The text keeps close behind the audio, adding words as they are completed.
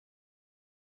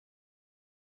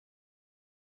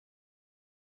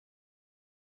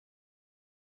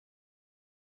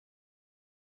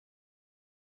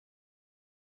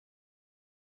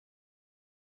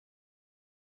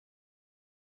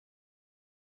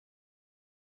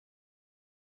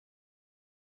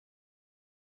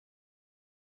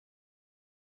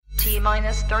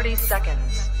T-minus 30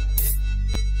 seconds.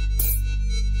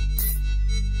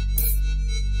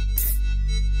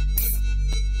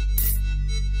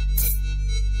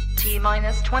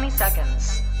 T-minus 20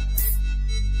 seconds.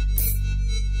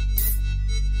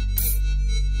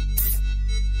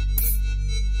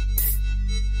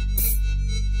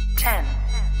 10,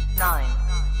 9,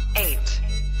 8,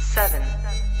 7,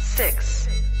 6,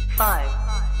 5,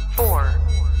 4,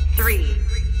 3,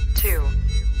 2,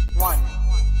 1,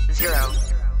 0.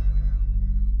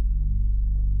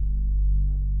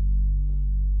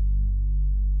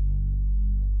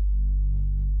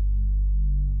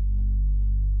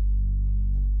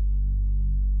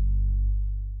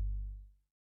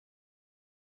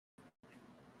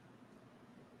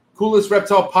 Coolest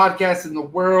reptile podcast in the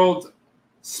world.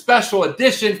 Special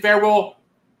edition farewell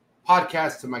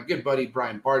podcast to my good buddy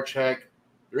Brian Barczyk.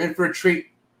 You're in for a treat.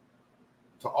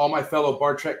 To all my fellow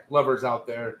Barczyk lovers out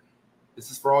there, this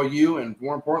is for all you, and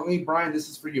more importantly, Brian, this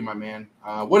is for you, my man.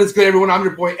 What is good, everyone? I'm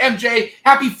your boy MJ.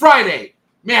 Happy Friday,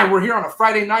 man! We're here on a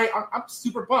Friday night. I'm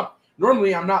super pumped.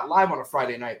 Normally, I'm not live on a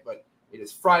Friday night, but it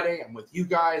is Friday. I'm with you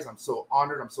guys. I'm so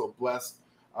honored. I'm so blessed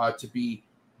to be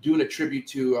doing a tribute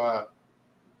to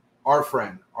our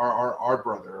friend, our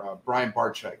brother, Brian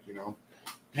Barczyk. You know,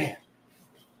 man,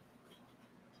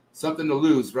 something to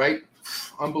lose, right?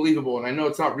 Unbelievable. And I know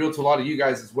it's not real to a lot of you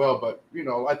guys as well, but you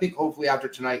know, I think hopefully after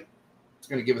tonight, it's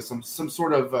going to give us some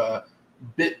sort of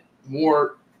bit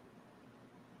more,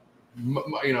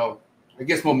 you know, I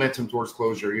guess momentum towards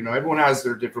closure. You know, everyone has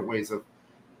their different ways of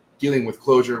dealing with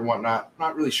closure and whatnot. I'm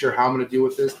not really sure how I'm going to deal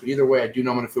with this, but either way, I do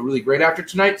know I'm going to feel really great after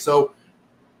tonight. So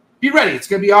be ready. It's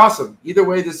going to be awesome. Either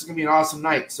way, this is going to be an awesome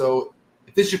night. So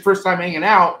if this is your first time hanging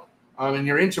out and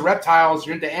you're into reptiles,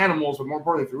 you're into animals, but more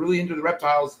importantly, if you're really into the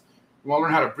reptiles, you want to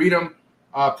learn how to breed them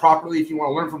properly, if you want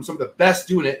to learn from some of the best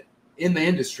doing it in the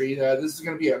industry, this is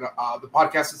going to be the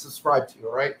podcast to subscribe to,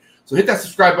 all right? So hit that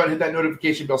subscribe button, hit that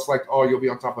notification bell, select all. You'll be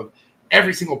on top of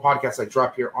every single podcast I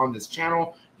drop here on this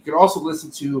channel. You can also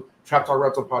listen to Trap Talk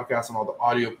Reptile Podcast on all the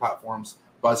audio platforms,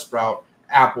 Buzzsprout,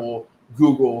 Apple,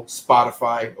 Google,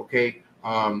 Spotify, okay?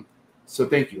 So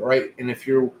thank you, all right? And if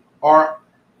you are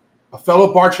a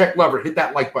fellow Barczyk lover, hit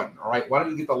that like button, all right? Why don't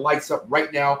you get the likes up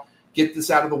right now? Get this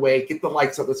out of the way. Get the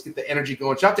likes up. Let's get the energy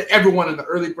going. Shout out to everyone in the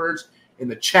early birds, in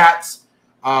the chats.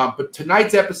 But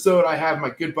tonight's episode, I have my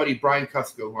good buddy Brian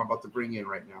Kusko, who I'm about to bring in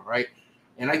right now, right?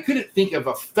 And I couldn't think of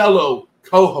a fellow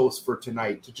co-host for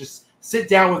tonight to just sit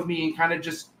down with me and kind of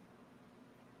just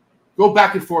go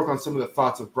back and forth on some of the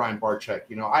thoughts of Brian Barczyk.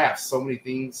 You know, I have so many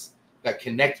things that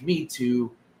connect me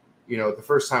to, you know, the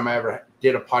first time I ever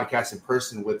did a podcast in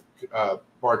person with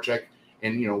Barczyk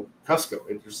and, you know, Kusko.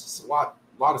 And there's just a lot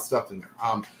of stuff in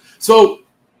there. So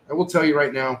I will tell you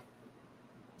right now,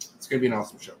 it's going to be an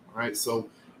awesome show. All right. So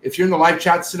if you're in the live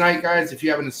chats tonight, guys, if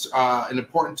you have an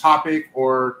important topic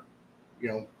or, you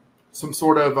know, some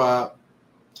sort of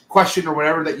question or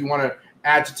whatever that you want to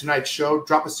add to tonight's show,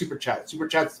 drop a super chat. Super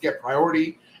chats get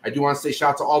priority. I do want to say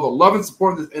shout out to all the love and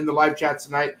support in the live chat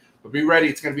tonight. But be ready.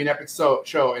 It's going to be an epic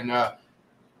show, and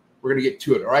we're going to get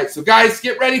to it. All right. So, guys,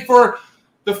 get ready for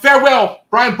the farewell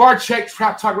Brian Barczyk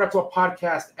Trap Talk Reptile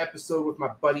Podcast episode with my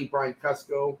buddy Brian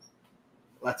Kusko.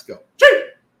 Let's go.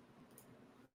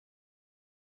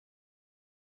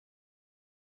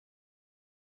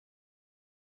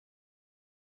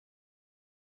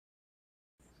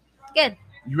 Good.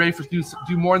 You ready for do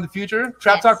more in the future?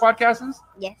 Trap Talk podcasts?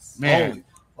 Yes. Man.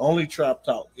 Only Trap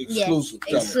Talk. Exclusive.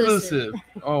 Yes. Exclusive.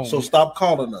 Oh. So stop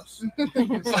calling us.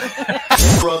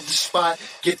 Rub the spot,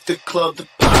 get the club to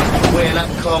pop. When I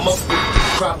come up with the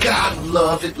crowd, God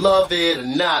love it or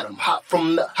not. I'm hot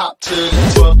from the hop to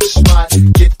the rub the spot,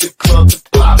 get the club to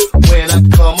pop. When I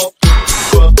come up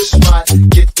with the rub the spot,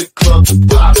 get the club to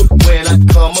pop. When I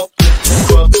come up with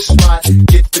the rub the spot,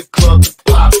 get the club to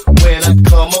pop. When I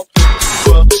come up with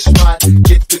the rub the spot,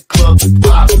 get the club to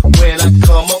pop. When I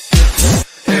come up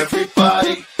with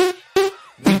everybody,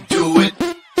 we do it.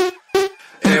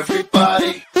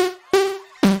 Everybody,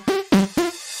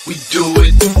 we do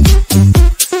it.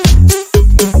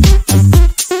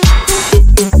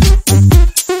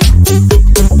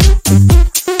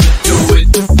 Do it.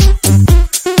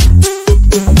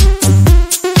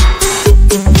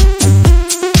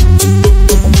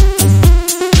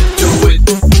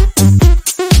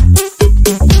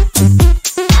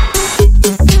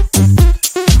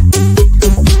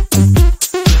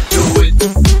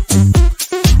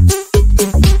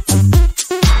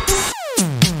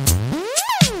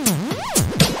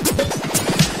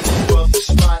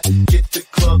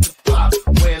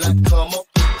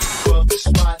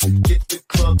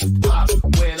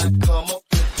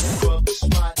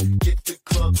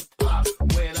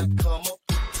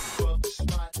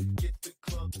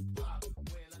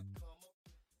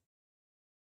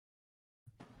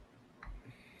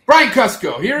 Brian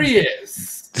Kusko, here he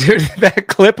is. Dude, that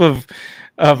clip of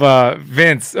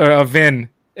Vince or of Vin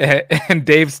and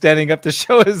Dave standing up to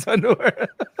show his underwear.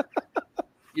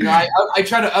 You know, I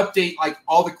try to update like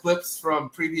all the clips from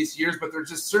previous years, but there's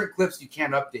just certain clips you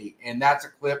can't update, and that's a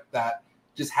clip that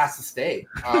just has to stay.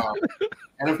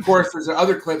 And of course, there's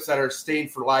other clips that are staying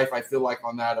for life. I feel like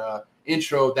on that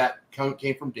intro that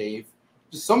came from Dave.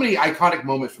 Just so many iconic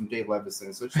moments from Dave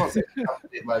Levison. So I just want to say shout out to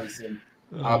Dave Levison.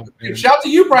 Shout out to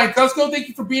you, Brian Kusko. Thank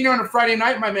you for being here on a Friday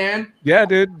night, my man. Yeah,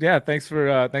 dude. Yeah, thanks for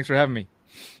having me.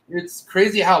 It's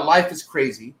crazy how life is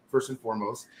crazy, first and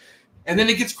foremost, and then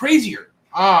it gets crazier.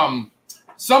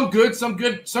 Some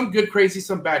good crazy,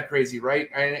 some bad crazy, right?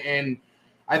 And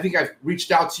I think I've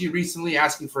reached out to you recently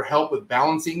asking for help with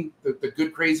balancing the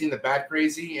good crazy and the bad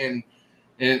crazy. And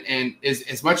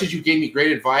as much as you gave me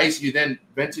great advice, you then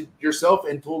vented yourself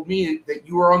and told me that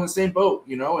you were on the same boat,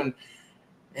 you know,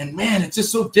 and man, it's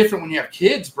just so different when you have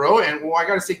kids, bro. And well, I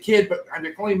got to say kid, but I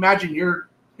can only imagine your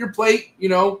plate, you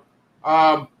know,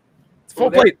 it's full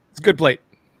plate. It's a good plate.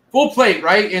 Full plate.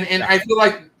 Right. And I feel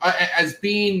like as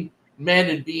being men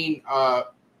and being,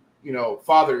 you know,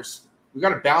 fathers, we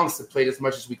got to balance the plate as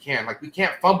much as we can. Like we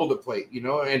can't fumble the plate, you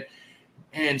know,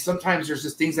 and sometimes there's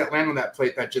just things that land on that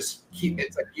plate that just keep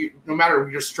it's like you, no matter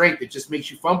your strength, it just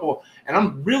makes you fumble. And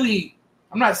I'm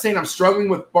not saying I'm struggling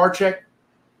with Barczyk,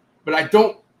 but I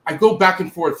go back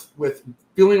and forth with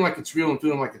feeling like it's real and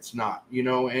feeling like it's not, you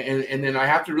know, and then I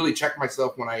have to really check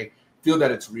myself when I feel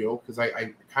that it's real, because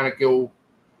I kind of go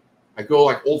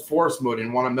like old Forest mode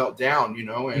and want to melt down, you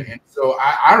know, and so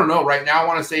I don't know. Right now, I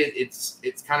want to say it's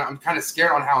kind of, I'm kind of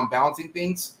scared on how I'm balancing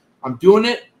things. I'm doing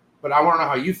it, but I want to know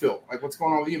how you feel. Like, what's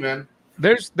going on with you, man?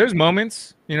 There's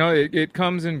moments, you know, it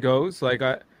comes and goes. Like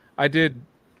I did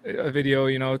a video,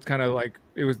 you know, it's kind of like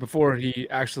it was before he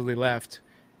actually left,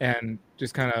 and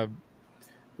just kind of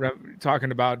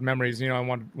talking about memories, you know, I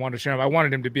wanted to share them. I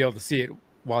wanted him to be able to see it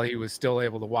while he was still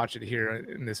able to watch it here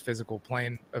in this physical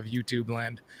plane of YouTube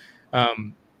land.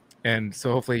 And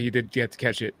so hopefully he did get to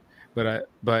catch it, but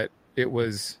it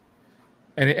was,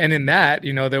 and in that,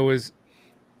 you know,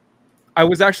 I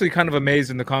was actually kind of amazed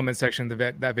in the comment section of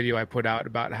that video I put out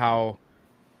about how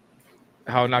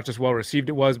not just well received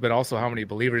it was, but also how many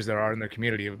believers there are in their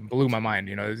community. It blew my mind.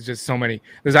 You know, there's just so many.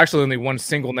 There's actually only one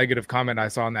single negative comment I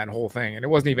saw in that whole thing, and it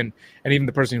wasn't even. And even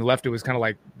the person who left it was kind of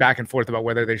like back and forth about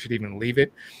whether they should even leave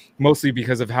it, mostly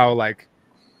because of how like.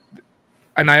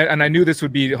 And I knew this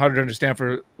would be hard to understand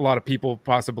for a lot of people.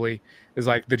 Possibly is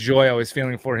like the joy I was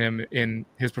feeling for him in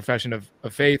his profession of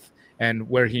faith and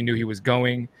where he knew he was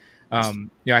going. I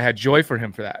had joy for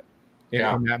him for that.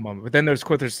 In that moment. But then there's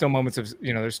still moments of,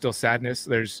 you know, there's still sadness.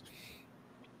 There's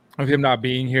of him not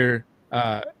being here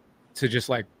to just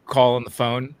like call on the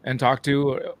phone and talk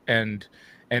to, and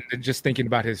just thinking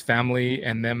about his family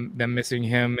and them missing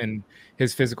him and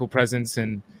his physical presence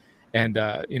and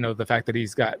you know, the fact that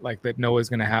he's got like that Noah's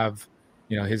going to have,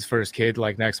 you know, his first kid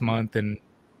like next month, and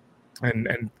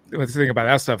the thing about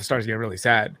that stuff starts to get really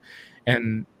sad.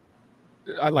 And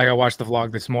I watched the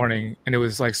vlog this morning, and it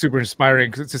was like super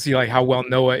inspiring to see like how well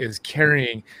Noah is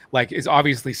carrying, like is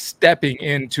obviously stepping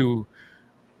into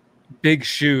big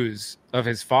shoes of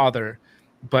his father,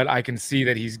 but I can see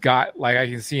that he's got, like, I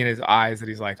can see in his eyes that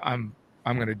he's like, I'm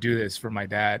going to do this for my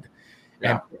dad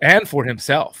and for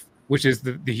himself, which is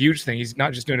the huge thing. He's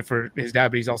not just doing it for his dad,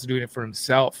 but he's also doing it for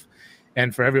himself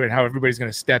and for everybody, how everybody's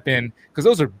going to step in, because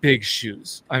those are big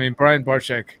shoes. I mean, Brian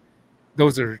Barczyk,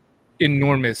 those are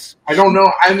enormous. I don't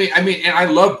know. I mean, and I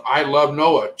love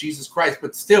Noah, Jesus Christ,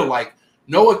 but still, like,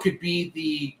 Noah could be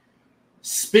the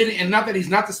spitting, and not that he's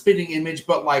not the spitting image,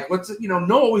 but like,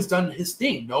 Noah always done his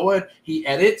thing. Noah, he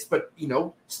edits, but, you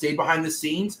know, stayed behind the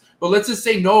scenes. But let's just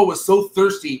say Noah was so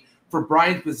thirsty for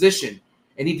Brian's position,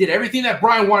 and he did everything that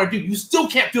Brian wanted to do. You still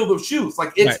can't fill those shoes.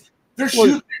 Like, it's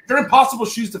shoes, they're impossible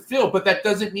shoes to fill, but that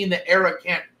doesn't mean the era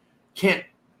can't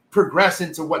progress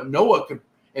into what Noah could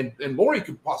and Lori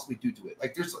could possibly do to it.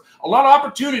 Like, there's a lot of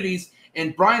opportunities,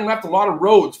 and Brian left a lot of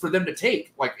roads for them to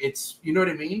take. Like, it's, you know what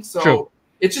I mean? So True.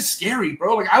 It's just scary,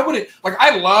 bro. Like,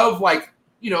 I love, like,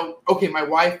 you know, okay, my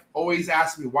wife always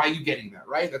asks me, why are you getting that,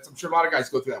 right? I'm sure a lot of guys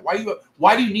go through that.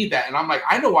 Why do you need that? And I'm like,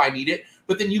 I know why I need it.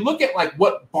 But then you look at, like,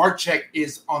 what Barczyk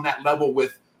is on that level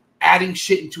with adding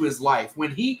shit into his life.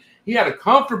 When he had a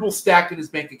comfortable stack in his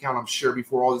bank account, I'm sure,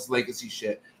 before all this legacy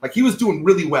shit. Like, he was doing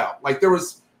really well. Like, there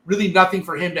was really nothing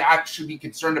for him to actually be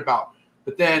concerned about.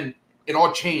 But then it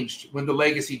all changed when the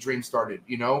legacy dream started,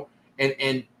 you know?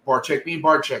 And Barczyk being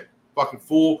Barczyk, fucking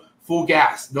full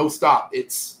gas, no stop.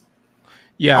 It's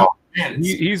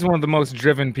he's one of the most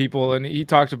driven people, and he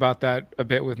talked about that a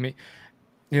bit with me.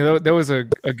 You know, there was a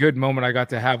good moment I got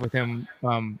to have with him.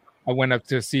 I went up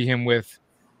to see him with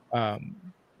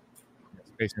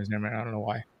spacing his name. I don't know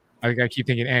why. I keep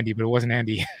thinking Andy, but it wasn't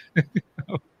Andy.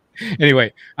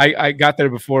 Anyway, I got there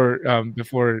before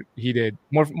he did.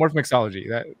 Morph Mixology.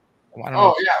 That I don't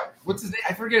know. Oh yeah, what's his name?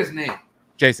 I forget his name.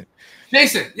 Jason.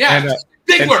 Yeah, And,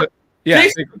 Bigler. So, yeah,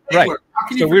 Jason right. Bigler. How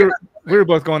can So you we were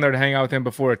both going there to hang out with him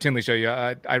before a Tinley show.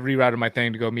 Yeah, I rerouted my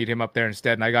thing to go meet him up there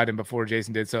instead, and I got him before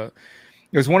Jason did. So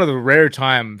it was one of the rare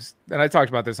times, and I talked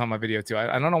about this on my video too.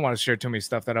 I don't want to share too many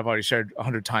stuff that I've already shared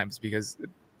 100 times because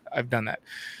I've done that.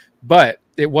 But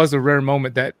it was a rare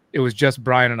moment that it was just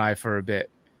Brian and I for a bit,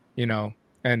 you know,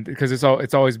 and because it's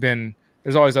always been,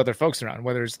 there's always other folks around,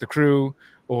 whether it's the crew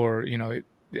or, you know,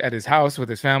 at his house with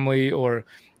his family, or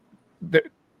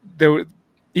there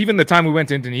even the time we went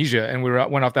to Indonesia and we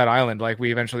went off that island, like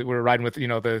we were riding with, you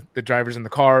know, the drivers in the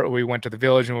car, or we went to the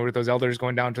village and we were with those elders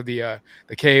going down to the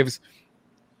caves.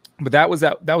 But that was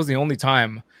the only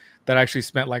time that I actually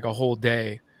spent like a whole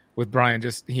day with Brian,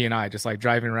 just he and I, just like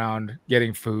driving around,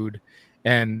 getting food.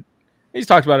 And he's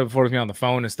talked about it before with me on the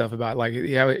phone and stuff about like,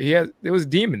 yeah, it was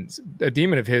demons. A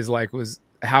demon of his like was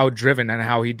how driven and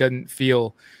how he didn't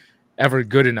feel ever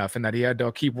good enough, and that he had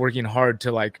to keep working hard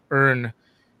to like earn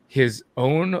his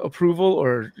own approval,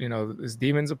 or, you know, his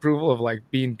demon's approval of like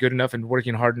being good enough and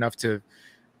working hard enough to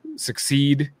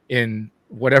succeed in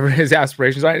whatever his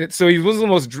aspirations are. So he was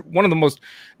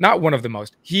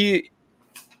he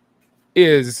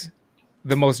is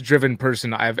the most driven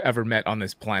person I've ever met on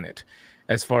this planet,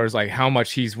 as far as like how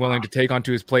much he's willing to take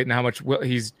onto his plate and how much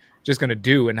he's just going to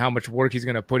do and how much work he's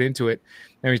going to put into it.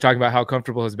 And we talked about how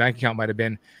comfortable his bank account might have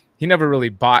been. He never really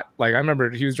bought, like, I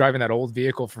remember he was driving that old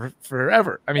vehicle for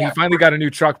forever. I mean, he finally got a new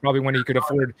truck, probably when he could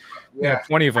afford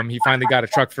 20 of them. He finally got a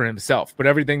truck for himself. But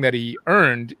everything that he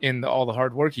earned in all the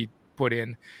hard work he put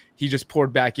in, he just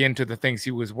poured back into the things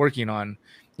he was working on.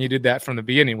 He did that from the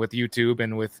beginning with YouTube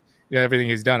and with everything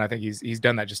he's done. I think he's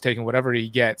done that, just taking whatever he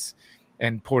gets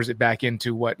and pours it back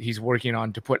into what he's working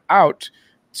on to put out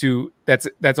to that's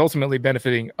ultimately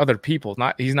benefiting other people.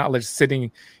 He's not just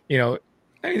sitting, you know,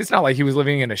 I mean, it's not like he was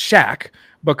living in a shack,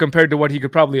 but compared to what he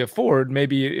could probably afford,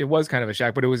 maybe it was kind of a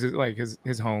shack, but it was like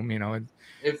his home, you know.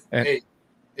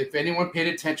 If anyone paid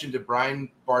attention to Brian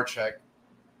Barczyk,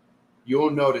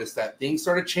 you'll notice that things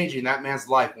started changing in that man's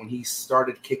life when he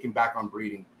started kicking back on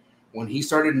breeding, when he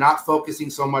started not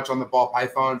focusing so much on the ball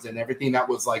pythons and everything that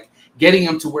was like getting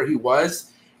him to where he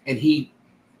was. And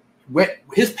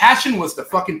his passion was the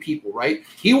fucking people, right?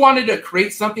 He wanted to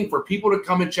create something for people to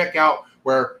come and check out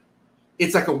where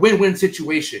it's like a win-win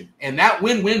situation. And that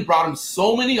win-win brought him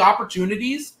so many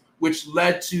opportunities, which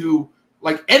led to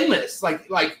like endless, like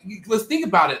let's think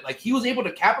about it. Like he was able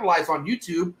to capitalize on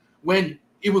YouTube when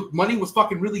money was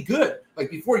fucking really good.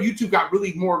 Like before YouTube got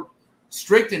really more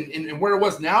strict and where it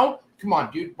was now. Come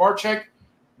on, dude. Barczyk,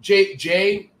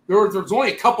 Jay, there's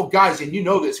only a couple guys, and you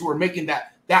know this, who were making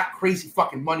that crazy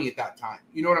fucking money at that time.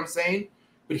 You know what I'm saying?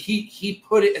 But he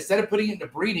put it, instead of putting it into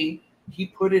breeding, he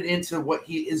put it into what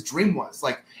his dream was.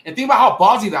 Like, and think about how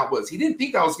ballsy that was. He didn't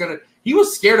think that was he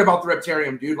was scared about the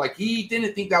Reptarium, dude. Like he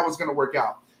didn't think that was gonna work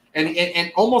out.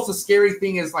 And almost the scary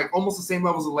thing is like almost the same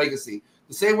levels of legacy.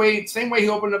 The same way he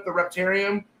opened up the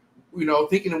Reptarium, you know,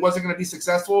 thinking it wasn't gonna be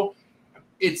successful.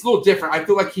 It's a little different. I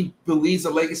feel like he believes the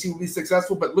legacy will be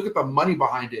successful, but look at the money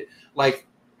behind it. Like,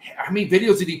 how many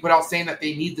videos did he put out saying that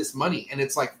they need this money? And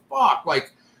it's like, fuck,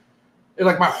 like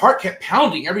my heart kept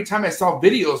pounding every time I saw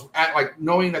videos at like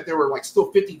knowing that there were like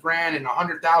still 50 grand and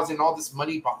 100,000, all this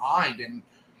money behind. And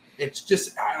it's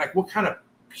just like, what kind of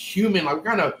human, like what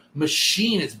kind of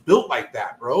machine is built like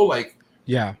that, bro? Like,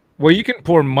 yeah, well, you can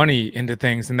pour money into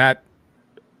things and that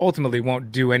ultimately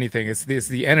won't do anything. It's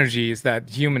the energy, it's that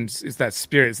humans, it's that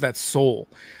spirit, it's that soul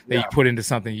that you put into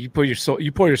something. You pour your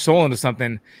soul into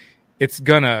something, there's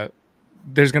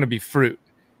gonna be fruit.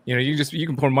 You know, you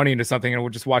can pour money into something and we'll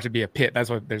just watch it be a pit.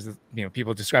 That's what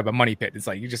people describe a money pit. It's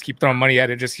like you just keep throwing money at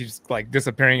it, just keeps like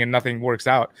disappearing and nothing works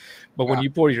out. But when you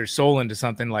pour your soul into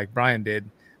something like Brian did,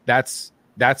 that's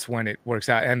when it works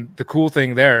out. And the cool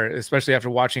thing there, especially after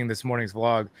watching this morning's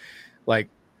vlog, like,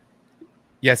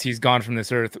 yes, he's gone from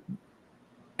this earth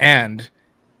and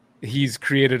he's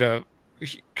created a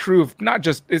crew of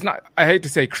I hate to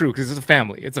say crew because it's a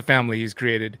family. It's a family he's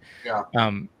created. Yeah.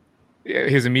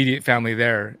 His immediate family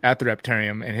there at the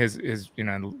Reptarium, and his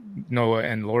Noah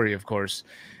and Lori, of course,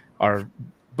 are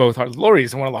both hard. Lori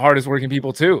is one of the hardest working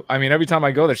people too. I mean, every time I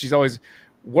go there, she's always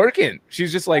working.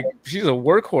 She's just like, she's a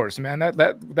workhorse, man.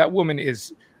 That woman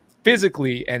is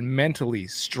physically and mentally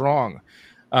strong.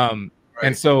 And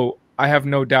so I have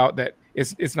no doubt that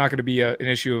it's not going to be an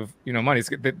issue of money. It's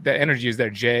the energy is there.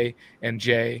 Jay and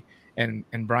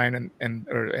Brian and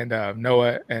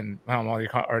Noah and I'm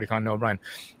already calling Noah Brian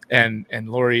and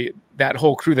Lori, that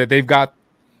whole crew that they've got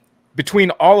between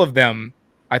all of them.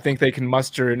 I think they can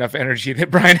muster enough energy that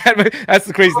Brian had. That's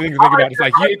the crazy thing to think about. It's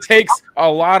like it takes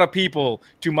a lot of people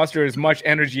to muster as much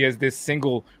energy as this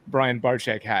single Brian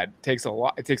Barczyk had. It takes a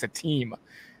lot. It takes a team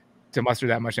to muster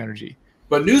that much energy.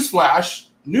 But newsflash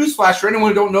for anyone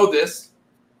who don't know this,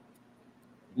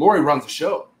 Lori runs the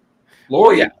show.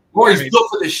 Lori's built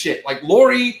for this shit. Like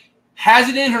Lori has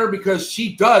it in her because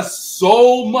she does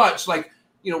so much. Like,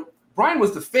 Brian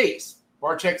was the face.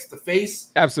 Barczyk's the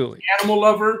face. Absolutely. Animal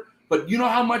lover. But you know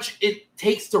how much it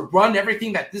takes to run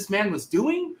everything that this man was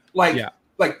doing? Like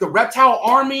the reptile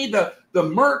army, the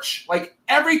merch, like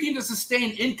everything to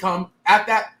sustain income at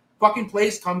that fucking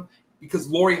place come because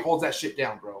Lori holds that shit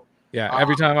down, bro. Yeah,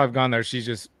 every time I've gone there, she's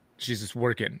just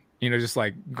working, just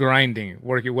like grinding,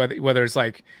 working, whether it's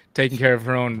like taking care of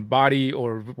her own body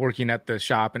or working at the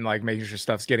shop and like making sure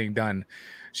stuff's getting done.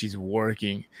 She's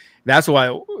working. That's why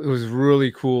it was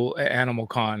really cool at Animal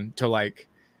Con to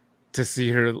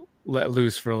see her let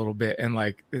loose for a little bit and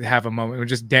like have a moment and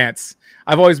just dance.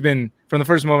 I've always been, from the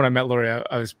first moment I met Lori,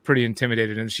 I was pretty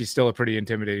intimidated, and she's still a pretty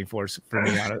intimidating force for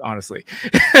me, honestly.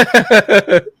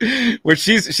 Which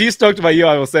she's stoked about you,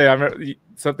 I will say.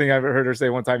 Something I've heard her say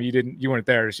one time, you weren't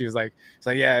there. She was like, it's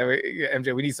like, yeah,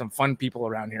 MJ, we need some fun people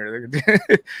around here.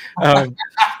 But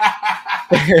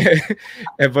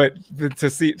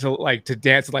to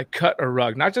dance, like cut a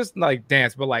rug, not just like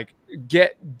dance, but like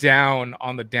get down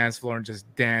on the dance floor and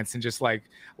just dance and just like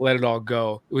let it all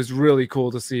go. It was really cool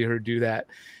to see her do that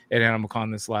at Animal Con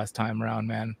this last time around,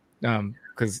 man.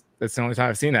 Because that's the only time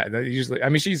I've seen that. Usually, I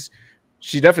mean,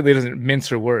 she definitely doesn't mince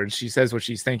her words. She says what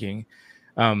she's thinking.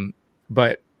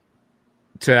 But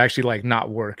to actually like not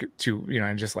work to,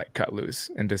 and just like cut loose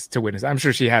and just to witness. I'm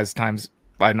sure she has times,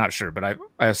 I'm not sure, but I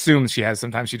assume she has,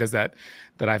 sometimes she does that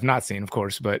I've not seen, of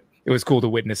course, but it was cool to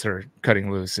witness her cutting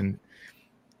loose. And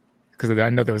because I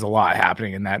know there was a lot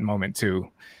happening in that moment too.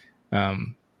 I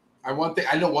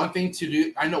know one thing to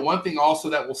do. I know one thing also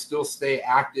that will still stay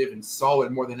active and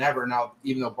solid more than ever now,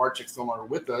 even though Barczyk's no longer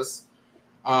with us,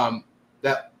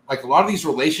 that like a lot of these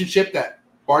relationships that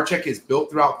Barczyk has built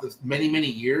throughout this many, many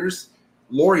years,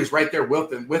 Lori's right there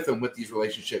with him with these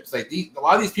relationships. Like a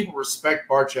lot of these people respect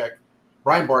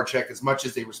Brian Barczyk, as much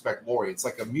as they respect Lori. It's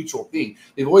like a mutual thing.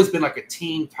 They've always been like a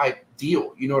team type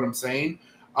deal. You know what I'm saying?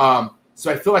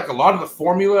 So I feel like a lot of the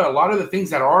formula, a lot of the things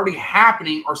that are already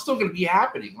happening are still going to be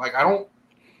happening. Like I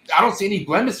don't see any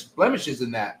blemishes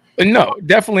in that. No,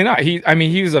 definitely not.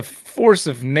 He was a force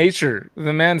of nature.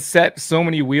 The man set so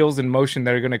many wheels in motion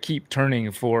that are going to keep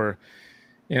turning for,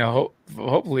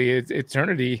 hopefully it's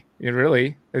eternity.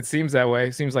 It seems that way.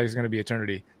 It seems like it's going to be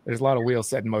eternity. There's a lot of wheels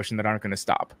set in motion that aren't going to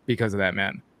stop because of that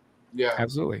man. Yeah,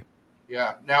 absolutely.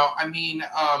 Yeah. Now, I mean,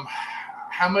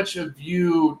 how much of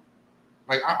you,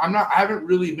 like, I haven't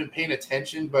really been paying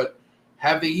attention, but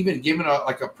have they even given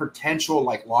a potential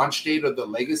like launch date of the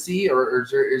legacy, or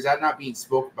is that not being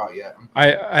spoke about yet?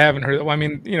 I haven't heard. Well, I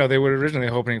mean, they were originally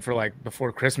hoping for like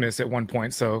before Christmas at one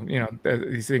point. So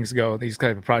these things go. These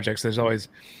kind of projects, there's always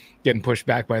getting pushed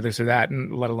back by this or that,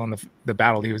 and let alone the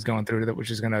battle he was going through,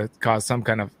 which is going to cause some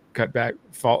kind of cutback,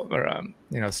 fault, or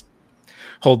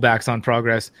holdbacks on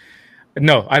progress.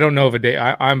 No, I don't know of a day.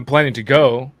 I'm planning to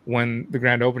go when the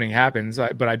grand opening happens,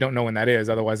 but I don't know when that is.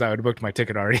 Otherwise, I would have booked my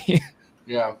ticket already.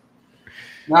 Yeah.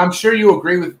 Now, I'm sure you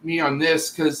agree with me on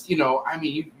this because,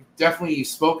 you've definitely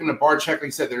spoken to Barczyk. Like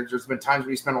you said, there's been times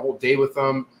where you spend a whole day with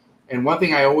them. And one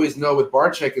thing I always know with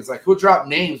Barczyk is like he'll drop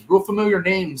names, real familiar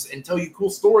names, and tell you cool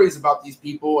stories about these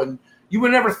people. And you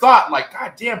would never thought like,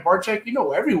 God damn, Barczyk, you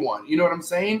know everyone. You know what I'm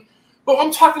saying? But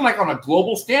I'm talking like on a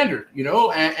global standard,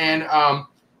 and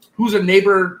who's a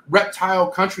neighbor reptile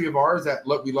country of ours that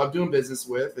we love doing business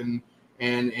with. And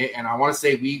I want to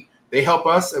say they help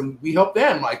us and we help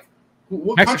them. Like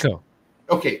what Mexico.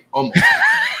 Country? Okay, almost.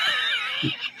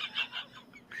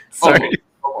 Sorry.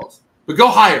 Almost. But go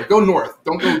higher. Go north.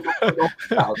 Don't go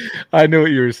south. I knew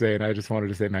what you were saying. I just wanted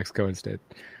to say Mexico instead.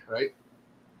 Right.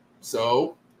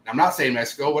 So I'm not saying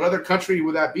Mexico. What other country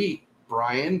would that be,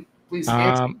 Brian? Please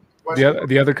answer.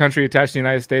 The other country attached to the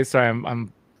United States. Sorry,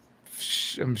 I'm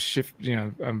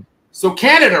shifting. So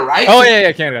Canada, right? Oh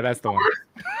yeah, Canada. That's the one.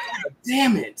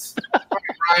 Damn it, sorry,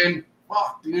 Brian.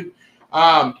 Fuck, dude.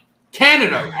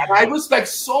 Canada. And I respect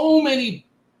so many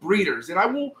breeders, and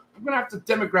I'm gonna have to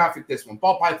demographic this one,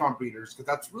 ball python breeders, because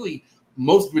that's really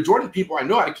majority of the people I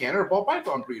know out of Canada are ball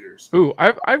python breeders. Ooh,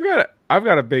 I've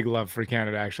got a big love for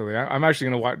Canada. Actually, I'm actually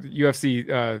gonna watch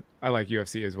UFC. I like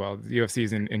UFC as well. The UFC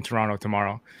is in Toronto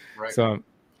tomorrow, Right. so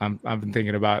I've been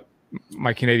thinking about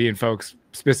my Canadian folks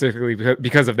specifically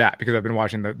because of that. Because I've been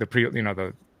watching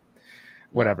the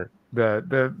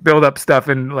build up stuff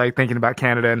and like thinking about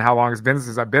Canada and how long it's been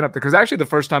since I've been up there. Because actually, the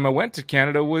first time I went to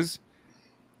Canada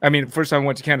first time I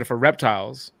went to Canada for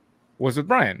reptiles was with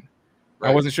Brian. Right.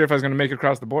 I wasn't sure if I was going to make it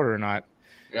across the border or not.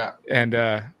 Yeah.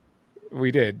 And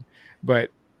we did.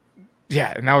 But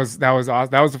yeah, and that was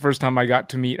awesome. That was the first time I got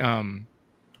to meet a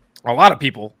lot of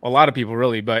people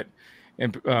really, but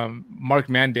Mark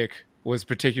Mandic was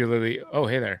particularly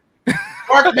hey there.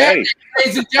 Mark Mandic,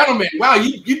 ladies and gentlemen. Wow,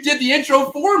 you did the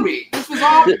intro for me. This was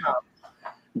awesome.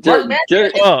 Well,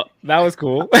 that was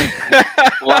cool.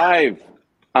 Live.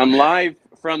 I'm live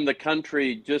from the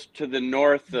country just to the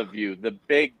north of you. The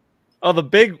big one.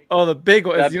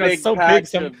 It's so big.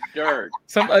 Of dirt.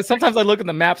 Sometimes I look at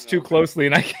the maps too closely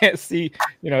and I can't see.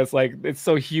 It's like it's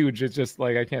so huge. It's just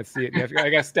like I can't see it. I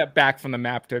got to step back from the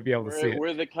map to be able to see it.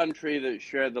 We're the country that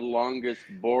shared the longest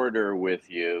border with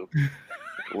you.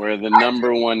 We're the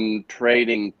number one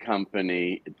trading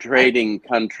country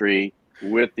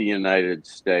with the United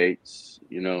States.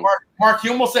 Mark, he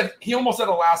almost said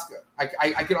Alaska.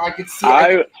 I could see.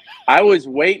 I was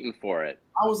waiting for it.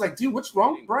 I was like, dude, what's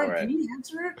wrong, Brian? Can you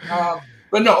answer it?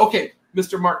 But no, okay.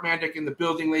 Mr. Mark Mandic in the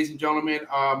building, ladies and gentlemen.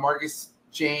 Marcus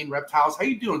Jane, Reptiles. How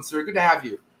you doing, sir? Good to have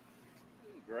you.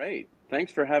 Great.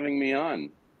 Thanks for having me on.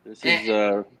 This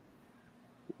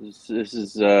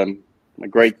is a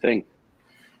great thing.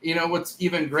 What's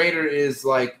even greater is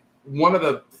like one of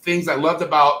the things I loved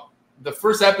about the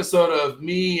first episode of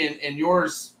me and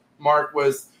yours, Mark,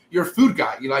 was you're a food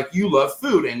guy. You love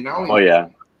food, and not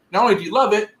only do you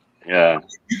love it,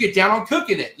 you get down on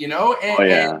cooking it,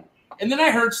 And then I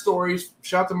heard stories.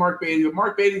 Shout out to Mark Bailey. But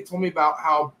Mark Bailey told me about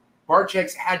how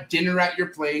Barczyk's had dinner at your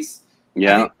place.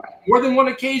 Yeah, more than one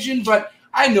occasion. But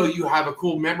I know you have a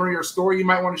cool memory or story you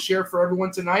might want to share for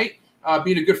everyone tonight.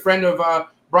 Being a good friend of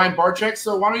Brian Barczyk,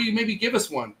 so why don't you maybe give us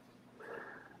one?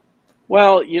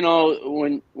 Well,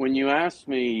 when you asked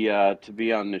me to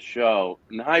be on the show,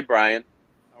 and hi, Brian.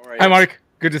 How are you? Hi, Mark.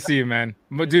 Good to see you, man.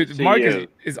 Dude, Mark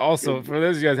is also, for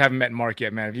those of you guys who haven't met Mark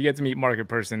yet, man, if you get to meet Mark in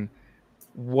person,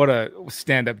 what a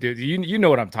stand-up dude. You know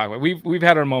what I'm talking about. We've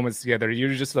had our moments together.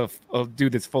 You're just a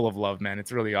dude that's full of love, man.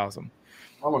 It's really awesome.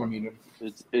 I want to meet him.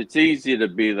 It's easy to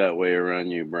be that way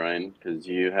around you, Brian, because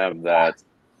you have that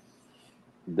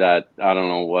I don't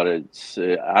know what it's.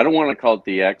 I don't want to call it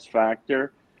the X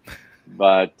factor,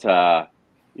 but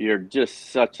you're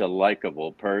just such a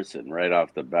likable person right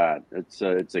off the bat. It's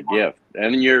a gift,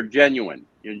 and you're genuine.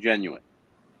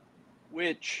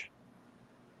 Which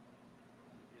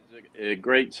is a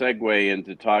great segue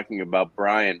into talking about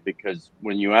Brian, because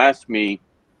when you asked me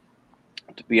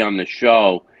to be on the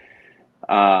show,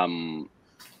 I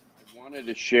wanted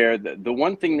to share the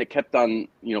one thing that kept on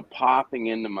popping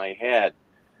into my head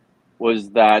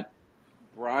was that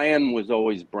Brian was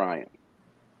always Brian.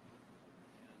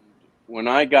 When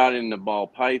I got into ball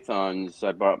pythons,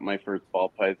 I bought my first ball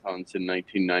pythons in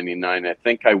 1999. I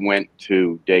think I went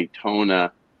to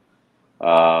Daytona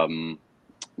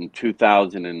in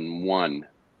 2001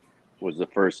 was the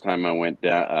first time I went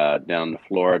down to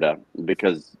Florida,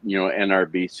 because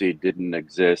NRBC didn't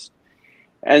exist.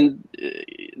 And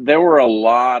there were a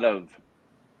lot of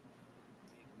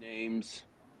names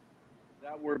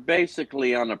that were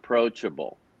basically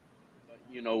unapproachable. But,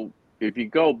 if you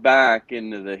go back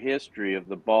into the history of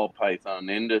the ball python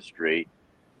industry,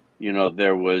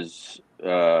 there was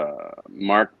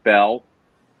Mark Bell,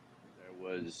 there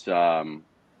was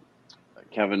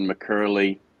Kevin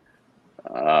McCurley,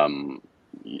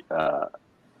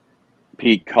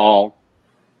 Pete Call,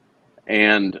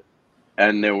 and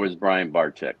there was Brian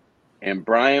Barczyk. And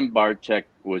Brian Barczyk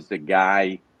was the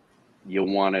guy you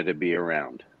wanted to be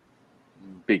around,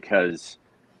 because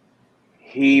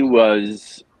he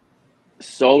was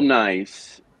so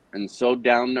nice and so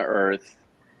down to earth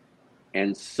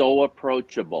and so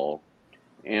approachable.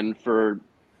 And for,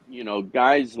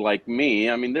 guys like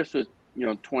me, I mean, this was,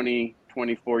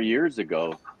 24 years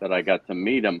ago that I got to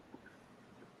meet him.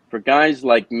 For guys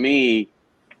like me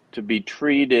to be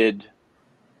treated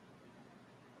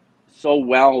so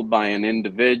well by an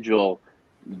individual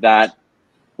that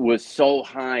was so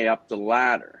high up the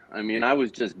ladder. I mean, I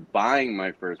was just buying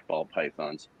my first ball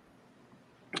pythons,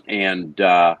 and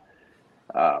I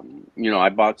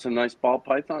bought some nice ball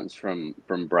pythons from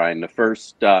Brian. The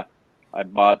first I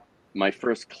bought my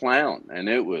first clown, and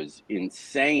it was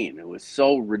insane. It was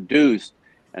so reduced,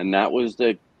 and that was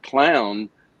the clown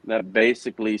that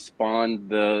basically spawned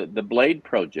the Blade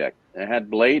project. It had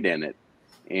Blade in it.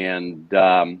 And,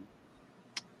 I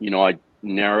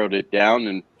narrowed it down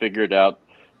and figured out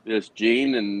this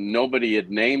gene, and nobody had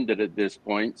named it at this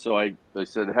point. So I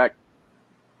said, heck,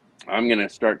 I'm going to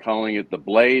start calling it the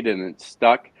Blade, and it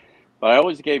stuck. But I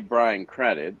always gave Brian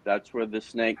credit. That's where the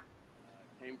snake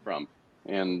came from.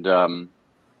 And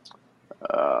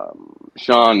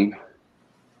Sean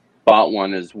bought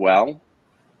one as well.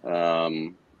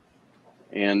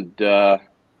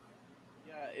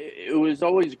 It was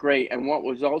always great. And what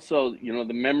was also,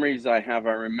 the memories I have,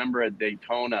 I remember at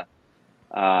Daytona,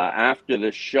 after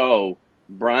the show,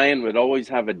 Brian would always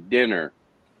have a dinner,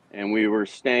 and we were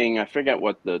staying, I forget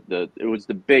what it was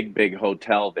the big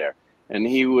hotel there. And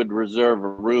he would reserve a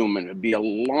room, and it'd be a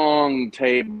long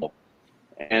table,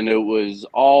 and it was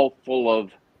all full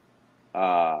of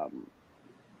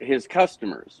his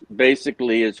customers,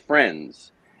 basically his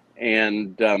friends.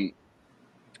 And,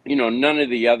 none of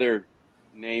the other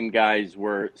name guys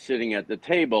were sitting at the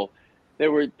table.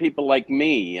 There were people like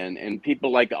me and people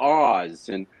like Oz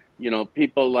and,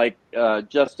 people like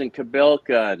Justin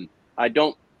Kabilka. And I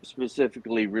don't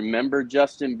specifically remember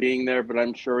Justin being there, but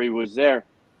I'm sure he was there.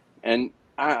 And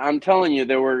I'm telling you,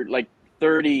 there were like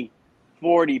 30,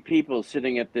 40 people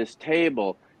sitting at this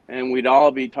table, and we'd all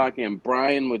be talking, and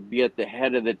Brian would be at the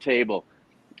head of the table.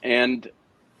 And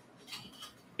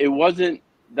it wasn't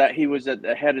that he was at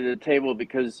the head of the table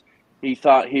because he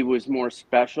thought he was more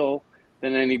special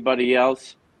than anybody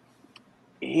else.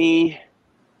 He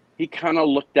kind of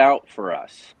looked out for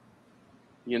us.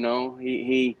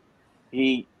 He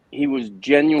was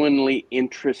genuinely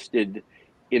interested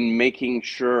in making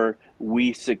sure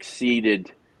we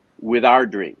succeeded with our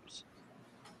dreams.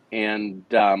 And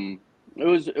it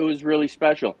was really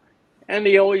special. And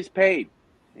he always paid.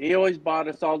 He always bought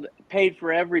us all, paid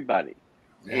for everybody.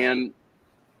 Yeah. And,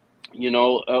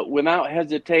 without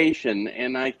hesitation.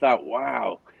 And I thought,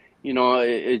 wow,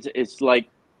 it's like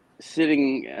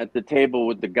sitting at the table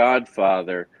with the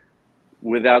Godfather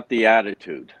without the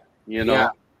attitude, Yeah,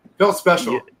 it felt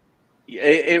special.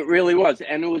 It really was.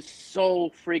 And it was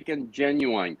so freaking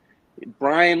genuine.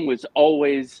 Brian was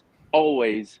always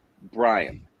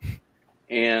Brian.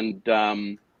 And,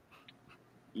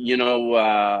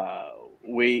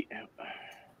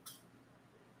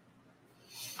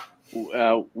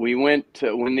 we went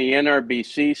to, when the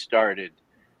NRBC started,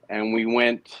 and we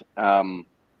went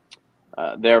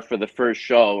there for the first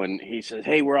show, and he said,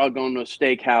 hey, we're all going to a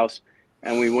steakhouse.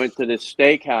 And we went to this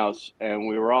steakhouse, and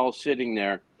we were all sitting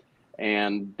there,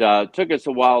 and it took us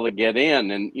a while to get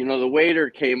in. And, the waiter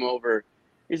came over.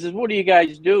 He says, what do you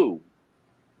guys do?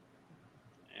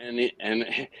 And he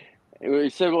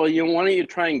said, well, why don't you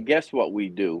try and guess what we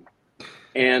do?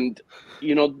 And,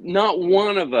 not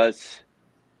one of us,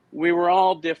 we were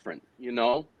all different,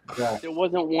 Yeah. There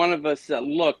wasn't one of us that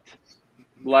looked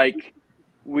like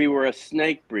we were a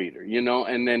snake breeder,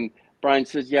 And then Brian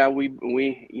says, yeah,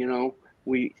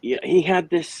 he had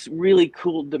this really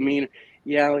cool demeanor.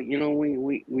 Yeah,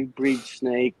 we breed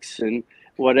snakes and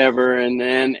whatever. And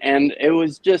it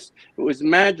was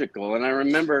magical. And I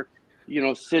remember,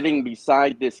 sitting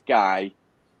beside this guy,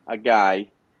 a guy,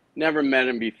 never met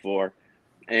him before.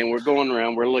 And we're going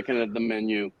around, we're looking at the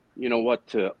menu, what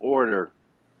to order.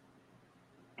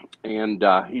 And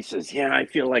he says, yeah, I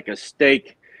feel like a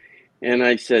steak. And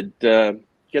I said,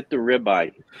 get the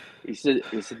ribeye. He said,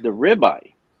 the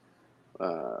ribeye?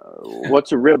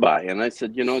 What's a ribeye? And I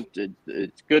said,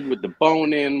 it's good with the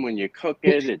bone in when you cook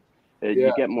it.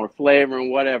 You get more flavor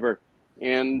and whatever.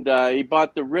 And he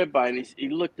bought the ribeye, and he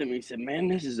looked at me. He said, man,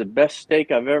 this is the best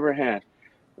steak I've ever had.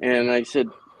 And I said,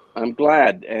 I'm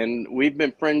glad. And we've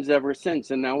been friends ever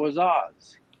since. And that was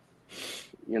Oz,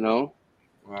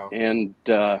 Wow. And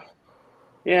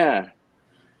yeah,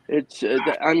 it's.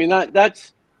 I mean,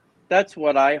 that's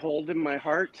what I hold in my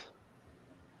heart.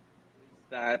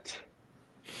 That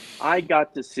I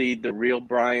got to see the real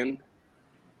Brian.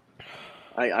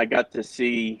 I got to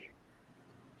see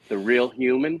the real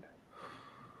human.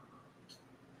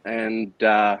 And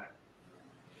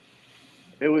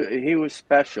he was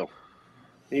special.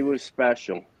 He was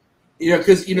special.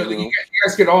 Because you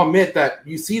guys could all admit that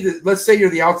you see that. Let's say you're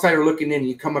the outsider looking in, and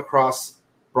you come across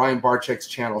Brian Barczyk's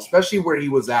channel, especially where he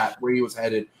was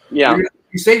headed. Yeah.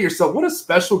 You say to yourself, "What a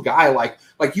special guy!" Like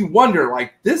you wonder,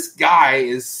 like this guy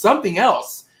is something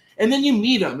else. And then you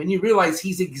meet him, and you realize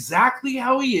he's exactly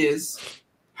how he is,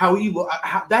 how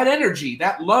that energy,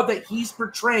 that love that he's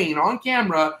portraying on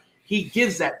camera. He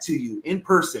gives that to you in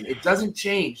person. It doesn't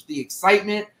change. The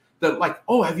excitement,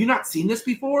 oh, have you not seen this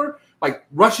before? Like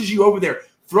rushes you over there.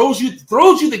 throws you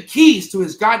the keys to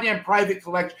his goddamn private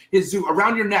collection, his zoo,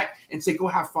 around your neck, and say, "Go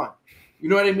have fun." You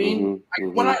know what I mean?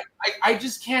 When I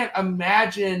just can't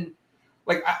imagine.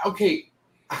 Like,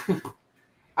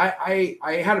 I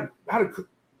had a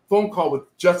phone call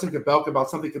with Justin Kabelka about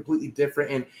something completely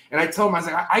different, and I tell him, I was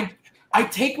like, I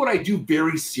take what I do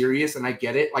very serious, and I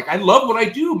get it. Like, I love what I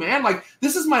do, man. Like,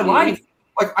 this is my life.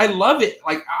 Like, I love it.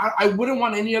 Like, I wouldn't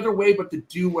want any other way but to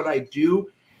do what I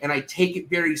do, and I take it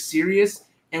very serious.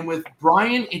 And with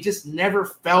Brian, it just never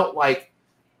felt like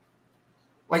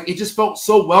it just felt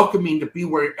so welcoming to be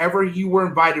wherever you were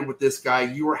invited with this guy.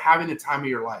 You were having the time of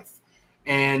your life.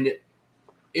 And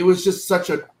it was just such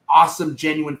an awesome,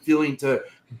 genuine feeling to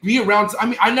be around. I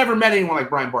mean, I never met anyone like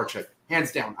Brian Barczyk,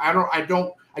 hands down. I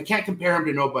can't compare him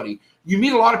to nobody. You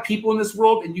meet a lot of people in this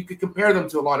world, and you could compare them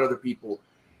to a lot of other people.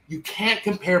 You can't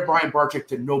compare Brian Barczyk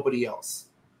to nobody else.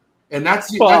 And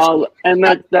that's the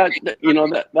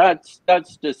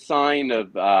sign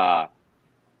of the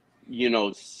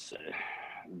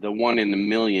one in a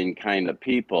million kind of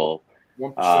people.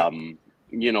 1%.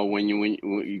 When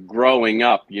you growing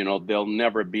up, there'll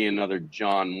never be another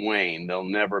John Wayne. There'll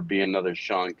never be another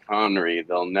Sean Connery.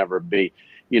 There'll never be,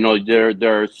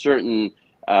 there are certain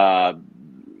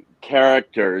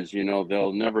characters,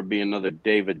 there'll never be another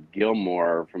David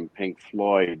Gilmour from Pink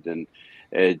Floyd. And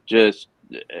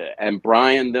and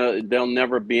Brian, there'll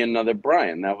never be another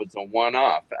Brian. That was a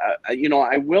one-off.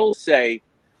 I will say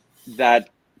that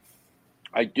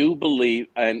I do believe,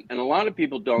 and a lot of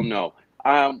people don't know,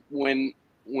 when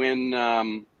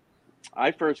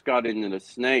I first got into the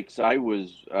snakes, I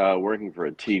was working for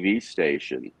a TV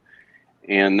station,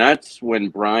 and that's when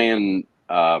Brian,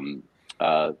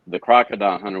 the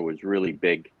Crocodile Hunter, was really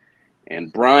big.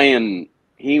 And Brian,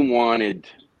 he wanted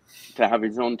to have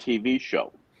his own TV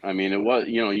show. I mean, it was,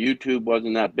 YouTube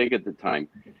wasn't that big at the time.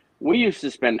 We used to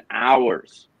spend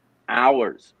hours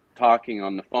talking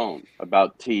on the phone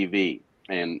about TV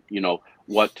and,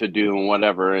 what to do and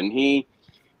whatever. And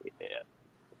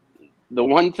the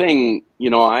one thing,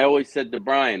 I always said to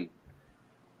Brian,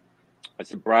 I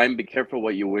said, "Brian, be careful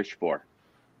what you wish for,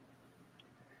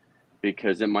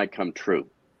 because it might come true.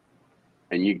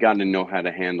 And you got to know how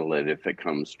to handle it if it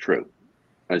comes true."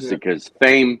 Because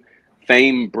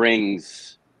fame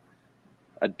brings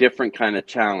a different kind of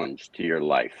challenge to your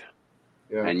life.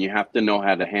 Yeah. And you have to know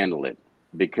how to handle it,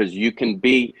 because you can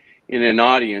be in an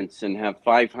audience and have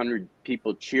 500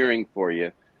 people cheering for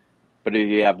you, but if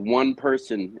you have one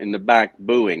person in the back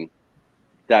booing,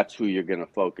 that's who you're going to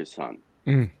focus on.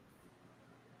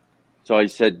 So I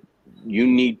said, you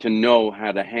need to know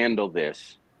how to handle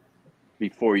this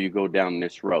before you go down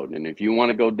this road. And if you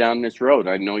want to go down this road,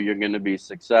 I know you're going to be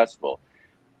successful,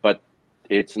 but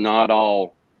it's not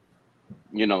all,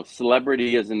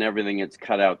 celebrity isn't everything it's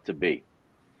cut out to be.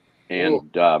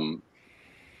 And, and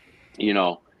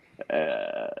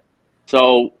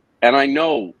I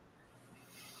know,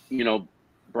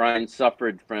 Brian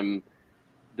suffered from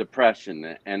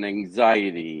depression and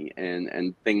anxiety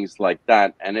and things like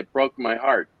that. And it broke my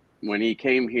heart when he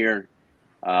came here.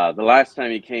 The last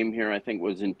time he came here, I think,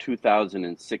 was in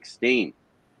 2016.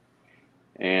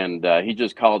 And he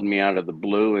just called me out of the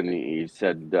blue, and he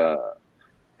said,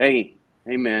 hey,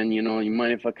 man, you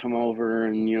mind if I come over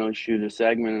and, shoot a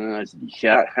segment? And I said,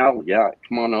 yeah, hell yeah,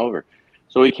 come on over.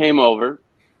 So he came over,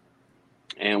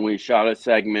 and we shot a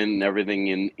segment and everything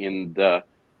in the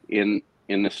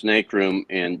snake room.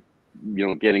 And,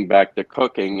 getting back to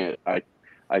cooking, I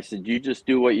said, you just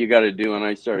do what you got to do. And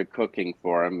I started cooking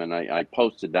for him. And I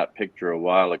posted that picture a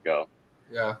while ago.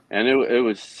 Yeah. And it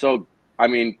was so,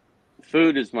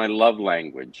 food is my love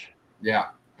language. Yeah,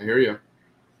 I hear you.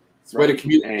 It's a way to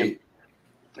communicate.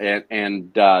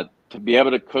 And to be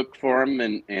able to cook for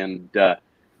him and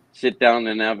sit down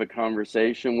and have a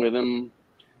conversation with him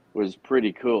was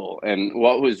pretty cool. And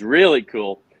what was really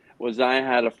cool was I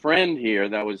had a friend here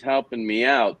that was helping me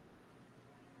out.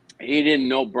 He didn't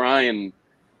know Brian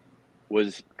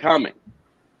was coming,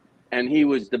 and he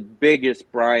was the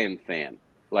biggest Brian fan,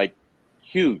 like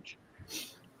huge.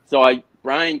 So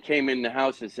Brian came in the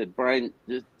house and said, "Brian,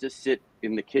 just sit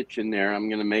in the kitchen there. I'm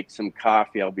going to make some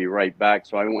coffee. I'll be right back."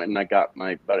 So I went and I got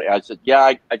my buddy. I said,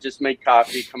 "Yeah, I just made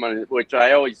coffee. Come on," which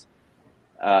I always,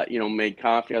 made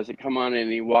coffee. I said, "Come on in."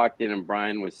 And he walked in, and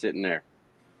Brian was sitting there.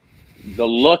 The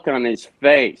look on his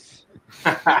face,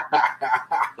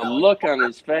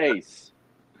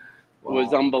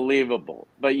 was unbelievable.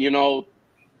 But,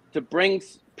 to bring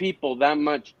people that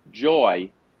much joy,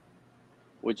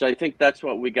 which I think that's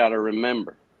what we got to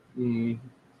remember,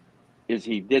 is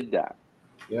he did that.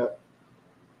 Yep.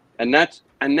 And that's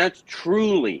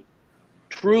truly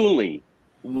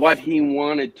what he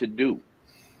wanted to do.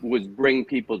 was bring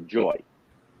people joy.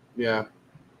 Yeah.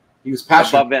 He was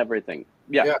passionate above everything.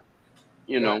 Yeah.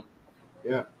 You know.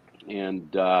 Yeah.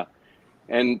 And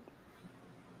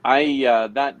I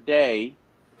that day,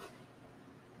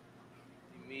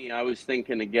 I was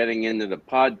thinking of getting into the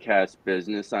podcast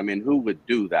business. I mean, who would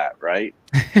do that, right?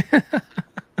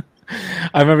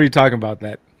 I remember you talking about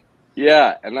that.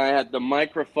 Yeah, and I had the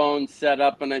microphone set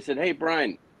up, and I said, "Hey,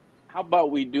 Brian, how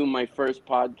about we do my first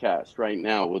podcast right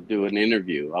now? We'll do an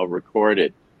interview. I'll record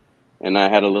it." And I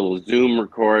had a little Zoom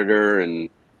recorder, and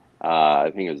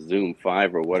I think it was Zoom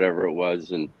 5 or whatever it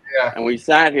was, and we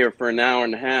sat here for an hour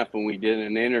and a half, and we did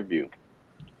an interview.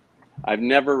 I've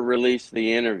never released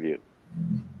the interview.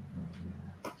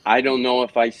 I don't know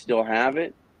if I still have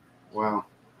it. Wow.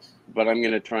 But I'm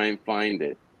going to try and find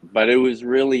it. But it was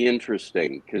really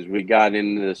interesting because we got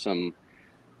into some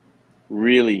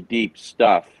really deep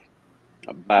stuff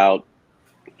about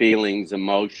feelings,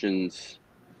 emotions,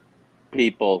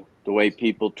 people, the way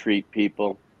people treat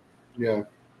people. Yeah.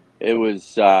 It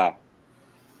was, and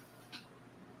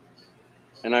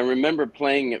I remember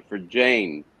playing it for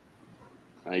Jane.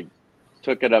 I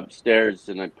took it upstairs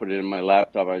and I put it in my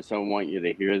laptop. I said, "I want you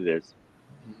to hear this."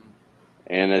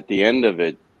 And at the end of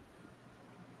it,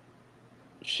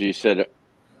 she said,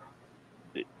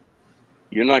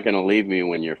 "You're not going to leave me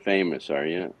when you're famous, are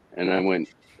you?" And I went,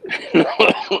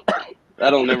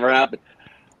 "That'll never happen."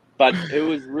 But it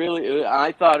was really,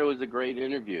 I thought it was a great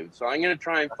interview. So I'm going to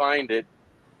try and find it.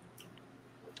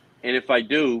 And if I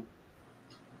do,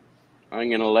 I'm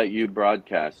going to let you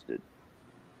broadcast it.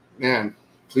 Man,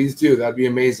 please do. That'd be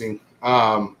amazing.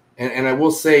 And I will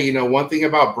say, you know, one thing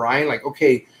about Brian, like,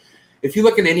 okay, if you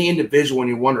look at any individual and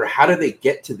you wonder, how did they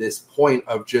get to this point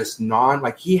of just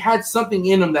like he had something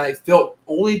in him that I felt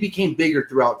only became bigger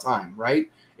throughout time,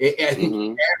 right? I think,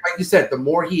 like you said, the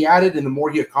more he added and the more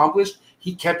he accomplished,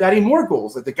 he kept adding more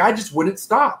goals. Like the guy just wouldn't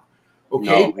stop.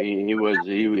 Okay. No,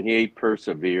 he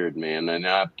persevered, man. And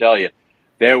I'll tell you,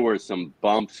 there were some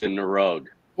bumps in the road.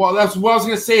 Well, that's what I was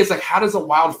going to say. Is like, how does a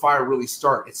wildfire really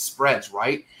start? It spreads,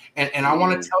 right? And I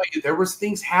want to tell you, there was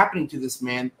things happening to this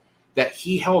man that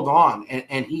he held on,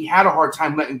 and he had a hard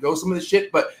time letting go some of the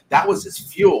shit, but that was his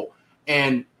fuel.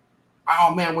 And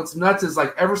oh man, what's nuts is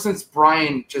like ever since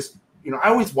Brian just, you know, I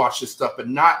always watch this stuff, but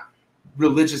not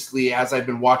religiously as I've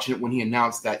been watching it when he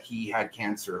announced that he had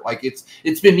cancer. Like it's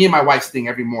been me and my wife's thing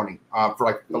every morning for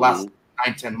like the last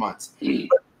 9-10 months.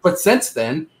 But since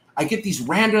then, I get these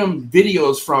random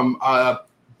videos from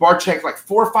Barczyk like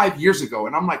 4 or 5 years ago,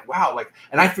 and I'm like, wow, like,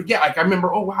 and I forget, like I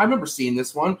remember seeing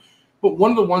this one. But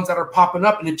one of the ones that are popping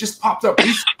up, and it just popped up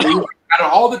recently, out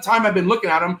of all the time I've been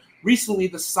looking at them, recently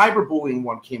the cyberbullying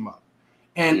one came up.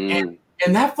 And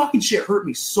that fucking shit hurt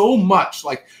me so much.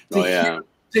 Like to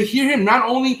hear him not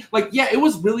only like, yeah, it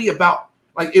was really about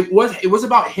like it was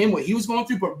about him, what he was going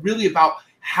through, but really about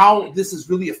how this is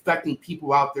really affecting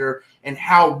people out there and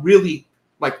how really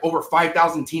like over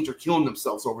 5,000 teens are killing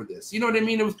themselves over this. You know what I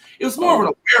mean? It was more of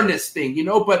an awareness thing, you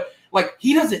know, but like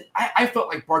he doesn't, I felt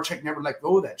like Barczyk never let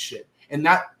go of that shit. And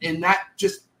that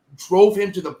just drove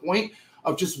him to the point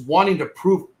of just wanting to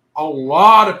prove a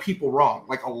lot of people wrong,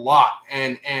 like a lot.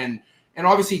 And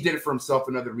obviously he did it for himself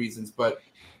and other reasons. But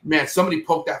man, somebody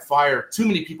poked that fire. Too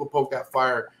many people poked that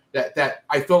fire that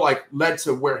I feel like led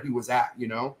to where he was at, you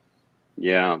know?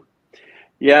 Yeah.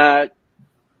 Yeah.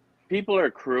 People are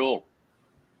cruel.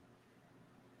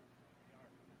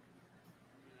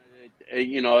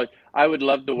 You know, I would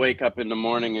love to wake up in the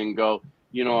morning and go,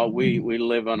 you know, we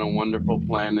live on a wonderful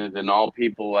planet and all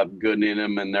people have good in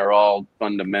them and they're all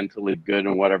fundamentally good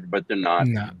and whatever, but they're not.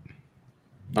 No.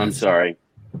 I'm sorry.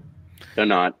 They're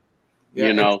not. Yeah,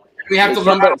 you know, we have to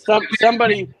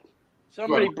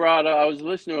somebody brought up, I was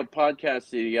listening to a podcast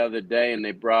the other day and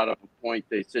they brought up a point.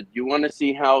 They said, you want to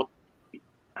see how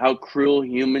cruel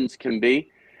humans can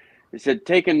be? They said,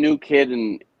 take a new kid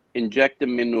and inject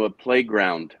them into a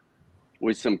playground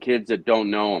with some kids that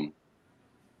don't know them.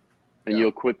 And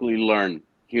you'll quickly learn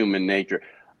human nature.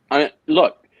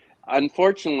 Look,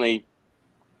 unfortunately,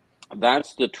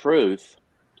 that's the truth.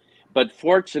 But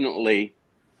fortunately,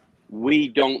 we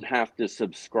don't have to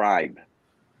subscribe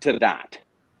to that.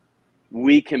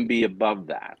 We can be above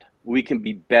that. We can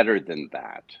be better than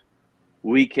that.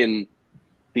 We can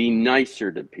be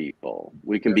nicer to people.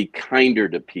 We can be kinder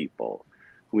to people.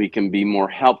 We can be more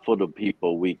helpful to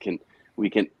people. We can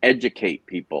educate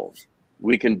people.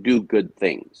 We can do good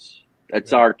things.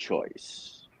 That's our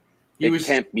choice. It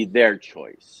can't be their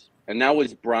choice. And that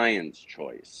was Brian's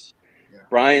choice. Yeah.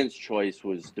 Brian's choice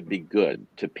was to be good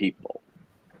to people.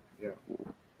 Yeah.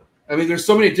 I mean, there's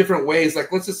so many different ways.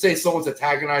 Like, let's just say someone's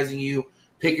antagonizing you,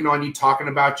 picking on you, talking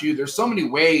about you. There's so many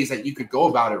ways that you could go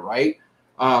about it, right?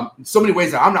 So many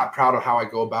ways that I'm not proud of how I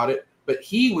go about it. But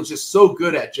he was just so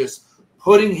good at just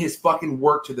putting his fucking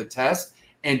work to the test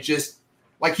and just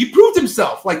like he proved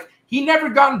himself. Like he never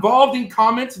got involved in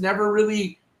comments, never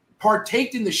really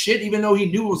partaked in the shit, even though he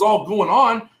knew it was all going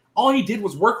on. All he did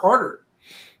was work harder.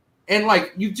 And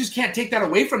like you just can't take that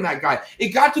away from that guy. It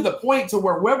got to the point to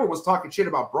where whoever was talking shit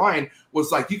about Brian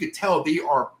was like, you could tell they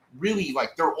are really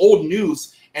like they're old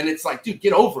news. And it's like, dude,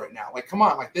 get over it now. Like, come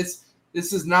on, like this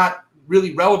is not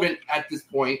really relevant at this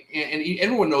point. And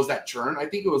everyone knows that churn. I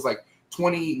think it was like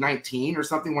 2019 or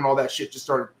something when all that shit just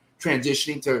started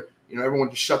transitioning to, everyone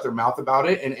just shut their mouth about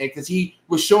it. And because he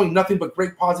was showing nothing but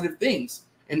great positive things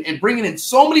and bringing in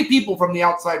so many people from the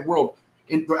outside world,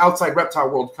 in the outside reptile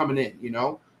world coming in,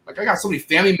 Like I got so many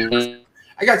family members.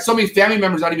 I got so many family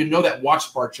members I don't even know that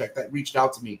watched Barczyk that reached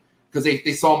out to me because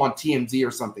they saw him on TMZ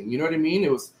or something. You know what I mean?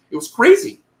 It was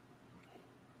crazy.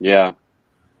 Yeah.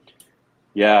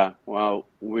 Yeah. Well,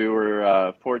 we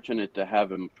were fortunate to have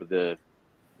him for the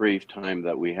brief time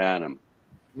that we had him.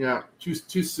 Yeah,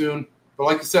 too soon. But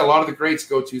like you said, a lot of the greats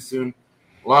go too soon.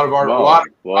 A lot of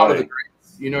the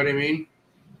greats. You know what I mean?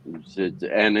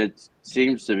 And it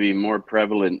seems to be more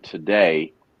prevalent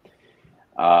today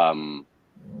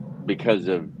because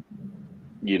of,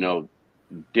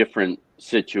 different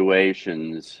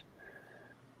situations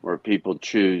where people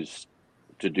choose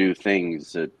to do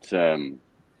things that,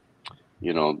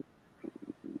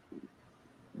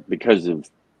 because of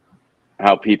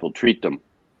how people treat them.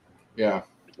 Yeah.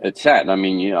 It's sad. I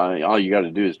mean, all you got to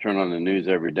do is turn on the news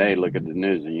every day, look at the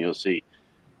news, and you'll see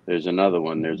there's another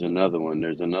one, there's another one,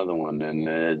 there's another one. And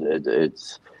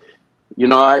it's,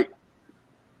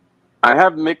 I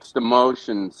have mixed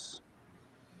emotions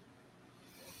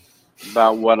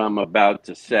about what I'm about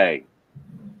to say.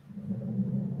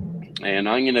 And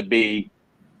I'm going to be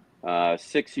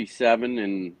 67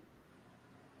 in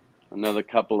another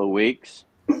couple of weeks.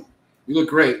 You look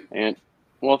great. And,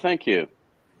 well, thank you.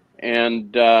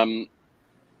 And I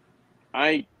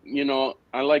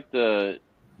like to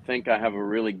think I have a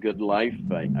really good life.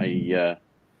 I'm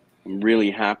really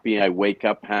happy. I wake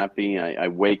up happy. I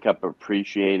wake up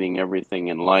appreciating everything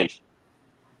in life.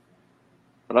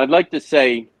 But I'd like to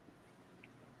say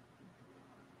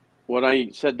what I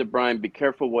said to Brian, be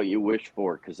careful what you wish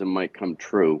for because it might come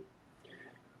true.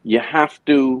 You have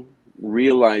to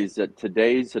realize that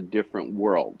today's a different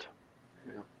world.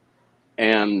 Yeah.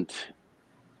 And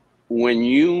when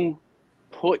you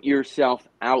put yourself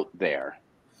out there,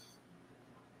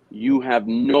 you have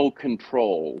no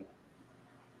control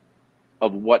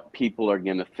of what people are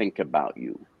going to think about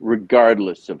you,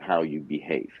 regardless of how you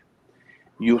behave.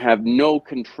 You have no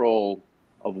control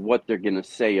of what they're going to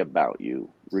say about you,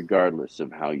 regardless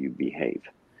of how you behave.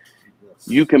 Yes.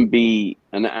 You can be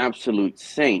an absolute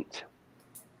saint,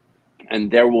 and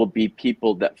there will be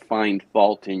people that find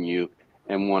fault in you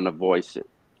and want to voice it.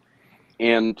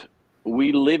 And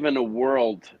we live in a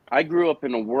world, I grew up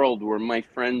in a world where my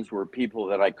friends were people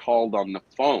that I called on the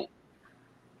phone,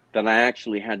 that I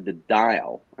actually had to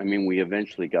dial. I mean, we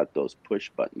eventually got those push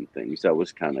button things. That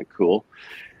was kind of cool.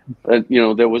 But,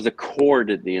 there was a cord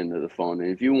at the end of the phone.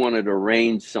 And if you wanted to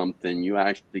arrange something, you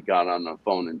actually got on the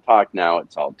phone and talked. Now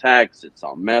it's all text, it's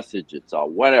all message, it's all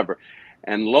whatever.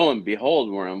 And lo and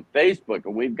behold, we're on Facebook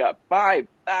and we've got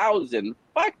 5,000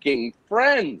 fucking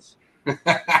friends.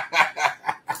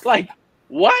 Like,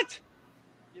 what?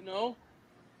 Yeah.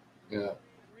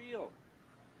 Real.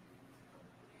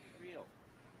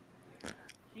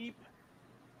 Keep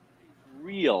it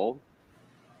real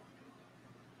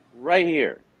right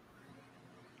here.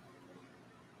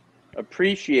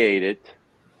 Appreciate it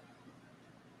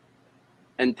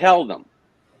and tell them,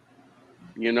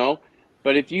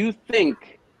 But if you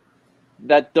think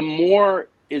that the more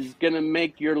is going to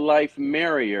make your life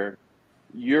merrier,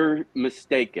 you're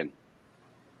mistaken.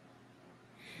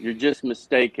 You're just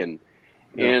mistaken.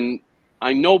 Yeah. And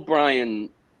I know Brian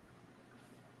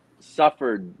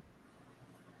suffered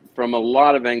from a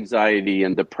lot of anxiety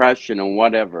and depression and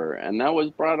whatever. And that was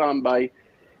brought on by,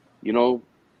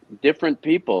 different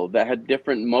people that had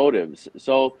different motives.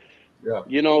 So, yeah.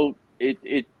 You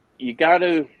got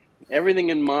to, everything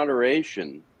in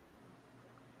moderation.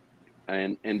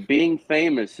 And being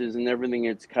famous isn't everything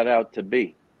it's cut out to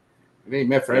be. It ain't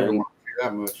meant for everyone to do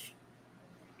that much.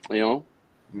 Yeah.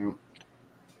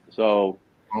 So.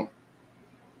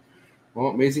 Well,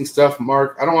 amazing stuff,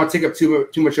 Mark. I don't want to take up too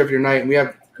much of your night. And we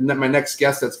have my next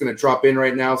guest that's going to drop in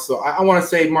right now. So I want to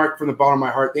say, Mark, from the bottom of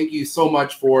my heart, thank you so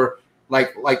much for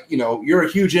you're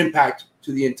a huge impact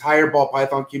to the entire ball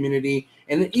python community.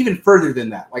 And even further than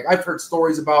that, like I've heard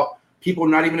stories about people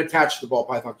not even attached to the ball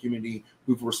python community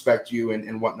who respect you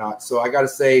and whatnot. So I got to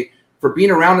say, for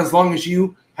being around as long as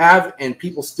you have, and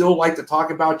people still like to talk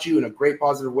about you in a great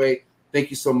positive way, thank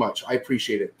you so much. I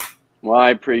appreciate it. Well,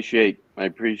 I appreciate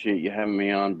you having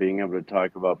me on, being able to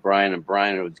talk about Brian. And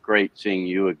Brian, it was great seeing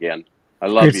you again. I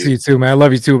love Great you. to see you too, man. I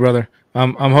love you too, brother.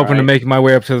 I'm hoping to make my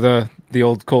way up to the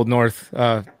old cold north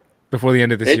before the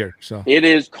end of this year. So it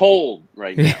is cold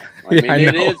right now.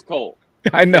 It is cold.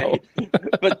 I know.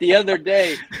 But the other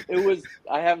day,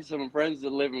 I have some friends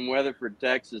that live in Weatherford,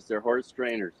 Texas. They're horse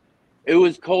trainers. It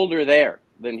was colder there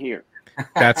than here.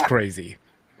 That's crazy.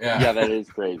 Yeah, that is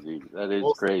crazy. That is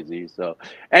crazy. So,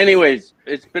 anyways,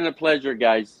 it's been a pleasure,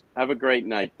 guys. Have a great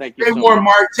night. Thank you so much.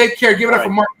 Mark. Take care. Give it up for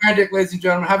Mark Mandic, ladies and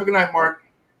gentlemen. Have a good night, Mark.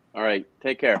 All right.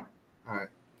 Take care. All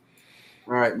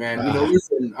right, man.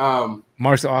 Listen.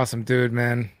 Mark's awesome, dude,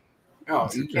 man. Oh,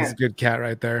 that's a good cat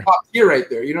right there. Top tier right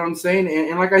there. You know what I'm saying?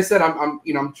 And like I said, I know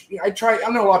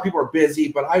a lot of people are busy,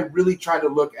 but I really try to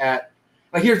look at,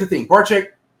 like, here's the thing. Barczyk,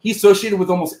 he's associated with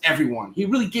almost everyone. He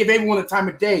really gave everyone the time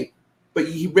of day, but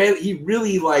he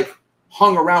really like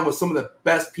hung around with some of the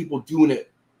best people doing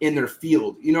it in their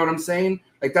field. You know what I'm saying?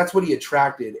 Like, that's what he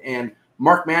attracted. And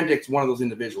Mark Mandic's one of those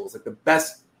individuals, like the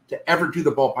best to ever do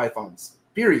the ball pythons,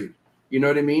 period. You know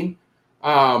what I mean?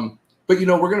 But, we're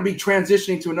going to be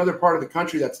transitioning to another part of the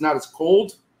country that's not as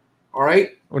cold. All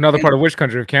right. Another part of which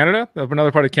country? Of Canada?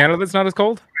 Another part of Canada that's not as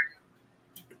cold?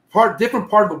 Different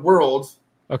part of the world.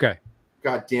 Okay.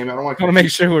 God damn it. I want to make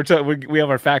sure we have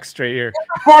our facts straight here.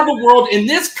 Different part of the world in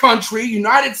this country,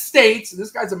 United States.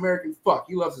 This guy's American fuck.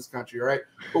 He loves this country, all right?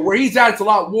 But where he's at, it's a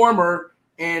lot warmer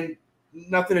and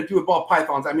nothing to do with ball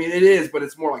pythons. I mean, it is, but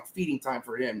it's more like feeding time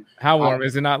for him. How warm?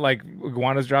 Is it not like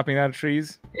iguanas dropping out of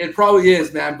trees? It probably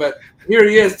is, man. But here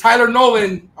he is, Tyler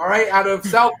Nolan, all right, out of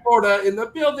South Florida in the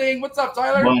building. What's up,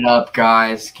 Tyler? What up,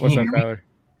 guys? What's up, Tyler?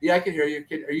 Yeah, I can hear you.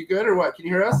 Are you good or what? Can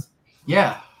you hear us?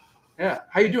 Yeah. Yeah.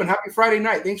 How you doing? Happy Friday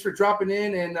night. Thanks for dropping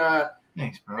in. And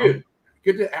thanks, bro. Dude,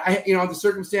 good to, the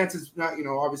circumstances, not,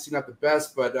 obviously not the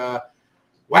best, but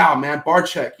wow, man,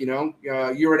 Barczyk,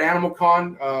 you're at Animal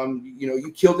Con.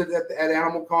 You killed it at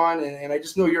Animal Con, and I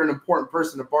just know you're an important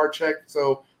person to Barczyk.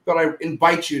 So thought I'd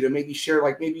invite you to maybe share,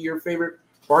 like, maybe your favorite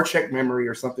Barczyk memory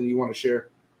or something you want to share.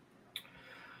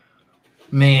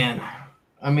 Man,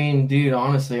 I mean, dude,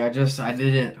 honestly,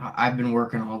 I've been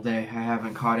working all day. I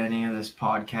haven't caught any of this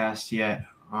podcast yet.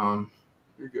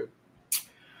 You're good.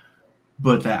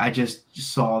 But I just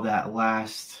saw that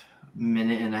last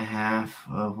minute and a half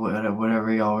of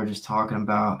whatever y'all were just talking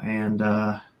about. And,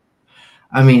 I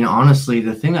mean, honestly,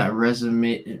 the thing that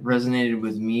resonated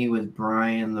with me with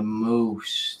Brian the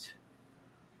most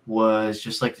was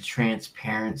just like the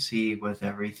transparency with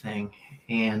everything.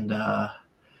 And,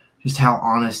 just how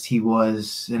honest he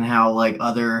was, and how like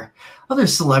other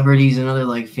celebrities and other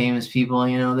like famous people,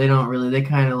 they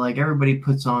kind of like, everybody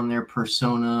puts on their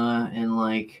persona and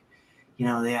like,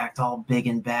 they act all big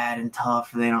and bad and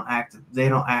tough. They don't act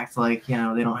like,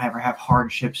 they don't ever have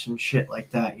hardships and shit like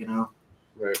that,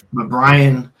 Right. But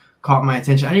Brian caught my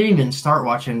attention. I didn't even start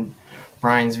watching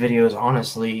Brian's videos,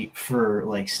 honestly, for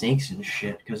like snakes and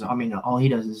shit. Because, I mean, all he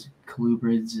does is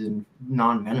colubrids and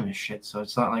non-venomous shit. So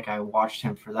it's not like I watched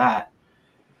him for that.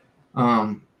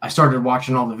 I started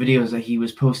watching all the videos that he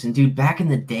was posting, dude, back in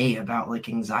the day about like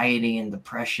anxiety and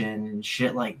depression and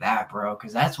shit like that, bro.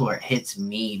 Because that's what hits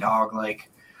me, dog.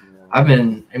 Like,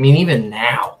 even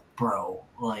now, bro,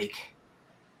 like,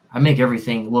 I make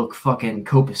everything look fucking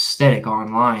copacetic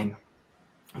online.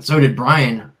 And so did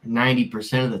Brian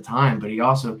 90% of the time, but he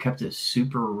also kept it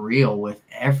super real with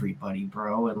everybody,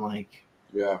 bro. And like,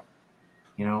 yeah,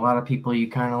 a lot of people you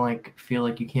kind of like feel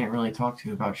like you can't really talk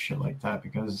to about shit like that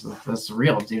because that's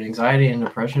real, dude. Anxiety and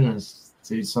depression is,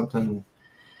 dude, something.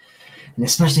 And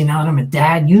especially now that I'm a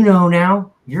dad,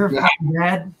 now you're a fucking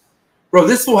dad, bro.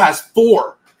 This fool has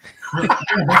 4. Like,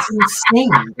 yeah, that's insane,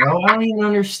 bro. I don't even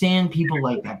understand people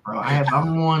like that, bro.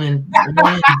 I'm one and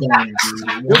done, dude.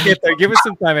 You'll get there. Give us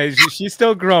some time, man. She's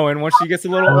still growing. Once she gets a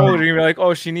little older, you're like,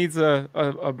 oh, she needs a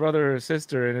brother or a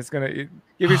sister, and it's gonna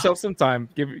give yourself some time.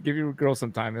 Give your girl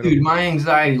some time. Dude, my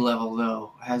anxiety level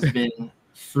though has been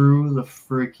through the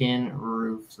freaking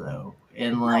roof though,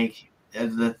 and like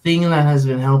the thing that has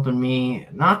been helping me,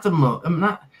 not the most.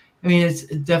 It's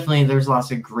definitely, there's lots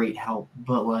of great help,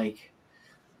 but like.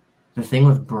 The thing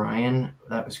with Brian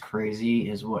that was crazy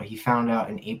is what he found out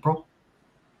in April.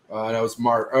 That was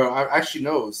March. Actually,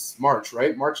 no, it was March,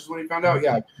 right? March is when he found out.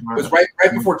 Yeah, it was right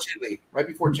before Chile. Right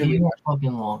before Chile.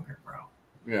 Fucking longer, bro.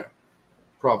 Yeah,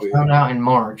 probably. Found out in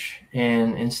March,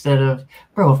 and instead of,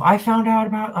 bro, if I found out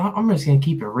about, I'm just gonna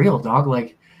keep it real, dog.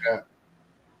 Like, yeah.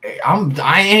 I'm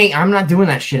not doing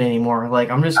that shit anymore. Like,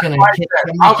 I'm just gonna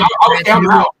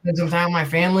spend some time with my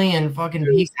family and fucking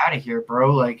peace out of here,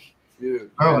 bro. Like,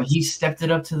 Dude, bro, he stepped it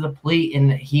up to the plate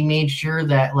and he made sure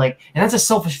that, like, and that's a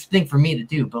selfish thing for me to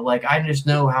do, but like, I just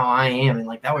know how I am, and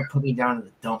like, that would put me down in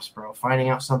the dumps, bro. Finding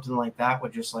out something like that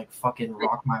would just like fucking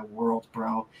rock my world,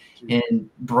 bro. And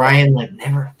Brian like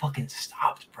never fucking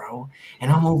stopped, bro.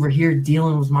 And I'm over here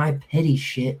dealing with my petty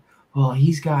shit while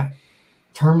he's got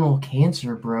terminal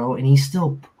cancer, bro, and he's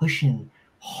still pushing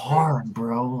hard,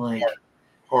 bro. Like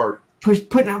hard.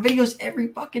 Putting out videos every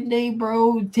fucking day,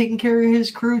 bro. Taking care of his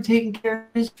crew, taking care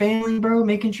of his family, bro.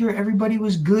 Making sure everybody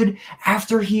was good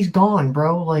after he's gone,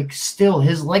 bro. Like, still,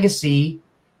 his legacy,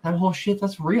 that whole shit,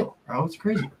 that's real, bro. It's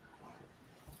crazy.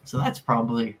 So that's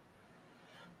probably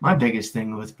my biggest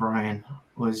thing with Brian,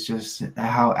 was just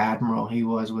how admirable he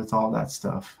was with all that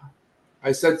stuff.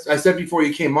 I said before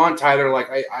you came on, Tyler, like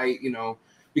I you know,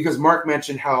 because Mark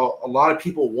mentioned how a lot of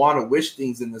people want to wish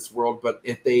things in this world, but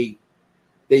if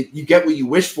you get what you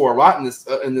wish for a lot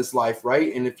in this life,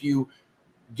 right? And if you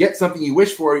get something you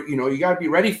wish for, you know, you got to be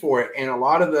ready for it. And a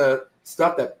lot of the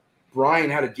stuff that Brian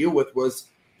had to deal with was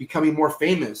becoming more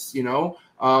famous, you know,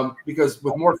 because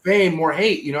with more fame, more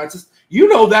hate, you know, it's just, you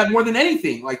know, that more than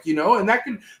anything, like, you know, and that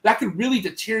could really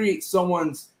deteriorate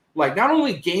someone's, like, not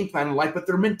only game plan in life, but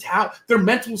their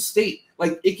mental state.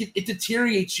 Like, it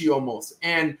deteriorates you almost.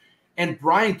 And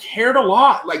Brian cared a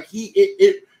lot. Like, he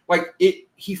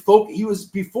was,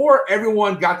 before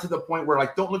everyone got to the point where,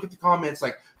 like, don't look at the comments,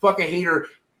 like, fuck a hater.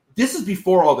 This is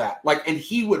before all that. Like, and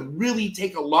he would really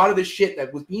take a lot of the shit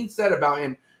that was being said about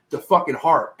him to fucking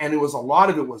heart. And a lot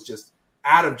of it was just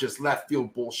out of just left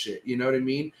field bullshit. You know what I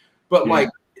mean? But like,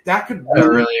 that could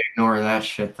really ignore that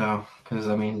shit though. Cause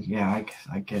I mean, yeah,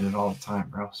 I get it all the time,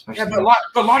 bro. Especially but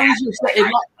a lot easier said.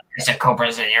 It's a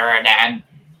co-president, you're a dad.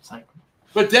 It's like,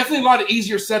 but definitely a lot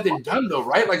easier said than done, though,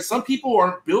 right? Like, some people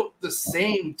aren't built the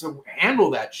same to handle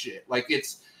that shit. Like,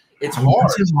 it's hard.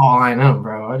 This is all I know,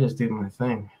 bro. I just do my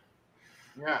thing.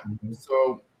 Yeah.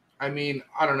 So, I mean,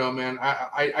 I don't know, man.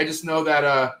 I just know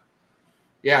that,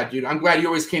 yeah, dude, I'm glad you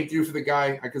always came through for the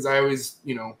guy, because I always,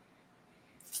 you know,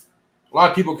 a lot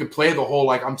of people could play the whole,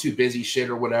 like, I'm too busy shit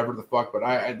or whatever the fuck, but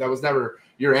that was never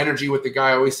your energy with the guy.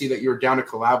 I always see that you were down to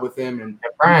collab with him. And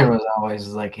Brian was always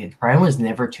like, Brian was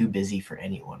never too busy for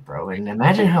anyone, bro. And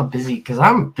imagine how busy, because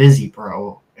I'm busy,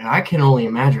 bro. And I can only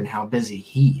imagine how busy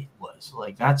he was.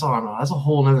 Like, that's a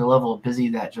whole nother level of busy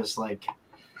that just, like,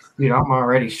 dude, I'm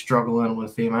already struggling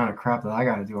with the amount of crap that I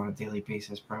got to do on a daily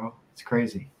basis, bro. It's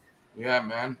crazy. Yeah,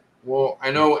 man. Well,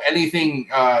 I know anything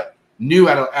new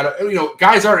at a you know,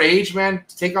 guys our age, man,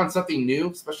 to take on something new,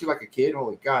 especially like a kid,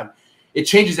 holy God, it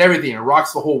changes everything. It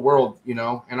rocks the whole world, you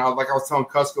know. And like I was telling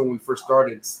Kusko when we first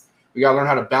started, we gotta learn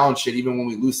how to balance shit, even when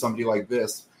we lose somebody like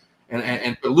this.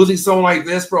 And but losing someone like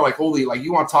this, bro, like, holy, like,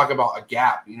 you want to talk about a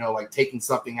gap, you know, like taking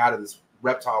something out of this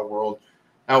reptile world.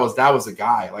 That was a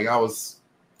guy. Like,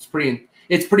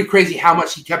 it's pretty crazy how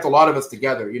much he kept a lot of us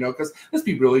together, you know, because let's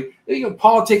be really, you know,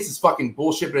 politics is fucking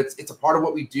bullshit, but it's a part of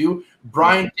what we do.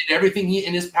 Brian did everything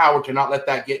in his power to not let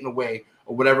that get in the way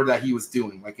of whatever that he was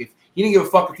doing. Like, if he didn't give a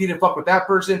fuck, if he didn't fuck with that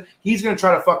person, he's going to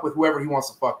try to fuck with whoever he wants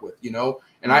to fuck with, you know?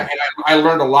 And I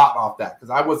learned a lot off that, because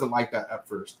I wasn't like that at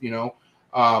first, you know?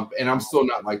 And I'm still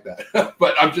not like that,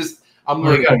 but I'm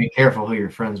learning. You gotta be careful who you're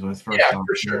friends with first. Yeah,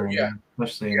 for sure. Yeah.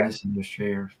 Especially in this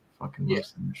industry or fucking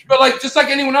most industry. But like, just like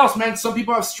anyone else, man, some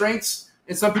people have strengths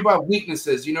and some people have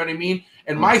weaknesses, you know what I mean?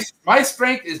 And my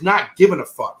strength is not giving a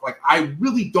fuck. Like, I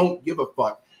really don't give a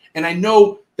fuck. And I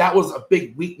know that was a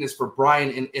big weakness for Brian,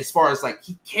 and as far as, like,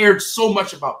 he cared so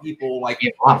much about people, like,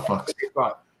 a lot of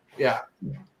fucks. Yeah.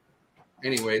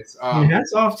 Anyways,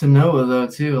 hats off to Noah though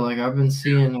too. Like, I've been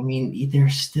seeing, I mean, they're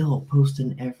still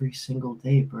posting every single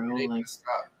day, bro. Like,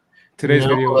 today's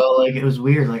video, like, it was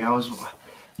weird. Like,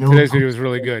 today's video was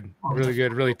really good,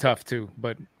 really tough too.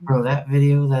 But bro, that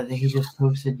video that he just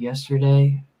posted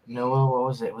yesterday, Noah, what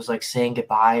was it? It was like saying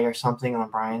goodbye or something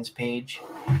on Brian's page,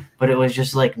 but it was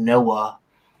just like Noah,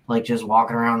 like, just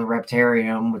walking around the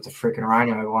reptarium with the freaking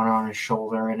rhino going on his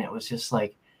shoulder, and it was just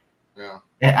like, yeah,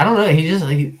 I don't know.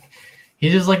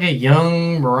 He's just like a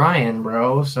young Brian,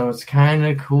 bro. So it's kind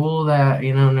of cool that,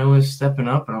 you know, Noah's stepping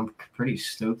up, and I'm pretty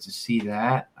stoked to see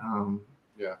that.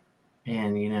 Yeah.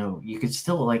 And, you know, you could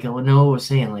still, like what Noah was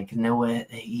saying, like, Noah,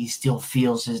 he still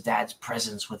feels his dad's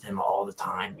presence with him all the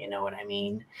time. You know what I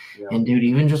mean? Yeah. And, dude,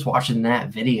 even just watching that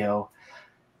video,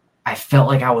 I felt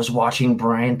like I was watching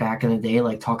Brian back in the day,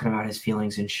 like, talking about his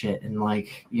feelings and shit and,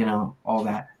 like, you know, all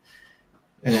that.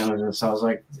 And it was just, I was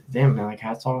like, damn, man, like,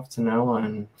 hats off to Noah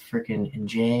and freaking and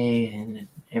Jay and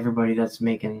everybody that's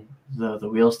making the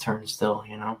wheels turn still,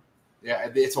 you know? Yeah,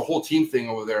 it's a whole team thing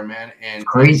over there, man. And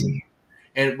Crazy.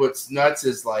 And what's nuts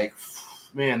is like,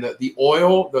 man, the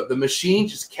oil, the machine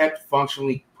just kept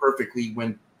functioning perfectly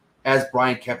as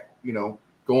Brian kept,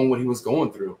 going what he was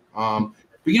going through.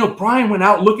 But Brian went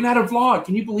out looking at a vlog.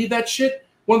 Can you believe that shit?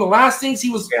 One of the last things he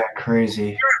was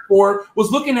crazy for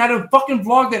was looking at a fucking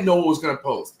vlog that Noah was gonna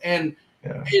post. And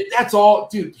that's all,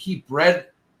 dude. He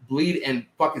bleed, and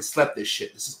fucking slept this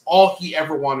shit. This is all he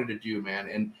ever wanted to do,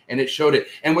 man. And it showed it.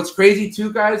 And what's crazy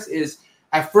too, guys, is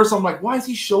at first I'm like, why is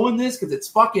he showing this? Because it's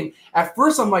fucking. At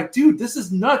first I'm like, dude, this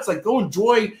is nuts. Like, go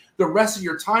enjoy the rest of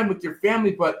your time with your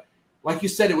family. But like you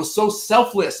said, it was so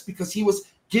selfless because he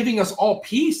was giving us all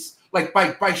peace. Like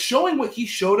by showing what he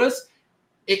showed us,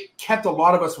 it kept a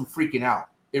lot of us from freaking out.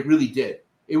 It really did.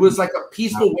 It was like a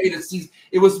peaceful way to see.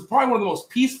 It was probably one of the most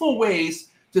peaceful ways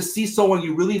to see someone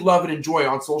you really love and enjoy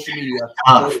on social media.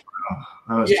 Tough,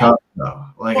 that was tough, though.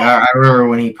 Like I remember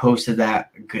when he posted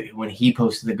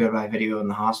the goodbye video in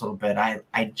the hospital bed.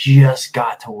 I just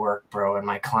got to work, bro, and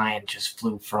my client just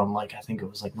flew from I think it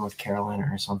was North Carolina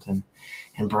or something.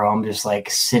 And bro, I'm just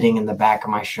sitting in the back of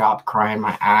my shop crying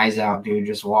my eyes out, dude,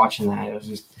 just watching that. It was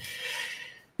just.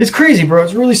 It's crazy, bro.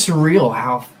 It's really surreal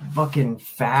how fucking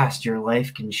fast your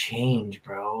life can change,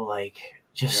 bro.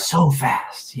 So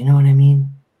fast. You know what I mean?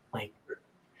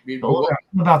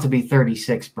 I'm about to be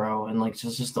 36, bro. And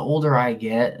just the older I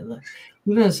get,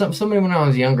 even somebody when I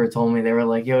was younger told me, they were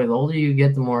like, yo, the older you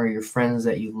get, the more your friends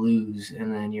that you lose.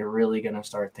 And then you're really going to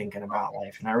start thinking about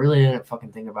life. And I really didn't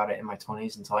fucking think about it in my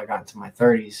 20s until I got into my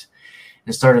 30s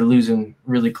and started losing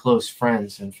really close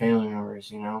friends and family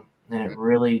members, And it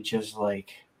really just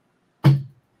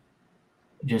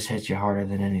just hits you harder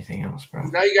than anything else, bro.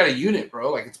 Now you got a unit,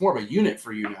 bro. It's more of a unit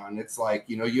for you now. And it's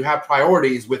you have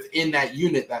priorities within that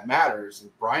unit that matters.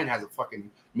 And Brian has a fucking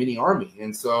mini army.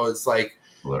 And so it's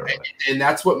and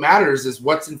that's what matters is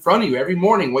what's in front of you every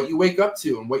morning, what you wake up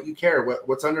to and what you care,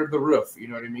 what's under the roof. You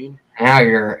know what I mean? And how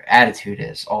your attitude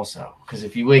is also. Because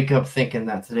if you wake up thinking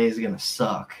that today's going to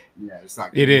suck. Yeah, it's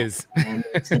not good. It is. And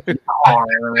it's going to be hard,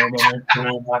 and it's going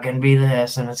to fucking be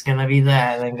this, and it's going to be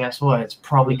that. And guess what? It's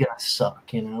probably going to suck,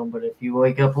 But if you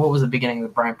wake up, what was the beginning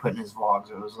of Brian put in his vlogs?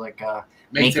 It was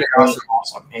make today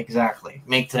awesome. Exactly.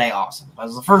 Make today awesome. That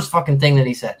was the first fucking thing that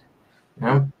he said.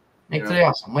 Make today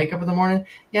awesome. Wake up in the morning.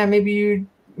 Yeah,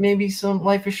 maybe some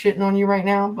life is shitting on you right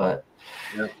now, but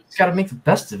it's got to make the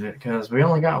best of it because we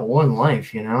only got one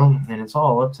life, and it's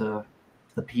all up to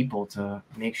the people to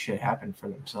make shit happen for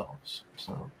themselves.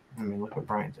 So, look what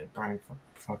Brian did. Brian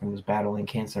fucking was battling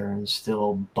cancer and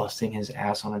still busting his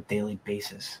ass on a daily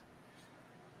basis.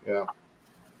 Yeah.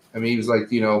 He was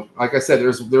like I said,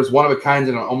 there's one of a kind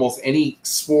in almost any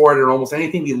sport or almost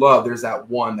anything we love. There's that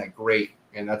one, that great.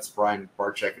 And that's Brian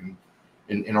Barczyk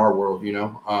in our world,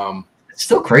 It's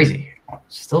still crazy.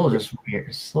 It's still just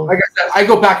weird. Like I said, I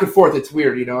go back and forth. It's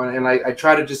weird, and I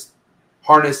try to just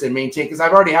harness and maintain because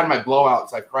I've already had my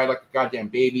blowouts. I've cried like a goddamn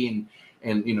baby,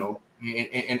 and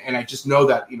I just know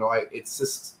that it's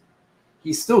just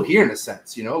he's still here in a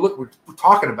sense. Look, we're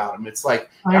talking about him. It's like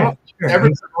what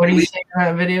do you say in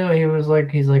that video?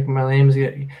 He's like my name's.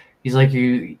 He's like,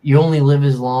 you only live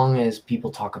as long as people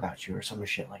talk about you or some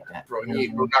shit like that. Bro, we're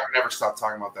not going to ever stop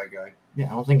talking about that guy. Yeah, I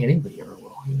don't think anybody ever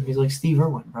will. He's like Steve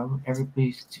Irwin, bro.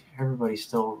 Everybody's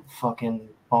still fucking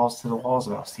balls to the walls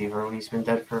about Steve Irwin. He's been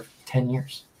dead for 10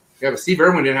 years. Yeah, but Steve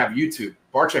Irwin didn't have YouTube.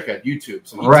 Barczyk had YouTube.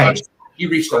 So he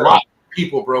reached a lot of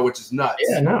people, bro, which is nuts.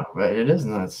 Yeah, no, but it is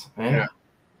nuts, man. Yeah.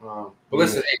 But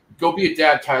listen, hey, go be a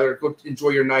dad, Tyler. Go enjoy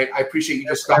your night. I appreciate you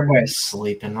just stopping. Everybody's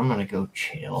sleeping. I'm gonna go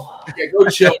chill. Yeah, go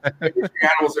chill. Your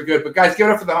animals are good. But guys, give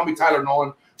it up for the homie Tyler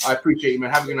Nolan. I appreciate you,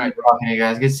 man. Have a good night, bro. Hey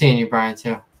guys, good seeing you, Brian,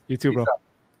 too. You too, bro.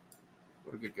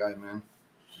 What a good guy, man.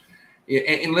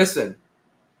 And listen,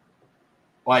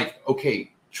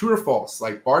 okay, true or false?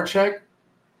 Barczyk,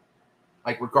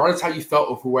 regardless how you felt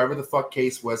of whoever the fuck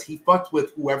case was, he fucked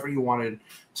with whoever he wanted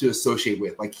to associate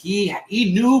with. He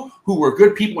knew who were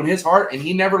good people in his heart, and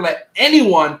he never let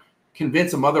anyone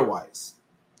convince him otherwise.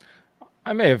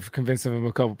 I may have convinced him of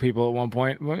a couple people at one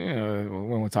point. Well, we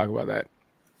won't talk about that.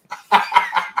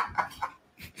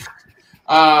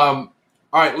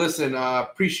 All right, listen,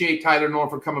 appreciate Tyler Nolan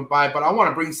for coming by, but I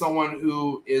want to bring someone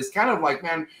who is kind of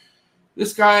man,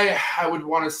 this guy I would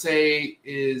want to say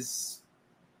is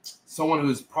someone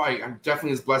who's probably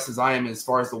definitely as blessed as I am as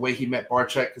far as the way he met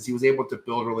Barczyk, because he was able to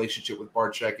build a relationship with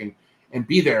Barczyk and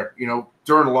be there,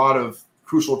 during a lot of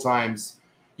crucial times.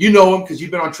 You know him because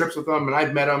you've been on trips with him, and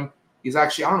I've met him. He's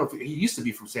actually, I don't know if he used to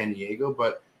be from San Diego,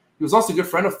 but he was also a good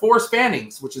friend of Forrest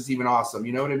Fanning's, which is even awesome.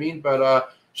 You know what I mean?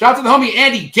 But shout out to the homie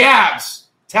Andy Gabbs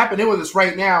tapping in with us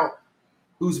right now,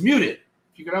 who's muted.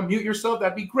 If you could unmute yourself,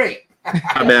 that'd be great.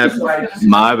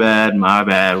 My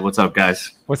bad. What's up,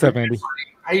 guys? What's up, Andy?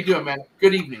 How you doing, man?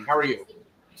 Good evening. How are you?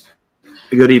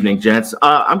 Good evening, gents.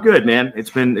 I'm good, man. It's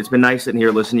been nice sitting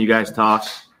here listening to you guys talk.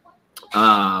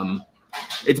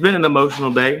 It's been an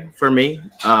emotional day for me.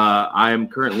 I'm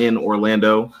currently in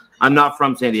Orlando. I'm not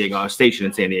from San Diego. I was stationed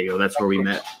in San Diego. That's where we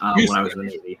met when I was in the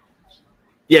Navy.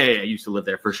 Yeah, I used to live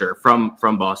there for sure. From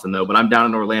Boston though, but I'm down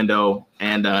in Orlando,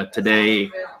 and today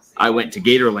I went to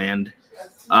Gatorland.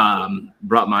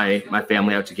 Brought my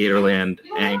family out to Gatorland,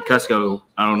 and Kusko,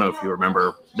 I don't know if you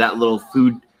remember that little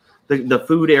food, the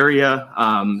food area.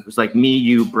 It was like me,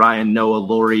 you, Brian, Noah,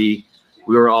 Lori.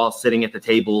 We were all sitting at the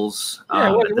tables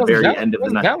at the very end of the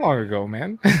night. That long ago,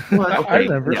 man. Well, okay, I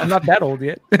remember. Yeah. I'm not that old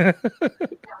yet.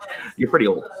 You're pretty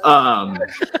old.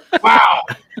 Wow.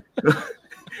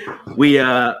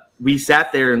 We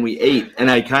sat there and we ate, and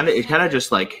it kind of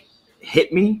just like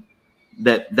hit me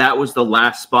that was the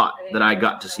last spot that I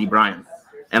got to see Brian,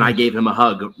 and I gave him a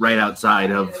hug right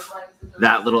outside of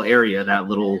that little area, that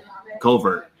little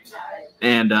culvert,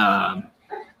 and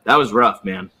that was rough,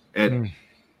 man.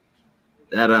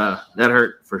 That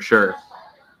hurt for sure.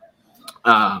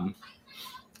 I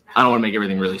don't want to make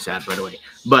everything really sad right away,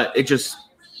 but it just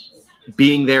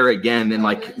being there again, and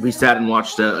like we sat and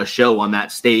watched a show on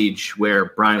that stage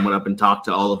where Brian went up and talked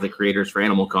to all of the creators for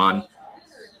Animal Con.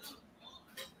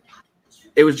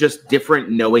 It was just different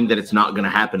knowing that it's not going to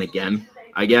happen again,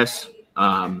 I guess.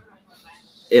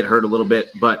 It hurt a little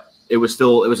bit, but it was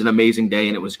an amazing day,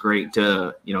 and it was great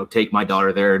to, take my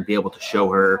daughter there and be able to show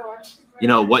her,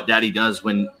 what daddy does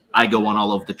when I go on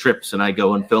all of the trips and I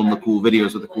go and film the cool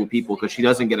videos with the cool people, because she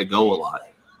doesn't get to go a lot.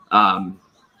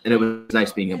 And it was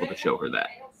nice being able to show her that.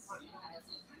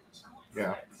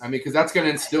 Yeah. I mean, because that's going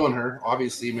to instill in her,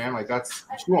 obviously, man. Like,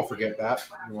 she won't forget that,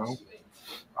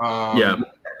 Yeah.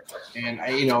 And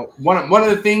one of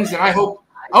the things that I hope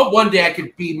one day I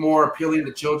could be more appealing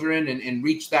to children and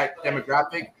reach that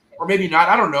demographic, or maybe not.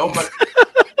 I don't know, but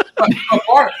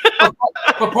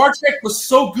Barczyk was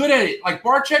so good at it. Like,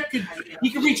 Barczyk could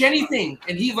reach anything,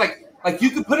 and he's like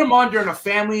you could put him on during a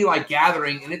family like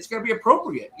gathering, and it's gonna be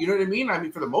appropriate. You know what I mean? I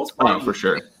mean, for the most part, for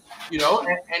sure.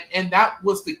 And that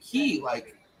was the key.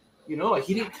 Like, like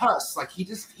he didn't cuss. Like he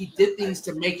did things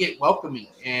to make it welcoming.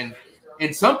 And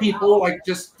some people like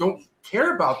just don't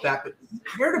care about that, but he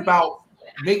cared about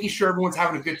making sure everyone's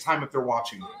having a good time if they're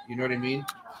watching. You know what I mean?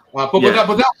 But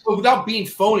without being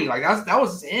phony, like that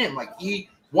was him. Like he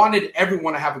wanted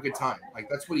everyone to have a good time. Like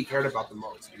that's what he cared about the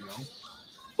most.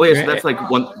 Well, yeah, so that's like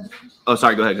one. Oh,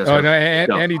 sorry. Go ahead. Guys. Oh no,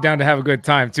 Andy's down to have a good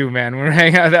time too, man. We're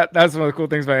hanging out. That's one of the cool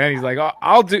things about Andy's. Like,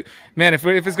 I'll do, man. If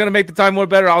it's gonna make the time more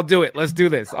better, I'll do it. Let's do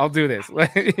this. I'll do this.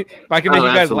 If I can make you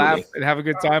guys laugh and have a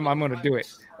good time, I'm gonna do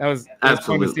it. That was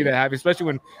fun to see that happen, especially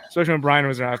when Brian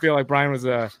was around. I feel like Brian was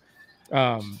a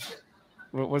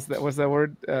what's that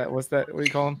word? What do you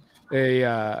call him?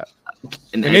 An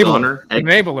enabler.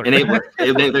 Enabler.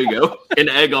 There you go. An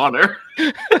egg honor.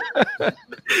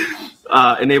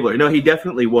 Enabler. No, he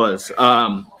definitely was.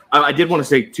 I did want to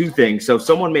say two things. So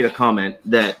someone made a comment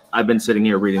that I've been sitting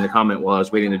here reading the comment while I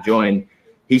was waiting to join.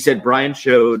 He said, Brian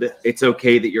showed it's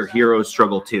okay that your heroes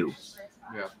struggle too.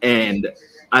 Yeah. And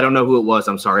I don't know who it was.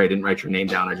 I'm sorry. I didn't write your name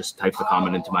down. I just typed the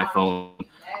comment into my phone.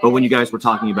 But when you guys were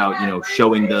talking about,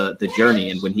 showing the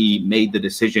journey, and when he made the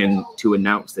decision to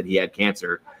announce that he had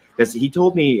cancer, because he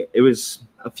told me it was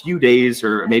a few days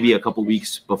or maybe a couple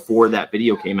weeks before that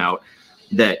video came out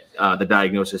that the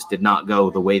diagnosis did not go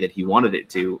the way that he wanted it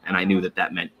to. And I knew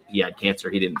that meant he had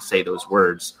cancer. He didn't say those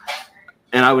words.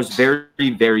 And I was very,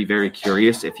 very, very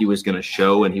curious if he was going to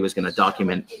show and he was going to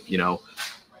document,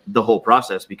 the whole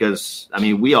process, because, I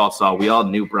mean, we all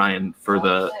knew Brian for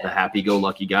the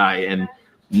happy-go-lucky guy and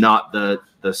not the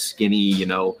skinny,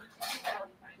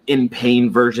 in pain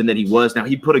version that he was. Now,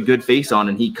 he put a good face on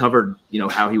and he covered,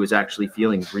 how he was actually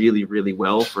feeling really, really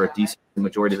well for a decent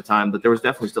majority of the time. But there was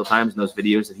definitely still times in those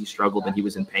videos that he struggled and he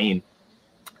was in pain.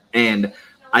 And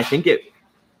I think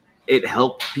it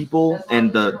helped people,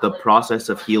 and the process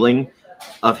of healing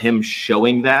of him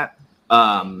showing that,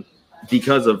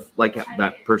 because of like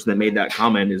that person that made that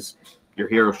comment is your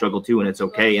hero struggle too, and it's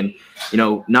okay. And,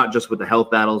 not just with the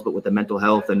health battles, but with the mental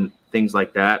health and things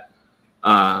like that.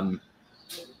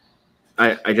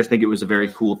 I just think it was a very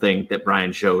cool thing that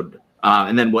Brian showed.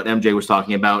 And then what MJ was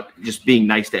talking about, just being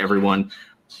nice to everyone.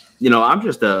 I'm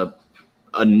just a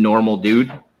normal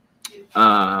dude.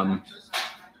 And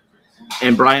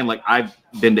Brian, like, I've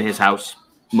been to his house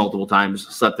multiple times,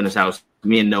 slept in his house.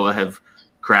 Me and Noah have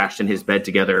crashed in his bed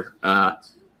together. That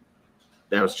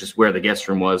was just where the guest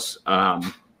room was, or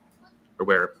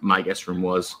where my guest room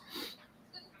was.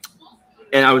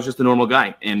 And I was just a normal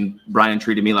guy, and Brian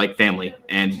treated me like family,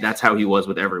 and that's how he was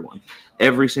with everyone.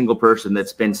 Every single person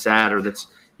that's been sad or that's,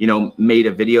 made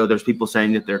a video, there's people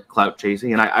saying that they're clout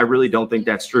chasing, and I really don't think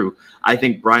that's true. I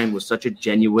think Brian was such a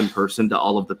genuine person to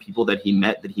all of the people that he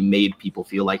met that he made people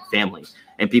feel like family,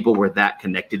 and people were that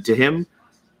connected to him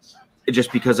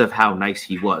just because of how nice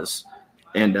he was.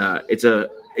 And it's a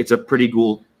pretty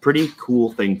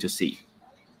cool thing to see.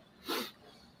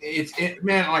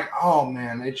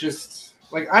 It just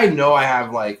like, I know I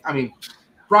have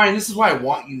Brian, this is why I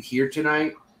want you here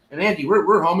tonight. And Andy,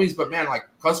 we're homies, but man, like,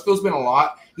 Kusko's been a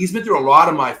lot. He's been through a lot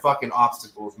of my fucking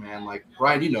obstacles, man. Like,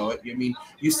 Brian, you know it. I mean,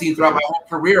 you've seen throughout my whole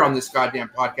career on this goddamn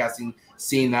podcasting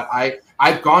scene that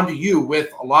I've gone to you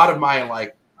with a lot of my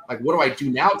like what do I do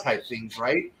now type things,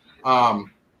 right?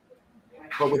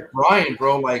 But with Brian,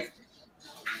 bro, like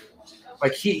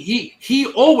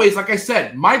he always, like I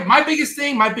said, my biggest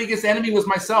thing, my biggest enemy was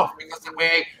myself, because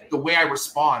the way I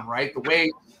respond, right? The way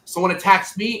someone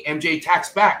attacks me, MJ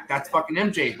attacks back. That's fucking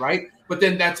MJ, right? But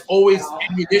then that's always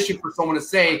ammunition for someone to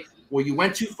say, well, you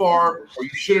went too far, or you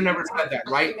should have never said that,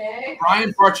 right?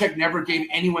 Brian Barczyk never gave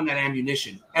anyone that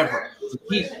ammunition, ever.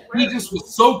 He just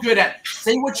was so good at,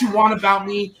 say what you want about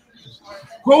me.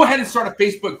 Go ahead and start a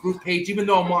Facebook group page, even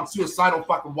though I'm on suicidal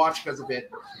fucking watch because of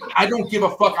it. I don't give a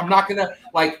fuck. I'm not gonna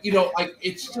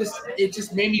it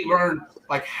just made me learn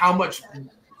like how much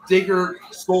digger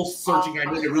soul searching I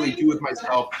need to really do with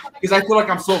myself, because I feel like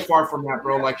I'm so far from that,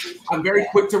 bro. Like, I'm very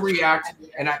quick to react,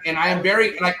 and I am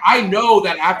very, like, I know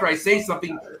that after I say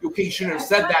something, okay, you shouldn't have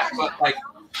said that, but like,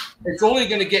 it's only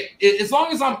gonna get, as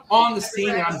long as I'm on the scene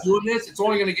and I'm doing this, it's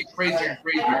only gonna get crazier and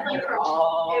crazier.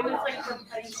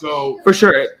 So for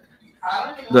sure.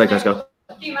 Go ahead, guys, go.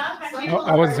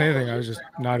 I wasn't saying anything. I was just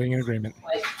nodding in agreement.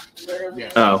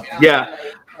 Oh yeah,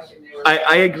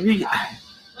 I agree.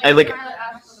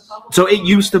 So it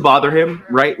used to bother him,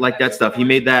 right? Like that stuff. He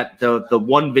made that the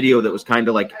one video that was kind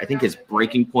of like, I think, his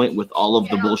breaking point with all of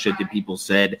the bullshit that people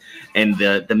said and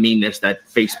the meanness, that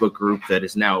Facebook group that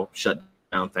is now shut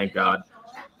down, thank God.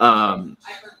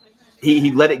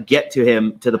 He let it get to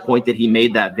him to the point that he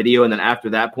made that video, and then after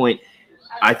that point,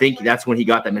 I think that's when he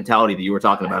got that mentality that you were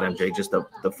talking about, MJ. Just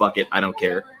the fuck it, I don't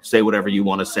care. Say whatever you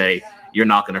want to say. You're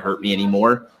not going to hurt me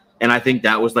anymore. And I think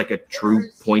that was like a true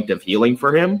point of healing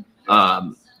for him.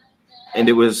 And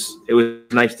it was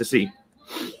nice to see.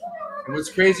 And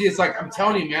what's crazy is, like, I'm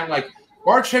telling you, man, like,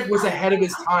 Barczyk was ahead of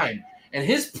his time. And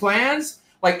his plans,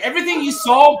 like, everything you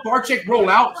saw Barczyk roll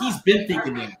out, he's been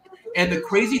thinking it. And the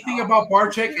crazy thing about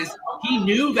Barczyk is he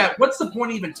knew that what's the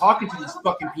point of even talking to these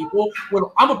fucking people when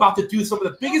I'm about to do some of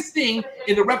the biggest thing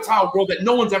in the reptile world that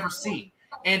no one's ever seen.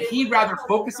 And he'd rather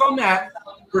focus on that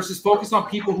versus focus on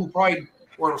people who probably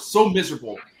were so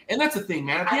miserable. And that's the thing,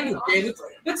 man. At the end of the day,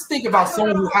 let's think about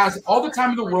someone who has all the time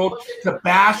in the world to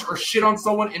bash or shit on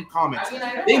someone in comments.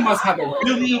 They must have a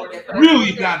really,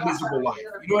 really bad, miserable life.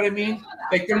 You know what I mean?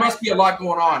 Like, there must be a lot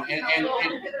going on, and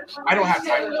I don't have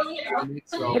time. You know what I mean?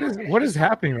 So, what is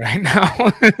happening right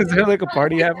now? Is there like a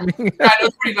party happening? Yeah,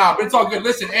 it's pretty loud, but it's all good.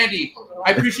 Listen, Andy,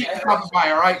 I appreciate you stopping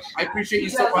by, all right? I appreciate you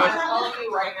so much.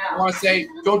 I want to say,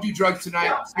 don't do drugs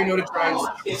tonight. Say no to drugs.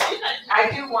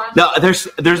 No,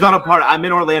 there's not a part. I'm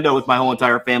in Orlando with my whole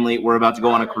entire family. We're about to go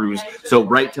on a cruise. So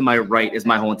right to my right is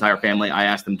my whole entire family. I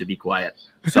asked them to be quiet.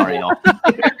 Sorry, y'all.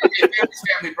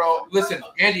 Family, bro. Listen,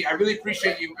 Andy, I really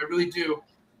appreciate you. I really do.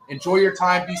 Enjoy your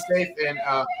time. Be safe, and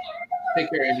take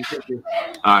care, Andy. Thank you.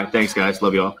 All right, thanks, guys.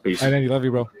 Love you all. Peace. All right, Andy, love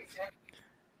you, bro.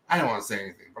 I don't want to say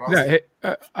anything. But Yeah,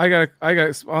 hey, I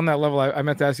got on that level. I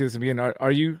meant to ask you this again.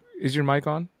 Is your mic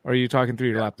on? Or are you talking through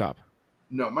your laptop?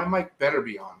 No, my mic better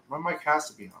be on. My mic has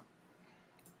to be on.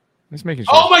 Just making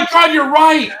sure. Oh my God, you're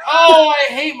right. Oh,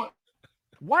 I hate my.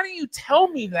 Why don't you tell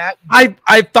me that?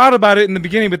 I thought about it in the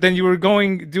beginning, but then you were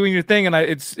doing your thing, and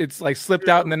it's like slipped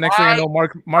out, and the next thing I know,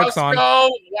 Mark's on. Why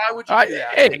would you do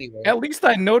that? Hey, anyway. At least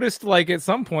I noticed, like, at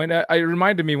some point, I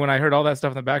reminded me when I heard all that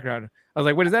stuff in the background. I was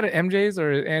like, "Wait, is that an MJ's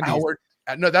or Andy's?" Howard.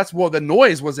 No, the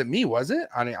noise wasn't me, was it?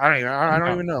 I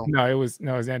don't even know. No, it was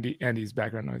Andy's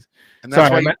background noise. And that's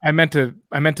Sorry, I meant to.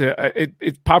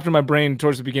 It popped in my brain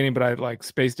towards the beginning, but I like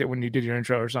spaced it when you did your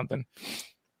intro or something.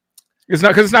 It's not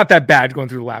because it's not that bad going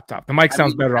through the laptop. The mic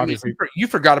sounds better, obviously. You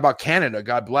forgot about Canada.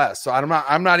 God bless. So I'm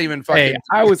not even fucking. Hey,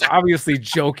 I was obviously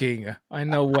joking. I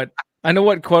know what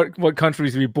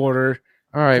countries we border.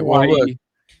 All right. Well, look,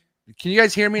 can you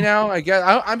guys hear me now? I guess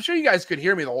I'm sure you guys could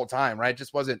hear me the whole time, right? It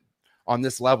just wasn't on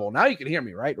this level. Now you can hear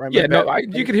me, right? Yeah, no,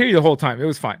 you could hear you the whole time. It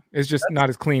was fine. It's just not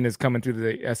as clean as coming through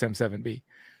the SM7B.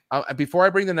 Before I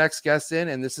bring the next guest in,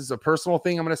 and this is a personal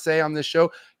thing I'm going to say on this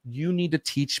show, you need to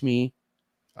teach me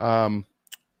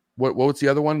what's the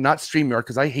other one? Not StreamYard,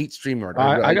 because I hate StreamYard.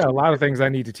 I got a lot of things I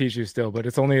need to teach you still, but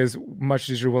it's only as much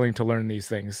as you're willing to learn these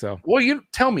things. So, well, you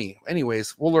tell me.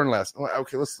 Anyways, we'll learn less.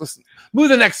 Okay, let's move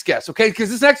to the next guest. Okay, because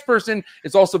this next person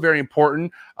is also very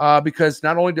important because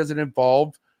not only does it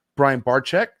involve Brian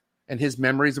Barczyk and his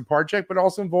memories of Barczyk, but it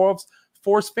also involves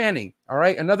Force Fanning. All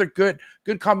right, another good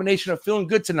combination of feeling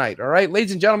good tonight. All right,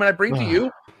 ladies and gentlemen, I bring to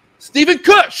you Stephen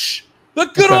Kush, the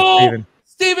good old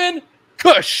Stephen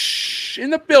Kush in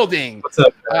the building. What's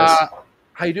up, guys?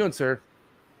 How you doing, sir?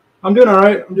 I'm doing all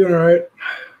right.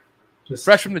 Just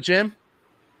Fresh from the gym?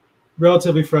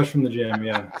 Relatively fresh from the gym,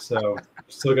 yeah. So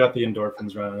still got the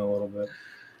endorphins running a little bit.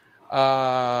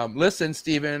 Listen,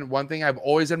 Stephen, one thing I've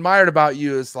always admired about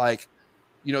you is like,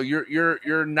 you know,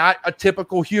 you're not a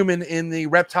typical human in the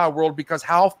reptile world because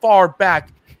how far back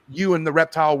you in the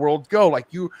reptile world go. Like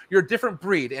you're a different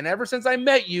breed. And ever since I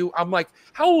met you, I'm like,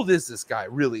 how old is this guy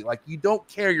really? Like you don't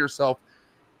carry yourself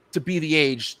to be the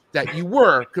age that you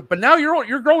were, but now you're old.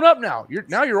 You're grown up now.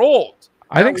 You're old.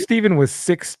 I think Stephen was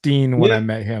 16 when I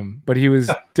met him, but he was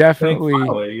definitely.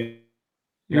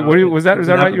 Was that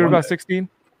right? You were about 16.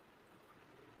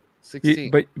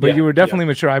 16. But you were definitely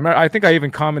mature. I think I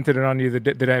even commented it on you the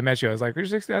day I met you. I was like, "You're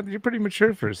 16. You're pretty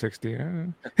mature for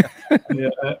 16." Yeah,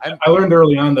 I learned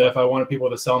early on that if I wanted people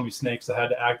to sell me snakes, I had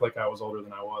to act like I was older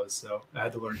than I was. So I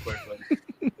had to learn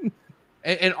quickly.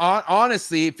 and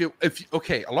honestly, if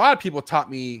okay, a lot of people taught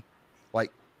me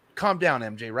like, calm down,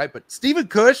 MJ, right? But Stephen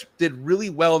Kush did really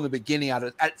well in the beginning.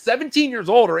 At 17 years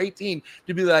old or 18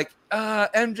 to be like,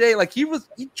 MJ, like he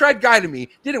tried guiding me,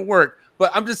 didn't work.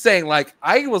 But I'm just saying, like,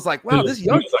 I was like, wow, this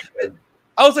young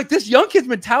kid's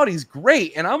mentality is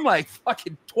great. And I'm like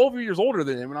fucking 12 years older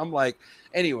than him. And I'm like,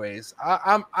 anyways,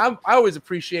 I always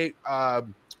appreciate,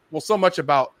 so much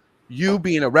about you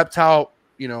being a reptile,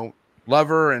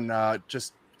 lover and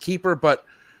just keeper, but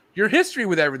your history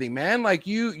with everything, man. Like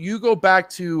you go back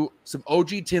to some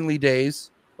OG Tinley days.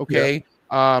 Okay.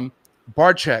 Yeah.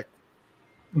 Barczyk.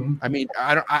 Mm-hmm. I mean,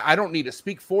 I don't need to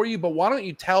speak for you, but why don't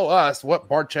you tell us what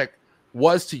Barczyk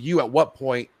was to you at what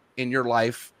point in your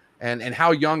life and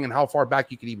how young and how far back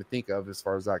you can even think of as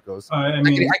far as that goes. I can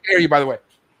hear you, by the way.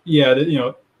 Yeah.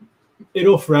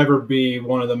 It'll forever be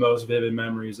one of the most vivid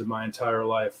memories of my entire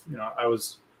life. I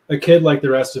was a kid like the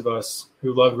rest of us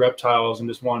who loved reptiles and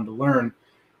just wanted to learn.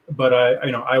 But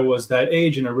I was that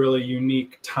age in a really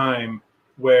unique time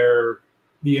where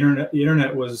the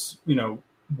internet was,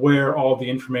 where all the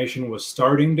information was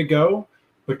starting to go,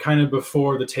 but kind of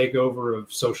before the takeover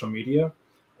of social media.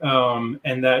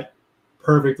 And that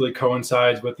perfectly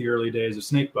coincides with the early days of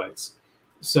snake bites.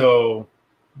 So,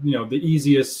 the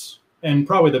easiest and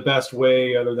probably the best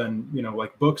way, other than,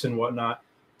 like books and whatnot,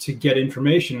 to get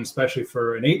information, especially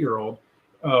for an 8-year-old,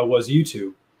 was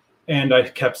YouTube. And I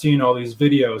kept seeing all these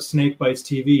videos, Snake Bites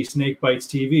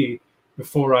TV,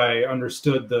 before I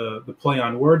understood the play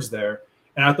on words there.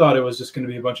 And I thought it was just going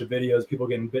to be a bunch of videos, people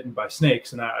getting bitten by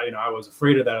snakes. And I was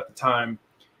afraid of that at the time.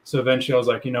 So eventually I was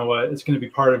like, you know what, it's going to be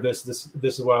part of this. This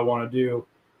is what I want to do.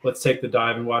 Let's take the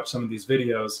dive and watch some of these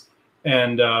videos.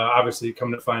 And obviously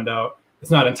come to find out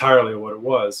it's not entirely what it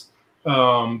was.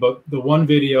 But the one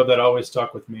video that always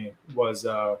stuck with me was,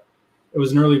 it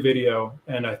was an early video,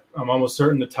 and I'm almost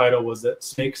certain the title was that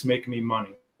Snakes Make Me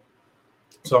Money.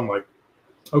 So I'm like,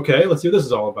 okay, let's see what this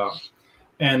is all about.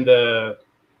 And the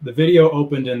video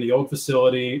opened in the old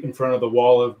facility in front of the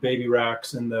wall of baby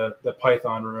racks in the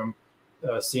Python room,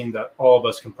 scene that all of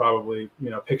us can probably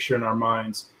picture in our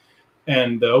minds.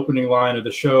 And the opening line of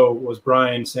the show was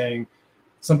Brian saying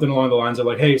something along the lines of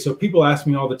like, hey, so people ask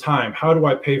me all the time, how do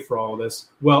I pay for all of this?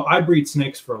 Well, I breed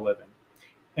snakes for a living.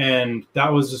 And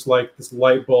that was just like this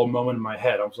light bulb moment in my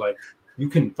head. I was like, you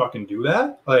can fucking do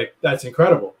that? Like, that's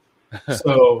incredible.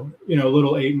 So,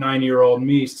 little 8-9-year-old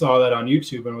me saw that on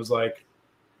YouTube and was like,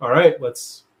 all right,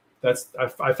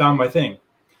 I found my thing.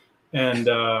 And,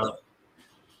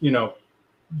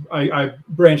 I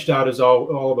branched out as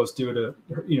all of us do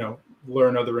to,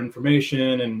 learn other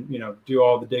information and, do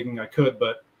all the digging I could.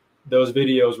 But those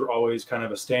videos were always kind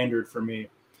of a standard for me.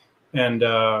 And,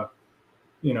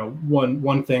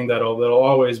 one thing that'll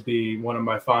always be one of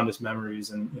my fondest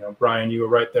memories, and Brian, you were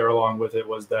right there along with it,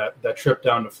 was that trip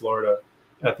down to Florida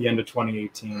at the end of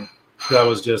 2018. That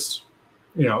was just,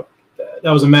 that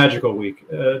was a magical week.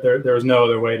 There was no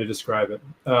other way to describe it.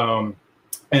 And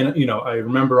I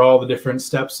remember all the different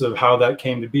steps of how that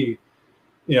came to be.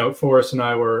 Forrest and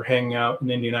I were hanging out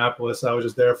in Indianapolis. I was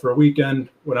just there for a weekend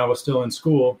when I was still in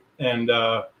school, and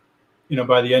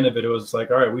by the end of it, it was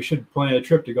like, all right, we should plan a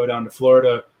trip to go down to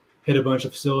Florida, hit a bunch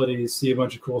of facilities, see a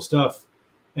bunch of cool stuff.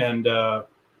 And,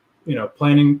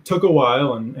 planning took a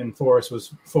while, and Forrest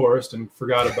was Forrest and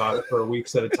forgot about it for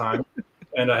weeks at a time.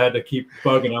 And I had to keep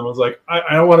bugging him. I was like,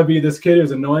 I don't want to be this kid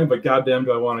who's annoying, but goddamn,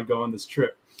 do I want to go on this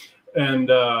trip?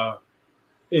 And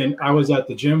I was at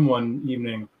the gym one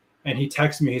evening, and he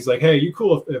texted me. He's like, "Hey, you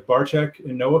cool if Barczyk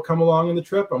and Noah come along on the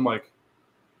trip?" I'm like,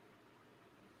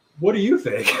 "What do you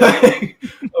think?"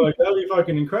 I'm like, that'd be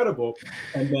fucking incredible.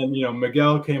 And then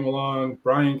Miguel came along,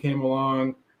 Brian came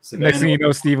along. Savannah. Next thing you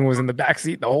know, Steven was in the back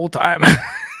seat the whole time.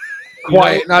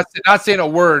 Quiet, not saying a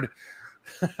word.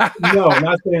 No,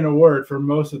 not saying a word for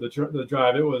most of the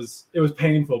drive. It was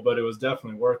painful, but it was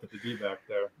definitely worth it to be back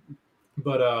there.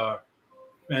 But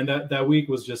man, that week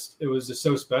was just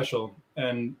so special.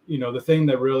 And the thing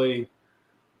that really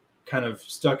kind of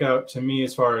stuck out to me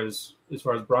as far as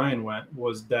Brian went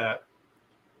was that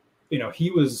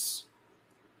he was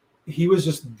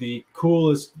just the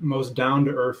coolest, most down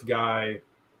to earth guy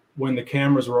when the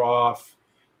cameras were off.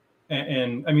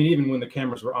 And I mean, even when the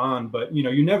cameras were on, but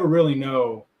you never really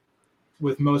know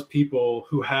with most people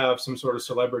who have some sort of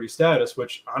celebrity status,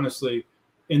 which honestly,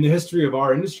 in the history of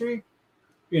our industry,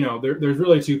 there's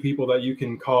really two people that you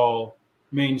can call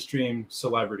mainstream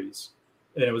celebrities.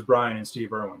 And it was Brian and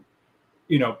Steve Irwin,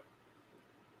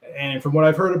 and from what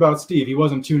I've heard about Steve, he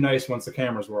wasn't too nice once the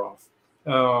cameras were off.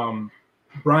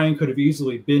 Brian could have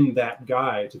easily been that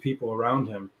guy to people around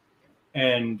him.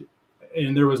 And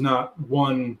there was not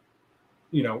one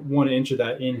 1 inch of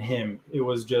that in him. It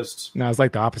was just no, it's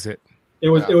like the opposite. It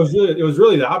was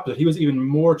really the opposite. He was even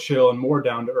more chill and more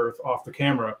down to earth off the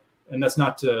camera. And that's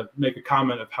not to make a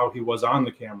comment of how he was on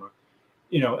the camera.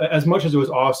 As much as it was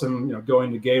awesome,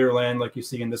 going to Gatorland like you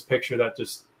see in this picture,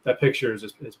 that picture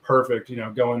is perfect.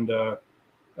 Going to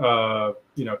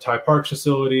Ty Park's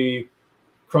facility,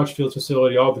 Crutchfield's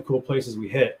facility, all the cool places we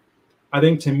hit. I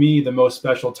think to me the most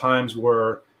special times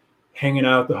were hanging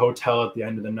out at the hotel at the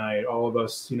end of the night, all of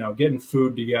us, getting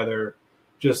food together,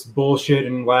 just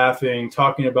bullshitting, laughing,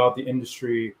 talking about the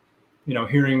industry,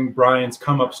 hearing Brian's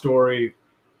come up story,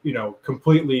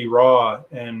 completely raw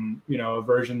and, a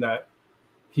version that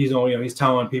he's only, he's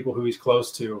telling people who he's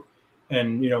close to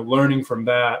and, learning from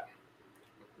that,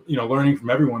 learning from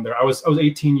everyone there. I was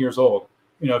 18 years old.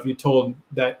 If you told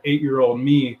that 8-year-old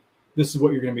me, this is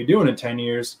what you're going to be doing in 10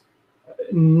 years,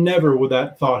 never would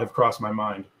that thought have crossed my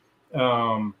mind.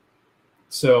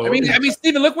 So I mean,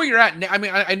 Steven, look where you're at now. I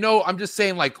mean, I know. I'm just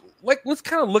saying, like let's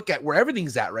kind of look at where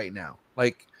everything's at right now.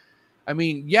 Like, I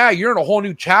mean, yeah, you're in a whole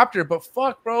new chapter, but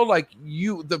fuck, bro, like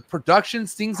the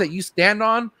productions, things that you stand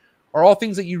on, are all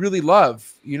things that you really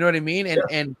love. You know what I mean?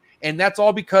 And and that's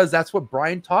all because that's what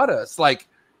Brian taught us. Like,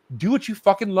 do what you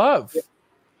fucking love.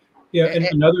 Yeah, and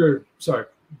another. Sorry,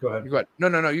 go ahead. You go ahead.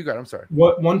 No, you got it. I'm sorry.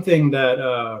 One thing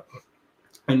that.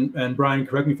 And Brian,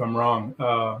 correct me if I'm wrong,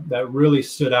 that really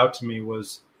stood out to me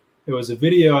was it was a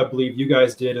video I believe you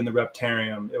guys did in the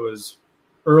Reptarium. It was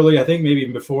early, I think maybe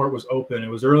even before it was open. It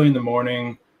was early in the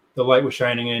morning. The light was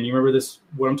shining in. You remember this?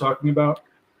 What I'm talking about?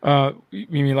 You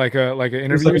mean like an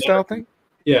interview style thing?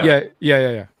 Yeah.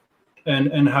 Yeah.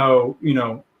 And how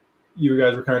you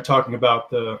guys were kind of talking about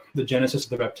the genesis of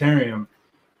the Reptarium,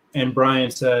 and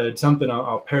Brian said something.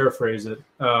 I'll paraphrase it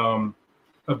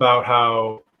about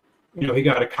how. He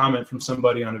got a comment from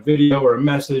somebody on a video or a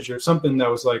message or something that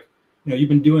was like, you've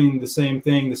been doing the same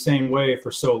thing the same way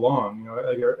for so long.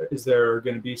 Is there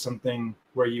going to be something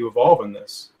where you evolve in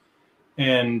this?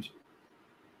 And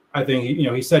I think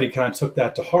he said he kind of took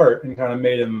that to heart and kind of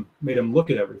made him look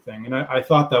at everything. And I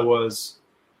thought that was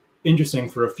interesting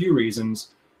for a few reasons,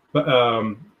 but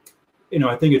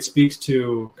I think it speaks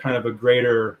to kind of a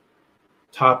greater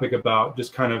topic about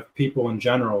just kind of people in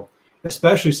general,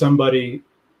 especially somebody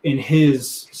in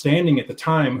his standing at the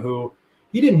time who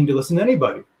he didn't need to listen to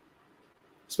anybody,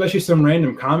 especially some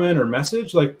random comment or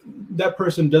message. Like, that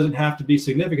person doesn't have to be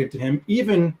significant to him,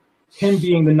 even him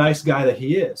being the nice guy that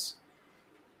he is.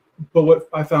 But what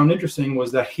I found interesting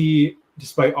was that he,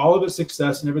 despite all of his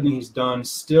success and everything he's done,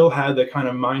 still had that kind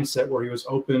of mindset where he was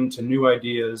open to new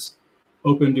ideas,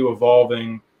 open to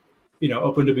evolving,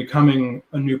 open to becoming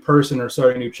a new person or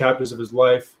starting new chapters of his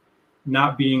life,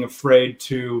 not being afraid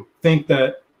to think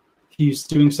that he's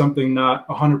doing something not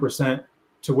 100%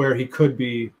 to where he could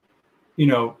be.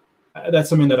 That's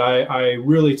something that I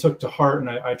really took to heart, and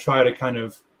I try to kind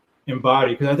of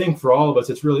embody, because I think for all of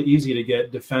us, it's really easy to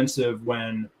get defensive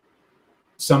when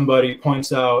somebody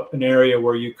points out an area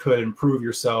where you could improve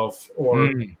yourself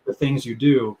or the things you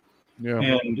do. Yeah.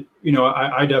 And,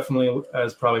 I definitely,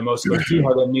 as probably most of us do,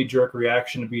 have a knee-jerk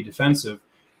reaction to be defensive.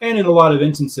 And in a lot of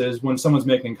instances, when someone's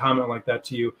making a comment like that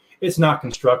to you, it's not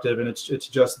constructive, and it's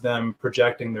just them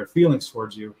projecting their feelings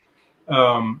towards you.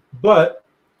 But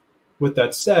with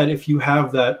that said, if you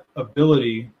have that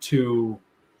ability to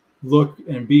look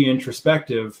and be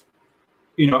introspective,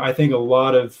 I think a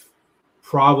lot of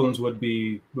problems would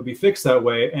be fixed that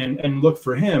way. And look,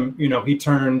 for him, he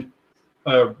turned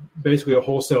basically a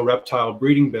wholesale reptile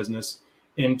breeding business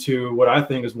into what I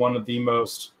think is one of the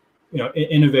most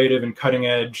innovative and cutting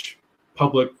edge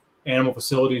public animal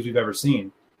facilities we've ever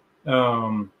seen.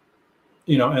 And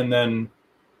then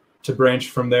to branch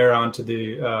from there onto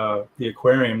the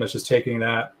aquarium, that's just taking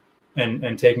that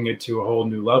and taking it to a whole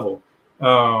new level.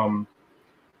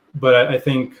 But I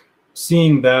think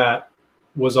seeing that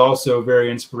was also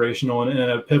very inspirational and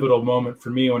a pivotal moment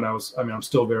for me when I'm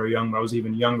still very young, but I was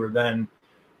even younger then,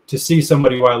 to see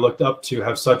somebody who I looked up to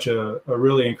have such a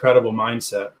really incredible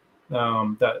mindset.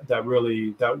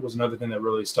 That was another thing that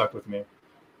really stuck with me.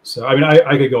 So,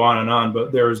 I could go on and on,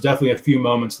 but there was definitely a few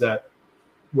moments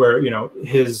where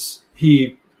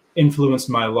he influenced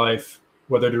my life,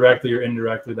 whether directly or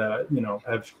indirectly, that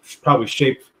have probably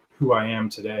shaped who I am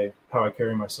today, how I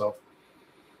carry myself.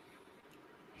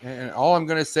 And all I'm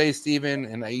gonna say, Steven,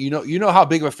 and you know how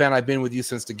big of a fan I've been with you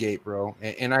since the gate, bro.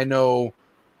 And I know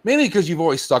mainly because you've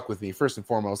always stuck with me, first and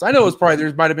foremost. I know it's probably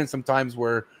there might have been some times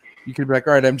where you could be like,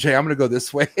 all right, MJ, I'm gonna go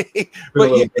this way.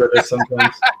 But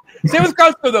sometimes. Same with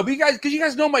Kusko though, because you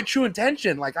guys know my true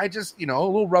intention. Like I just, a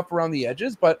little rough around the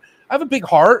edges, but I have a big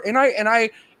heart and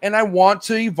I want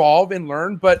to evolve and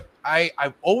learn. But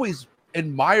I've always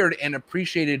admired and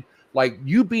appreciated like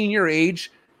you being your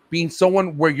age, being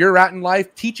someone where you're at in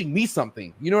life, teaching me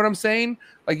something. You know what I'm saying?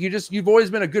 Like you've always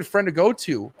been a good friend to go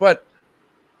to. But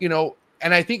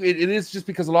and I think it is just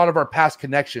because a lot of our past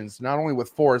connections, not only with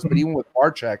Forrest, but even with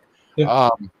Barczyk. Yeah.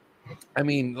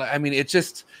 It's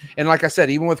just, and like I said,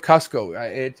 even with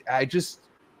Kusko, I just,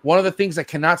 one of the things I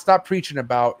cannot stop preaching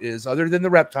about is, other than the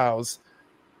reptiles,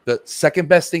 the second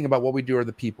best thing about what we do are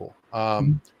the people.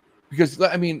 Because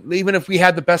even if we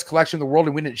had the best collection in the world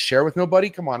and we didn't share with nobody,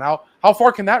 come on, how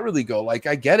far can that really go? Like,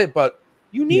 I get it, but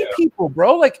you need people,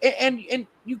 bro. Like, and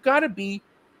you got to be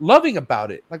loving about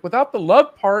it. Like, without the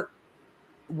love part,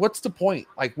 what's the point?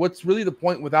 Like, what's really the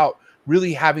point without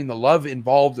really having the love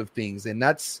involved of things? And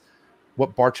that's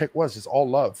what Barczyk was, just all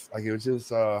love. Like, it was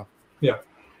just oh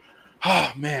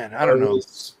man, I don't know.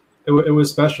 It was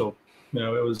special. It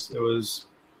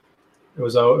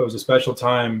was a special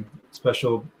time,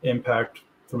 special impact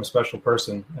from a special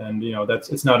person. And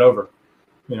it's not over.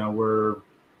 We're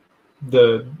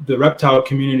the reptile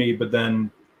community, but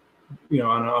then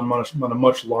on a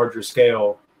much larger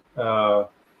scale,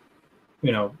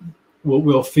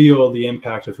 we'll feel the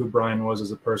impact of who Brian was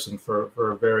as a person for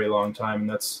a very long time. And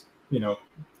that's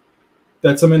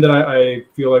something that I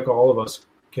feel like all of us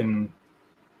can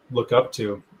look up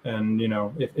to. And,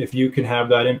 if you can have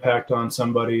that impact on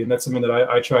somebody, and that's something that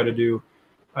I try to do.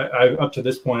 I up to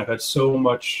this point, I've had so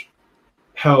much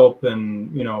help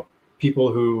and,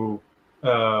 people who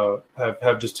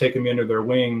have just taken me under their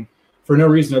wing for no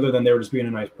reason other than they were just being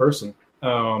a nice person.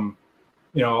 All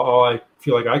I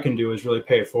feel like I can do is really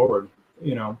pay it forward.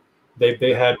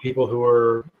 They had people who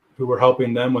were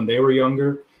helping them when they were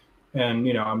younger, and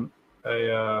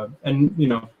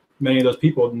many of those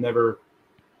people never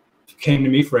came to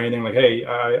me for anything like, hey,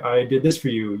 I did this for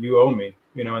you, you owe me.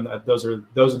 And those are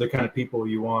the kind of people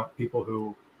you want, people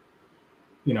who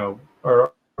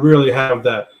are really have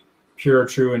that pure,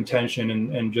 true intention,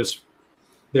 and just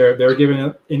they're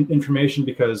giving information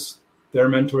because their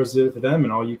mentors did it for them,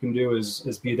 and all you can do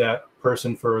is be that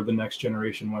person for the next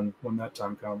generation when that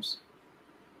time comes.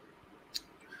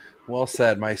 Well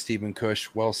said, my Stephen Kush.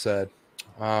 Well said.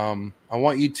 I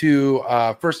want you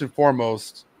to first and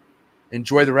foremost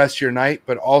enjoy the rest of your night,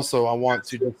 but also I want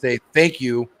to just say thank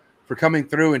you for coming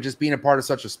through and just being a part of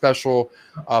such a special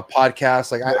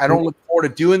podcast. Like I don't look forward to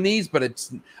doing these,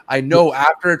 but I know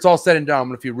after it's all said and done, I'm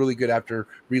going to feel really good after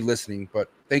re-listening. But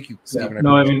thank you, Stephen. Yeah.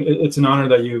 No, it's an honor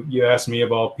that you asked me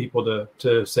of all people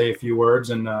to say a few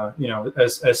words. And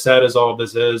as sad as all of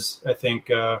this is, I think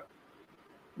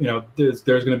there's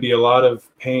going to be a lot of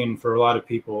pain for a lot of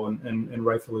people, and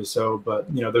rightfully so. But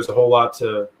there's a whole lot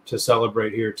to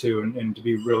celebrate here too, and to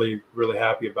be really, really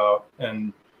happy about.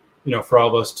 And for all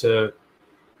of us to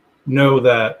know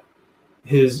that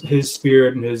his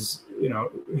spirit and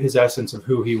his essence of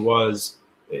who he was,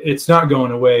 it's not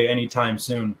going away anytime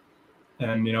soon.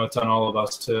 And it's on all of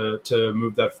us to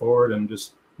move that forward and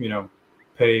just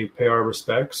pay our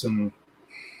respects and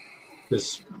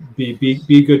just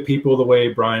be good people the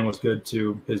way Brian was good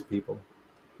to his people.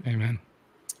 Amen,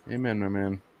 my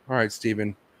man. All right,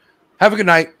 Stephen. Have a good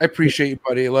night. I appreciate you,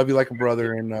 buddy. I love you like a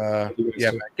brother. And man,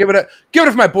 give it up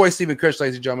for my boy Stephen Kush,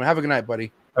 ladies and gentlemen. Have a good night,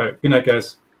 buddy. All right. Good night,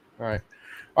 guys. All right.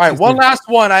 All right, one last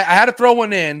one. I had to throw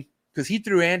one in because he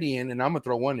threw Andy in, and I'm gonna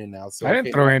throw one in now. So I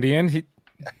didn't throw Andy in.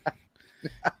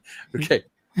 Okay,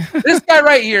 this guy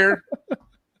right here,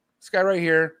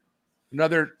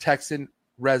 another Texan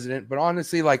resident. But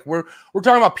honestly, like we're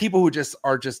talking about people who just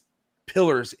are just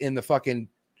pillars in the fucking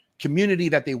community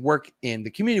that they work in,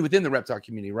 the community within the reptile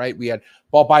community, right? We had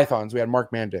ball pythons, we had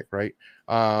Mark Mandick, right?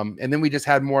 And then we just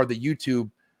had more of the YouTube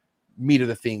meat of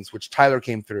the things, which Tyler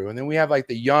came through. And then we have like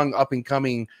the young up and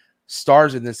coming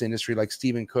stars in this industry, like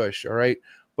Stephen Cush. All right.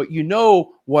 But you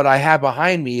know what I have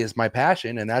behind me is my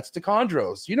passion, and that's the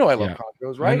chondros. You know I love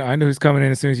chondros, right? I know who's coming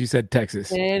in as soon as you said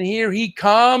Texas. And here he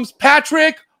comes,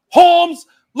 Patrick Holmes,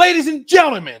 ladies and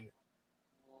gentlemen.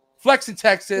 Flex in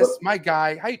Texas, my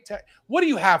guy. What do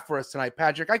you have for us tonight,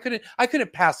 Patrick? I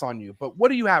couldn't pass on you, but what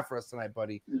do you have for us tonight,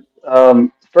 buddy?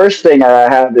 First thing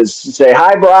I have is to say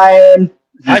hi, Brian.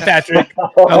 Hi, Patrick.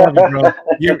 I love you, bro.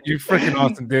 You're freaking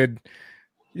awesome, dude.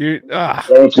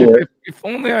 Thank you. If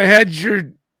only I had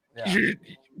your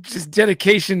just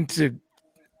dedication to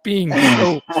being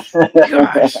so.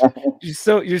 Gosh,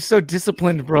 you're so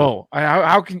disciplined, bro.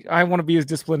 How can I want to be as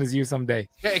disciplined as you someday?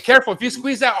 Hey, careful! If you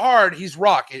squeeze that hard, he's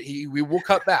rock. We will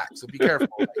cut back. So be careful.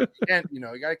 You can't, you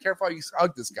got to be careful how you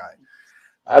hug this guy.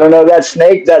 I don't know, that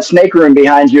snake room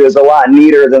behind you is a lot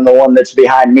neater than the one that's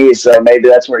behind me, so maybe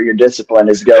that's where your discipline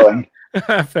is going.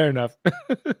 Fair enough.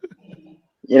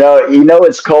 You know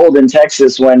it's cold in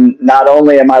Texas when not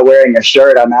only am I wearing a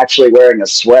shirt, I'm actually wearing a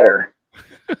sweater.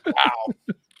 Wow.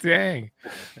 Dang.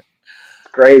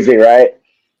 Crazy, right?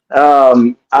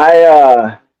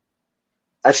 I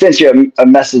sent you a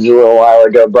message a little while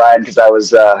ago, Brian, because I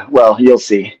was you'll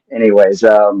see anyways.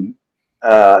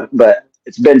 But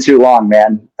it's been too long,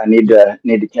 man. I need to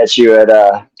catch you in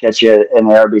the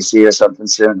RBC or something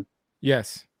soon.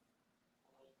 Yes.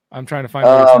 I'm trying to find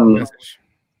a message.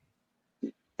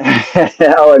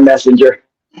 Oh, in Messenger.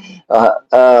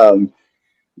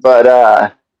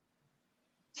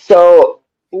 So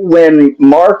when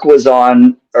Mark was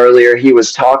on earlier, he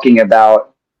was talking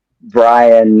about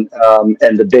Brian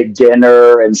and the big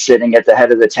dinner and sitting at the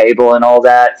head of the table and all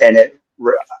that. And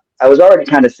I was already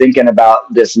kind of thinking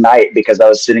about this night because I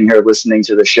was sitting here listening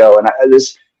to the show, and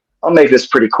I'll make this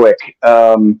pretty quick.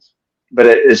 But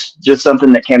it's just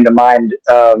something that came to mind.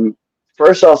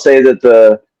 First, I'll say that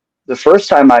the first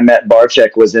time I met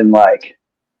Barczyk was in like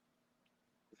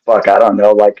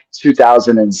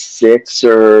 2006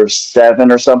 or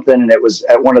 7 or something. And it was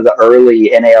at one of the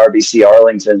early NARBC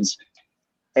Arlingtons.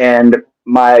 And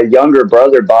my younger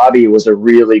brother, Bobby, was a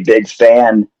really big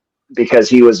fan because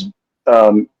he was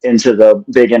into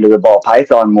the ball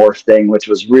python morph thing, which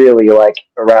was really like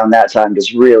around that time,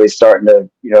 just really starting to,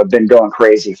 been going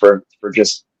crazy for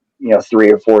just,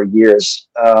 3 or 4 years.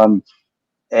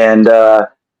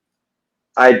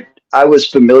 I was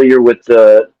familiar with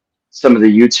some of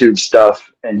the YouTube stuff,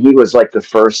 and he was like the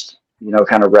first,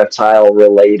 kind of reptile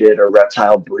related or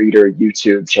reptile breeder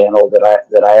YouTube channel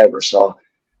that I ever saw.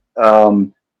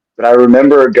 But I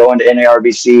remember going to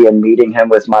NARBC and meeting him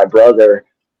with my brother,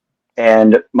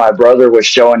 and my brother was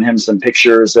showing him some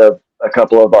pictures of a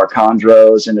couple of our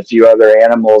chondros and a few other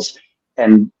animals.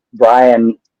 And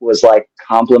Brian was like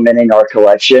complimenting our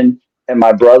collection. And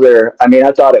my brother, I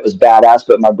thought it was badass,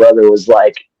 but my brother was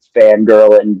like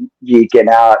fangirling, geeking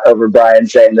out over Brian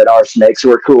saying that our snakes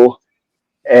were cool.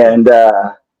 And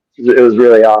it was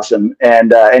really awesome.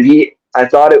 And I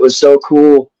thought it was so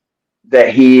cool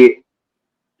that he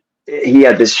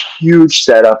had this huge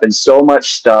setup and so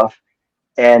much stuff.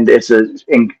 And it's an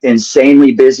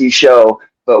insanely busy show.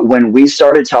 But when we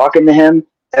started talking to him,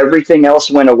 everything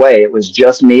else went away. It was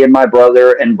just me and my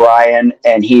brother and Brian,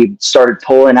 and he started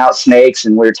pulling out snakes,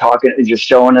 and we were talking and just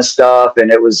showing us stuff. And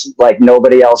it was like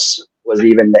nobody else was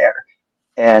even there.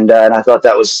 And I thought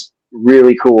that was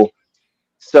really cool.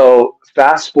 So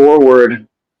fast forward,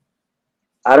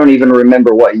 I don't even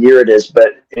remember what year it is,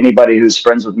 but anybody who's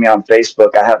friends with me on Facebook,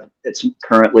 it's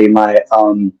currently my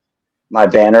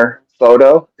banner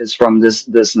photo is from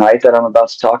this night that I'm about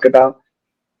to talk about.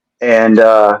 And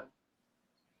I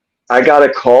got a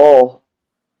call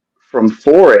from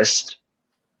Forrest,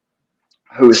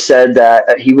 who said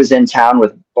that he was in town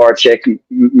with Barczyk.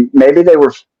 Maybe they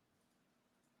were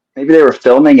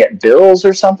filming at Bill's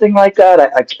or something like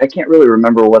that. I can't really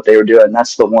remember what they were doing.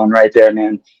 That's the one right there,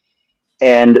 man.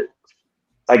 And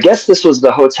I guess this was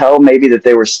the hotel maybe that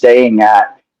they were staying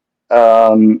at,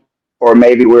 or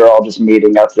maybe we were all just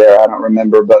meeting up there. I don't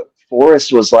remember. But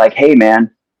Forrest was like, "Hey,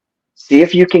 man, see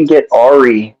if you can get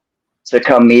Ari to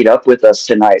come meet up with us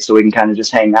tonight so we can kind of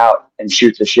just hang out and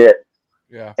shoot the shit."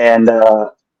 Yeah. And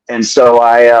so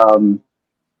I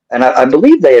and I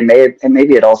believe they and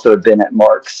maybe it also had been at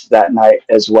Mark's that night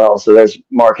as well. So there's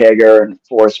Mark Hager and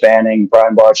Forrest Fanning,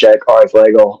 Brian Barczyk, Ari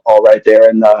Flegel, all right there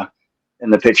in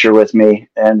the picture with me.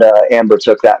 And Amber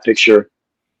took that picture.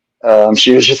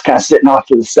 She was just kind of sitting off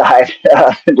to the side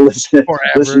and listening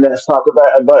to us talk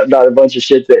about a bunch of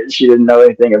shit that she didn't know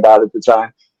anything about at the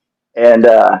time. And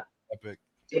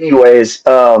anyways,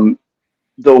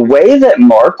 the way that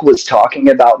Mark was talking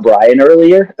about Brian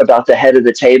earlier, about the head of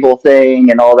the table thing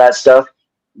and all that stuff,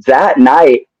 that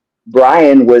night,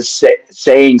 Brian was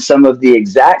saying some of the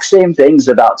exact same things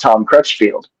about Tom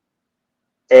Crutchfield.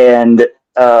 And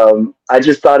I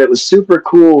just thought it was super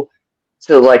cool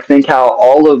to like think how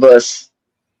all of us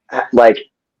like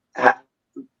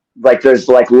there's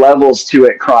like levels to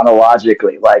it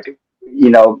chronologically. Like, you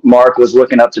know, Mark was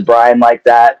looking up to Brian like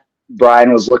that.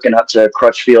 Brian was looking up to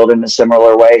Crutchfield in a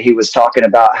similar way. He was talking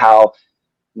about how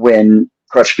when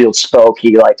Crutchfield spoke,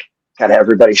 he like kind of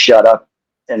everybody shut up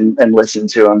and listened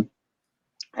to him.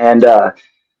 And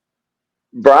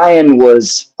Brian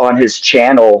was on his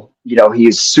channel, you know,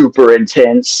 he's super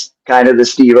intense, kind of the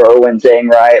Steve Irwin thing,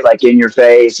 right? Like in your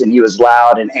face, and he was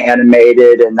loud and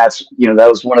animated. And that's, you know, that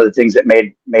was one of the things that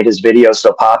made his videos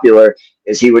so popular,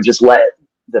 is he would just let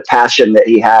the passion that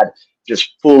he had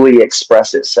just fully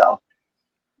express itself.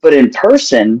 But in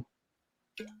person,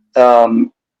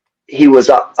 he was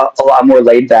a lot more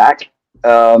laid back,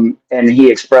 and he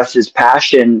expressed his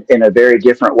passion in a very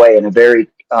different way, in a very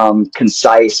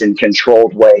concise and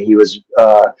controlled way. He was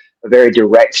a very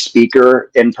direct speaker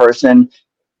in person,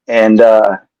 and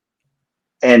like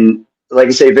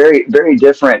I say, very, very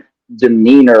different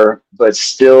demeanor, but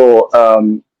still a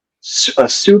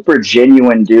super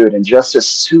genuine dude, and just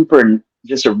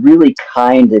a really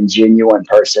kind and genuine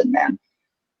person, man.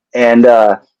 And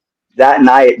that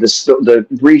night, the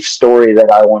brief story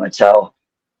that I want to tell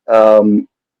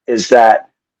is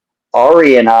that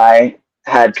Ari and I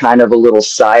had kind of a little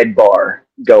sidebar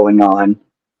going on.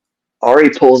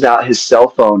 Ari pulls out his cell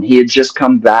phone. He had just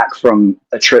come back from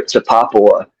a trip to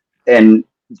Papua, and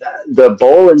the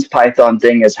Boland's Python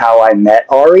thing is how I met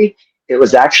Ari. It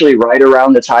was actually right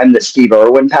around the time that Steve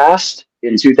Irwin passed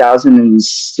in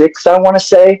 2006, I want to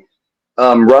say.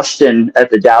 Rustin at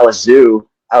the Dallas Zoo,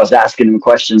 I was asking him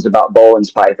questions about Boland's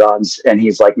pythons, and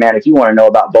he's like, man, if you want to know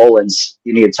about Boland's,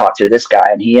 you need to talk to this guy.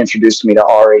 And he introduced me to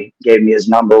Ari, gave me his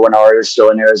number when Ari was still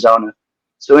in Arizona.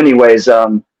 So anyways,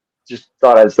 just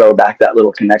thought I'd throw back that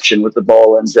little connection with the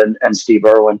Bolands and Steve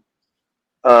Irwin.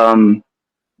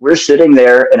 We're sitting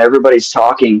there and everybody's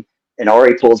talking, and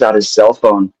Ari pulls out his cell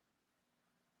phone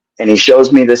and he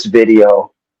shows me this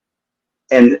video,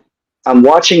 and I'm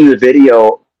watching the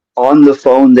video on the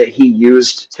phone that he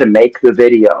used to make the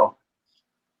video.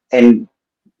 And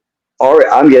Ari,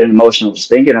 I'm getting emotional just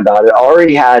thinking about it.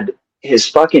 Ari had his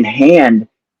fucking hand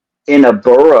in a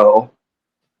burrow,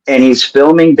 and he's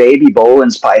filming baby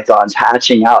Boland's pythons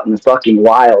hatching out in the fucking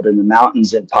wild in the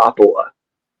mountains in Papua.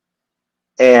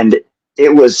 And it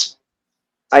was,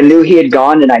 I knew he had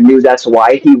gone, and I knew that's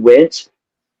why he went,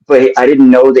 but I didn't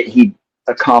know that he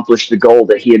accomplished the goal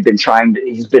that he had been trying to.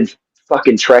 He's been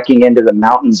fucking trekking into the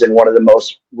mountains in one of the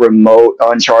most remote,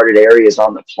 uncharted areas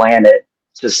on the planet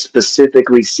to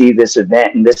specifically see this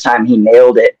event. And this time he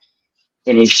nailed it.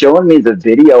 And he's showing me the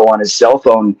video on his cell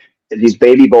phone, these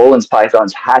baby Boland's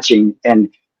pythons hatching. And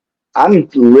I'm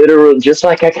literally, just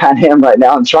like I kind of am right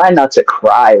now, I'm trying not to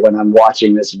cry when I'm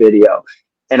watching this video.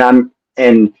 And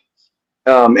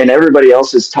everybody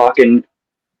else is talking,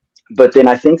 but then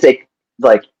I think they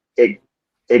like it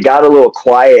got a little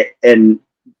quiet, and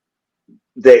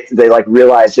they like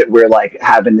realized that we're like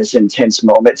having this intense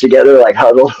moment together, like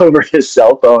huddled over his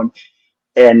cell phone.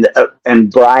 And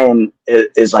Brian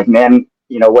is like, man,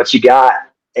 you know, what you got?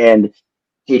 And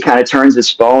he kind of turns his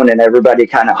phone, and everybody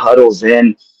kind of huddles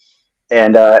in,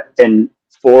 and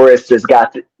Forrest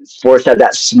had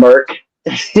that smirk.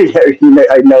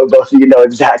 I know both of you know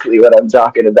exactly what I'm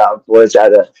talking about. Forrest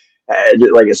had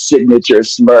like a signature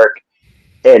smirk,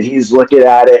 and he's looking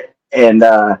at it, and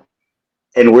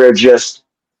we're just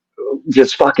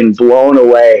fucking blown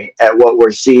away at what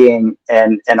we're seeing.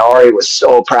 And Ari was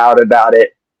so proud about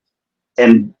it.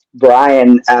 And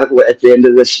Brian, at the end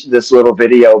of this little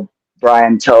video,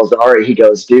 Brian tells Ari, he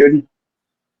goes, dude,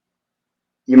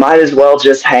 you might as well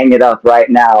just hang it up right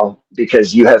now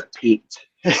because you have peaked.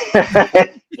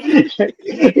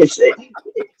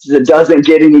 It doesn't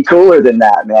get any cooler than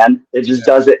that, man. It just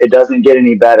doesn't get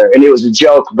any better. And it was a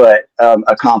joke, but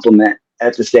a compliment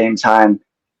at the same time.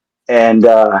 And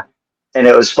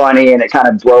it was funny, and it kind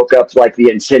of broke up like the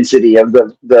intensity of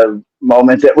the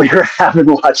moment that we were having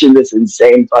watching this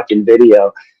insane fucking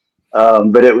video.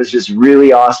 But it was just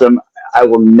really awesome. I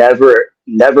will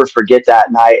never forget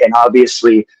that night. And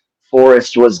obviously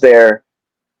Forrest was there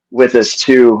with us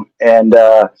too. And,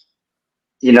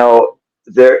 you know,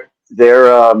 they're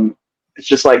it's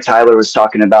just like Tyler was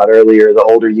talking about earlier. The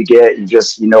older you get,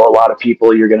 you know a lot of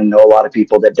people. You're going to know a lot of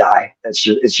people that die. It's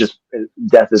just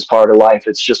death is part of life.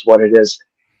 It's just what it is.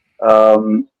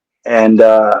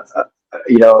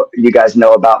 You know, you guys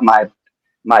know about my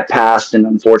past, and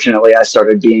unfortunately, I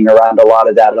started being around a lot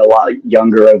of that at a lot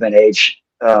younger of an age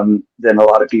than a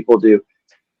lot of people do,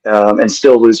 and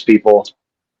still lose people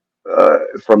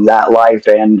from that life.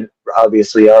 And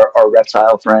obviously our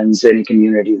reptile friends, any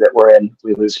community that we're in,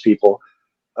 we lose people.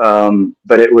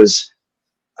 But it was,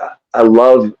 I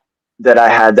love that I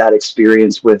had that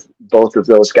experience with both of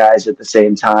those guys at the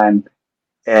same time.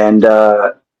 And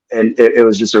it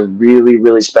was just a really,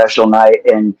 really special night.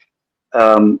 And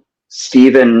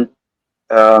Steven,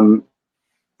 I'm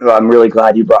really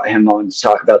glad you brought him on to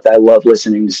talk about that. I love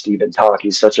listening to Steven talk.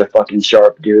 He's such a fucking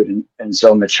sharp dude and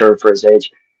so mature for his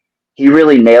age. He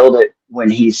really nailed it when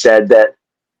he said that,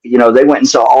 you know, they went and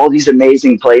saw all these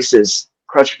amazing places,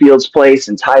 Crutchfield's place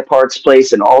and Ty Park's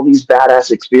place and all these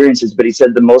badass experiences. But he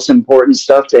said the most important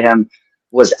stuff to him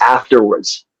was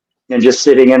afterwards and just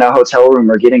sitting in a hotel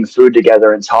room or getting food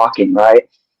together and talking, right?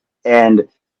 And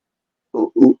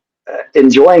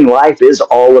enjoying life is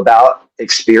all about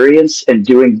experience and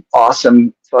doing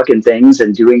awesome fucking things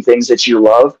and doing things that you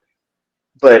love.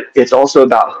 But it's also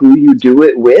about who you do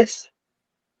it with.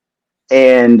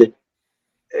 And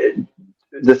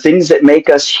the things that make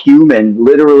us human,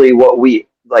 literally what we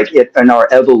like in our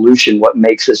evolution, what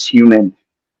makes us human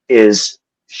is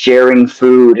sharing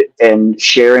food and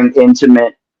sharing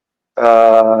intimate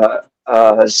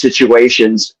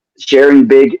situations. Sharing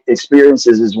big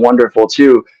experiences is wonderful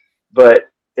too, but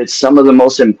it's some of the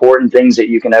most important things that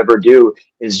you can ever do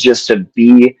is just to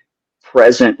be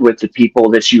present with the people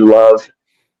that you love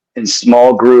in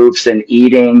small groups and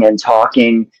eating and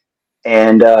talking.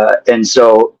 And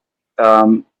so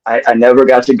I never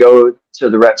got to go to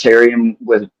the Reptarium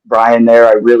with Brian there.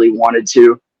 I really wanted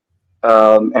to.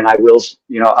 And I will,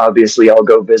 you know, obviously I'll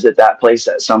go visit that place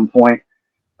at some point.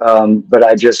 But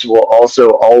I just will also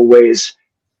always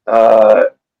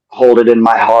hold it in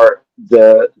my heart,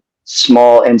 the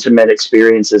small, intimate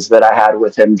experiences that I had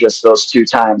with him just those 2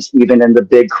 times. Even in the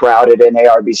big crowded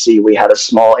NARBC, we had a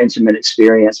small, intimate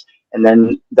experience. And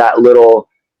then that little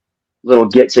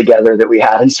get together that we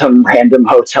had in some random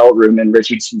hotel room in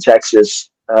Richardson, Texas,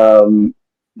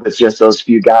 with just those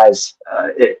few guys.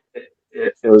 It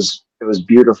was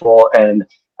beautiful. And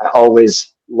I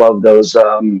always love those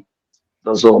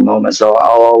little moments. So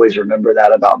I'll always remember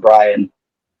that about Brian.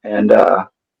 And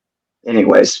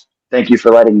anyways, thank you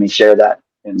for letting me share that,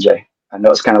 MJ. I know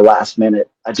it's kind of last minute.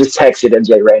 I just texted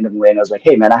MJ randomly and I was like,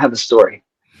 hey man, I have a story.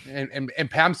 And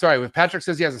I'm sorry, when Patrick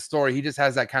says he has a story, he just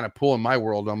has that kind of pull in my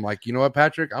world. I'm like, you know what,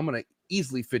 Patrick, I'm gonna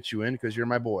easily fit you in because you're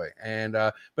my boy. And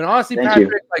but honestly, Thank Patrick,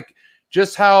 you. like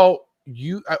just how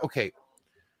you okay.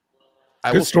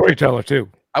 Good storyteller too.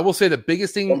 I will say the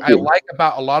biggest thing I like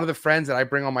about a lot of the friends that I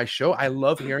bring on my show, I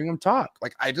love hearing them talk.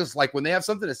 Like I just like when they have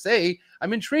something to say,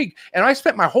 I'm intrigued. And I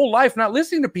spent my whole life not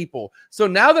listening to people. So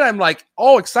now that I'm like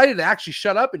all excited to actually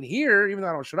shut up and hear, even though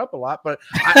I don't shut up a lot, but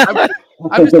I'm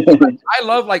just I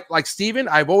love like Steven.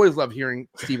 I've always loved hearing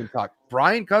Steven talk.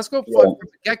 Brian Kusko, from the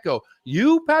get-go.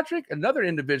 You, Patrick, another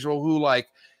individual who like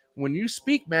when you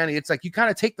speak, man, it's like you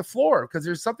kind of take the floor because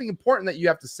there's something important that you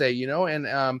have to say, you know, and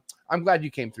I'm glad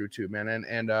you came through too, man.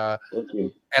 And Thank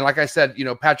you. And like I said, you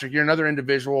know, Patrick, you're another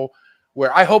individual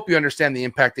where I hope you understand the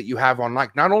impact that you have on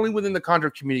like not only within the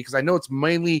chondro community, because I know it's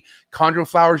mainly chondro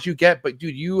flowers you get, but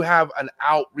dude, you have an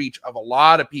outreach of a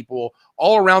lot of people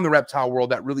all around the reptile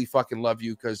world that really fucking love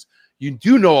you because you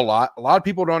do know a lot. A lot of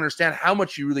people don't understand how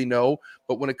much you really know,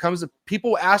 but when it comes to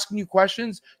people asking you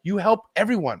questions, you help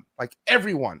everyone, like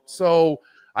everyone. So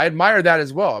I admire that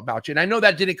as well about you. And I know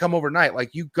that didn't come overnight.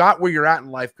 Like you got where you're at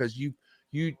in life because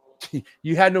you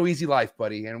had no easy life,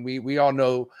 buddy. And we all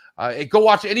know. Go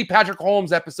watch any Patrick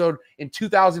Holmes episode in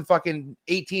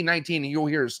 2018, 19, and you'll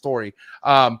hear his story.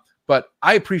 But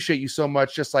I appreciate you so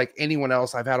much, just like anyone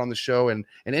else I've had on the show and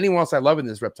anyone else I love in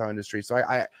this reptile industry. So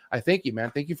I thank you,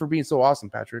 man. Thank you for being so awesome,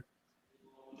 Patrick.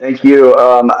 Thank you.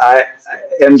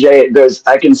 MJ,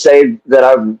 I can say that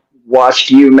I've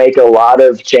watched you make a lot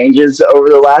of changes over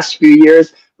the last few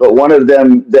years, but one of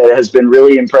them that has been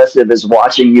really impressive is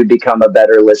watching you become a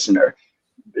better listener.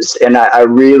 And I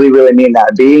really, really mean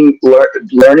that.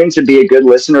 Learning to be a good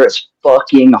listener is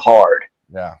fucking hard.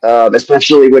 Yeah.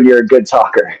 Especially when you're a good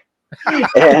talker.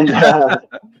 And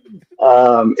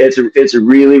it's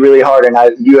really, really hard.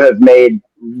 And you have made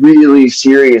really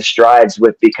serious strides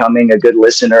with becoming a good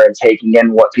listener and taking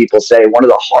in what people say. One of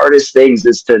the hardest things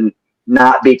is to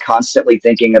not be constantly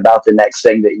thinking about the next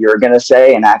thing that you're going to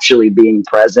say and actually being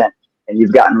present. And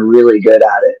you've gotten really good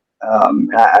at it.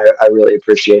 I really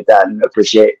appreciate that and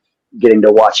appreciate getting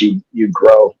to watch you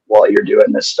grow while you're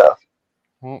doing this stuff.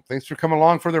 Well, thanks for coming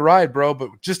along for the ride, bro. But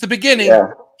just the beginning.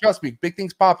 Yeah. Trust me, big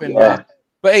things popping. Yeah.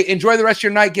 But hey, enjoy the rest of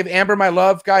your night. Give Amber my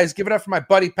love, guys. Give it up for my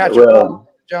buddy Patrick.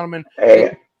 Gentlemen.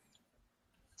 Hey,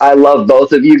 I love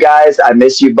both of you guys. I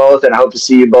miss you both, and I hope to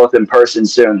see you both in person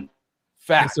soon.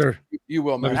 Fact. Yes, sir. You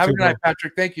will, man. Love Have a you good too, night,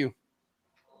 Patrick. Thank you.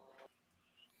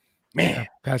 Man,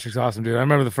 Patrick's awesome, dude. I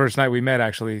remember the first night we met,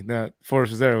 actually.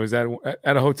 Forrest was there. It was at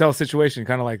a hotel situation,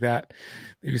 kind of like that.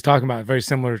 He was talking about very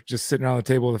similar, just sitting around the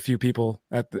table with a few people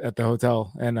at the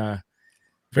hotel. And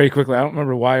very quickly, I don't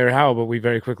remember why or how, but we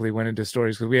very quickly went into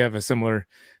stories because we have a similar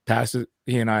past,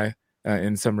 he and I,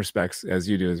 in some respects, as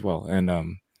you do as well. And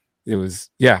it was,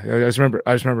 yeah, I just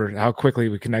remember how quickly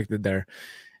we connected there.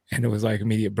 And it was like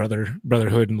immediate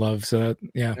brotherhood and love. So that,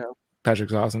 yeah,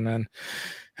 Patrick's awesome, man.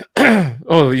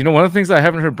 Oh, you know, one of the things I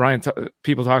haven't heard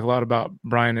people talk a lot about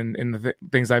Brian and the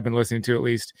things I've been listening to, at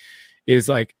least, is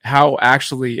like how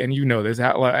actually, and you know this,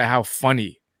 how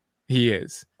funny he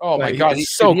is. Oh like, my God, he's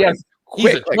so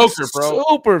quick, he's a joker, bro.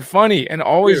 Super funny, and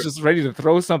always just ready to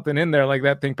throw something in there, like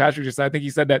that thing Patrick just said. I think he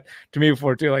said that to me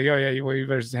before too. Like, oh yeah, you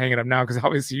better just hang it up now because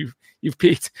obviously you've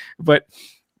peaked. But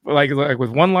like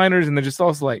with one-liners, and then just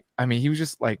also like, I mean, he was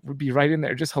just like would be right in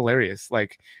there, just hilarious.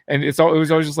 Like, and it was always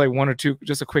just like one or two,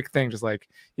 just a quick thing, just like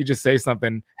he'd just say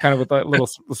something kind of with a little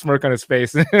smirk on his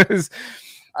face.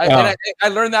 I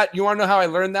learned that. You want to know how I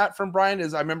learned that from Brian?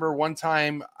 Is I remember one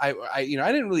time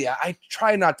I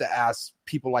try not to ask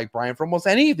people like Brian for almost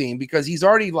anything because he's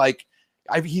already like,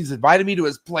 he's invited me to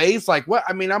his place. Like, what?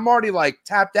 I mean, I'm already like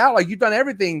tapped out. Like, you've done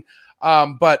everything.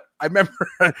 But I remember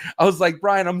I was like,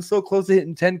 Brian, I'm so close to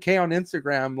hitting 10K on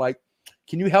Instagram. Like,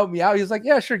 can you help me out? He was like,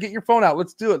 yeah, sure. Get your phone out.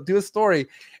 Let's do it. Do a story.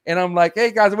 And I'm like,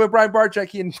 hey guys, I'm with Brian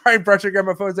Barczyk. And Brian Barczyk got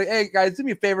my phone. He's like, hey guys, do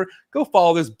me a favor. Go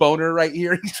follow this boner right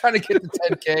here. He's trying to get to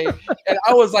 10K. And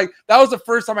I was like, that was the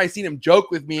first time I seen him joke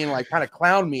with me and like kind of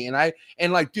clown me.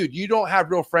 And like, dude, you don't have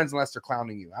real friends unless they're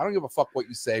clowning you. I don't give a fuck what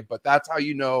you say, but that's how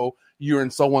you know you're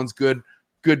in someone's good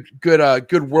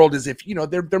world, is if, you know,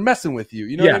 they're messing with you.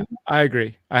 You know what I mean? I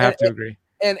agree. I have to agree.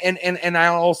 And I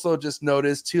also just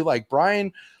noticed too, like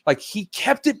Brian, like he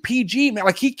kept it PG, man.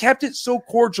 Like he kept it so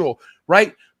cordial,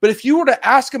 right? But if you were to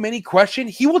ask him any question,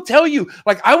 he will tell you.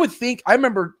 Like I would think, I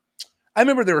remember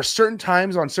there were certain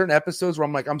times on certain episodes where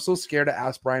I'm like, I'm so scared to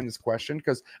ask Brian this question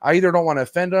because I either don't want to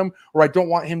offend him or I don't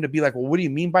want him to be like, well, what do you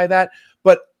mean by that?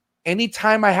 But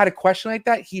anytime I had a question like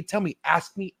that, he'd tell me,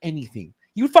 ask me anything.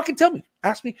 He would fucking tell me,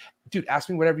 ask me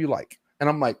whatever you like. And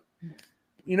I'm like,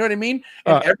 you know what I mean?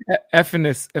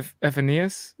 Phineas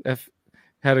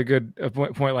had a good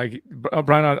point. Like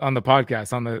Brian on the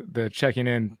podcast, on the checking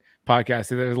in podcast,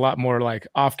 there's a lot more like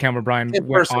off camera. Brian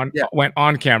went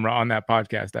on camera on that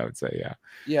podcast, I would say.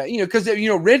 Yeah. You know, because, you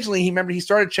know, originally he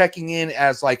started checking in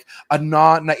as like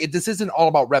this isn't all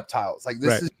about reptiles. Like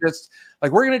this is just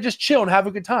like, we're going to just chill and have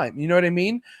a good time. You know what I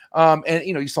mean? And,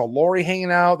 you know, you saw Lori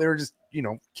hanging out. They were just, you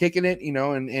know, kicking it, you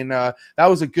know, and that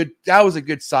was a good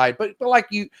side, but like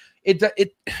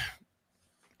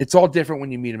it's all different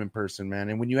when you meet him in person, man.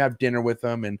 And when you have dinner with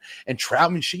him and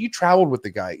travel, I mean, you traveled with the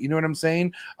guy, you know what I'm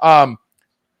saying? I'm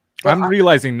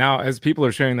realizing now as people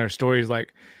are sharing their stories,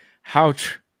 like how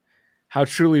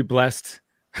truly blessed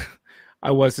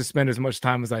I was to spend as much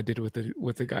time as I did with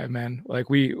the guy, man. Like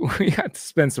we got to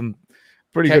spend some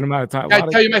pretty good amount of time. Can I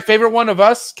tell you my favorite one of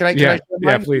us? Can I yeah,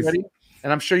 please. Ready?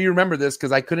 And I'm sure you remember this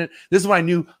because this is when I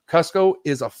knew Kusko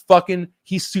is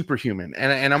he's superhuman.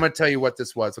 And I'm going to tell you what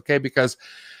this was, okay? Because,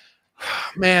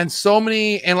 man,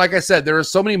 and like I said, there are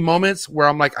so many moments where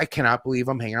I'm like, I cannot believe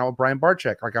I'm hanging out with Brian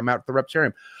Barczyk. Like I'm out at the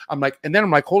Reptarium. I'm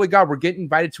like, holy God, we're getting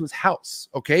invited to his house,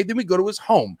 okay? Then we go to his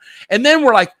home. And then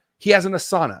we're like, he has an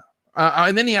asana.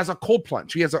 And then he has a cold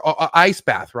plunge. He has a ice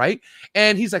bath, right?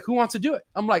 And he's like, who wants to do it?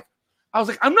 I was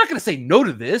like, I'm not going to say no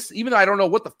to this, even though I don't know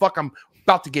what the fuck I'm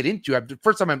about to get into.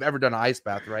 First time I've ever done an ice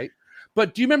bath, right?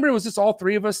 But do you remember it was just all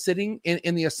three of us sitting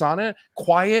in the asana,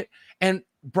 quiet, and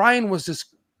Brian was just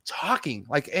talking.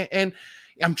 Like, and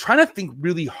I'm trying to think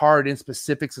really hard in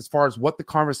specifics as far as what the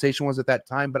conversation was at that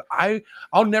time, but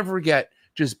I'll never forget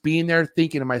just being there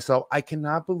thinking to myself, I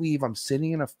cannot believe I'm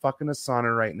sitting in a fucking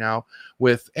asana right now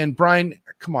and Brian,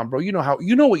 come on, bro. You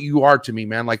know what you are to me,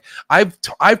 man. Like I've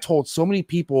told so many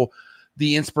people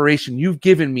the inspiration you've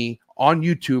given me on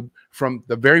YouTube from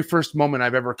the very first moment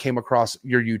I've ever came across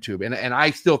your YouTube. And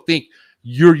I still think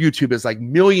your YouTube is like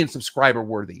million subscriber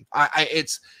worthy.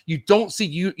 You don't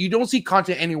see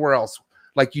content anywhere else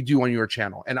like you do on your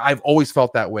channel. And I've always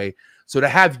felt that way. So to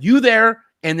have you there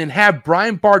and then have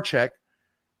Brian Barczyk,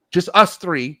 just us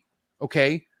three,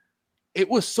 okay, it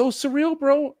was so surreal,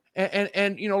 bro.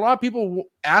 And you know, a lot of people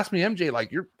ask me, MJ,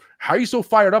 like, how are you so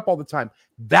fired up all the time?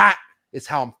 That is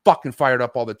how I'm fucking fired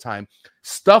up all the time.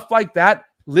 Stuff like that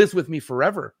lives with me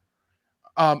forever.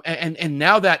 And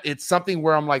now that it's something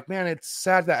where I'm like, man, it's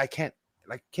sad that I can't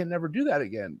never do that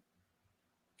again.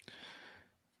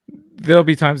 There'll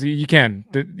be times you can.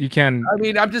 I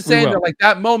mean, I'm just saying that, like,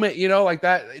 that moment, you know, like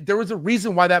that, there was a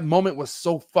reason why that moment was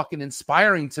so fucking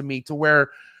inspiring to me, to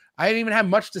where I didn't even have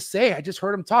much to say. I just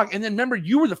heard him talk. And then remember,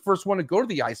 you were the first one to go to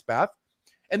the ice bath.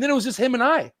 And then it was just him and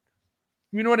I.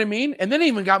 You know what I mean? And then it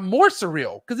even got more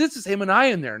surreal because it's just him and I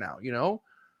in there now, you know?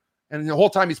 And the whole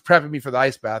time he's prepping me for the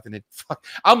ice bath. And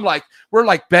I'm like, we're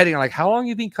like betting, like, how long do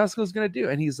you think Kusko's going to do?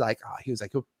 And he's like, he'll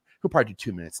probably do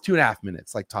 2 minutes, 2.5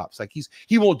 minutes, like tops. Like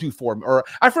he won't do 4, or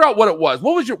I forgot what it was.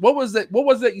 What was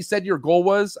that you said your goal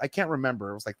was? I can't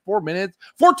remember. It was like 4 minutes,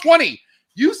 4:20.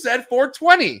 You said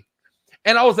 4:20.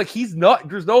 And I was like,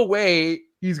 there's no way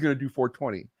he's going to do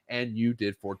 4:20. And you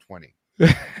did 4:20.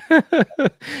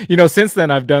 You know, since then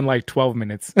I've done like 12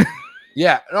 minutes.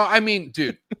 Yeah. No, I mean,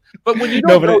 dude, but when you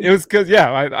don't know, it was because,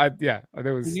 there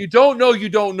was. When you don't know, you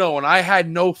don't know. And I had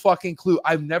no fucking clue.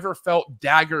 I've never felt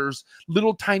daggers,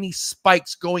 little tiny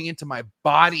spikes going into my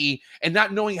body and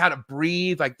not knowing how to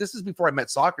breathe. Like, this is before I met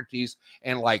Socrates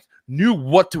and like knew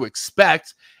what to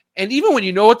expect. And even when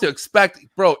you know what to expect,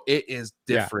 bro, it is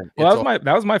different. Yeah. Well,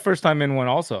 that was my first time in one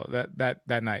also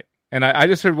that night. And I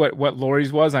just heard what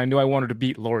Lori's was. I knew I wanted to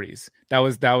beat Lori's. That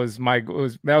was what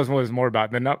it was more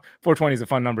about. Then 420 is a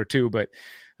fun number too, but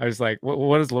I was like,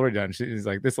 what has Lori done? She's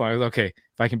like, this one. I was okay.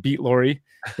 If I can beat Lori,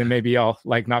 then maybe I'll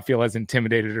like not feel as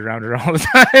intimidated around her all the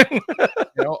time.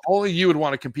 You know, only you would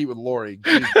want to compete with Lori.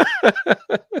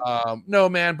 No,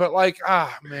 man, but like,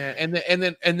 man,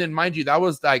 and then mind you, that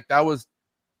was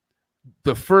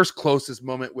the first closest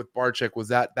moment with Barczyk was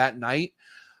that night.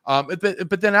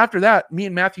 But then after that, me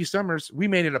and Matthew Summers, we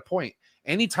made it a point.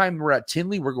 Anytime we're at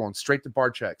Tinley, we're going straight to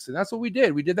Barczyk's. And that's what we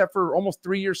did. We did that for almost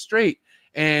 3 years straight.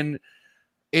 And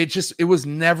it was,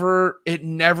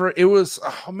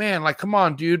 oh man, like, come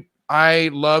on, dude.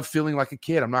 I love feeling like a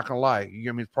kid. I'm not going to lie. I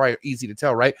mean, it's probably easy to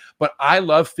tell, right? But I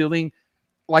love feeling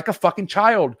like a fucking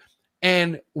child.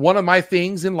 And one of my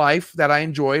things in life that I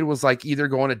enjoyed was like either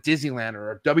going to Disneyland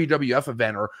or a WWF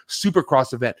event or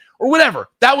Supercross event or whatever.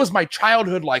 That was my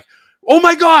childhood, like, oh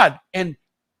my God. And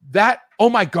that, oh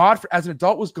my God, as an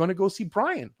adult was going to go see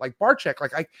Brian, like Barczyk.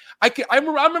 Like I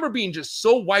remember being just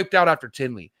so wiped out after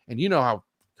Tinley. And you know how,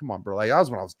 come on, bro, like that was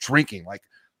when I was drinking, like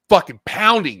fucking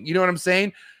pounding. You know what I'm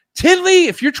saying? Tinley,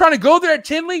 if you're trying to go there at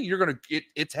Tinley,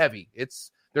 it's heavy.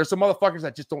 There's some motherfuckers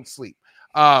that just don't sleep.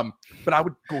 But I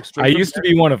would go straight. I used to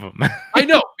be one of them. I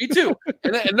know, me too.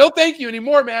 And no thank you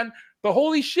anymore, man. But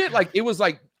holy shit, like it was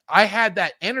like I had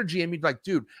that energy in me, like,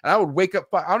 dude. And I would wake up.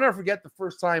 I'll never forget the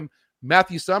first time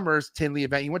Matthew Summers Tinley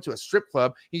event. He went to a strip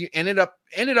club. He ended up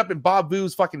in Bob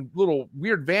Boo's fucking little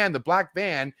weird van, the black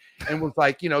van, and was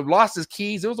like, you know, lost his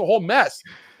keys. It was a whole mess.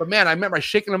 But man, I remember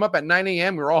shaking him up at 9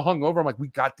 a.m. We were all hungover. I'm like, we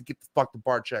got to get the fuck to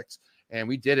Barczyk's, and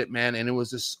we did it, man. And it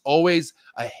was just always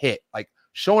a hit. Like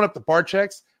showing up to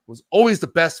Barczyk's was always the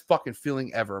best fucking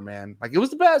feeling ever, man. Like it was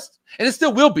the best, and it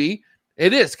still will be.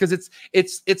 It is, because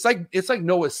it's like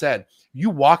Noah said. You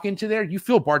walk into there, you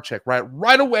feel Barczyk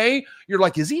right away. You're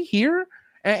like, is he here?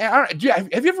 And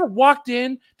have you ever walked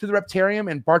in to the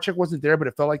Reptarium and Barczyk wasn't there, but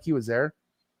it felt like he was there?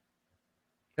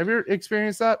 Have you ever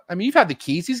experienced that? I mean, you've had the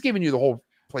keys. He's given you the whole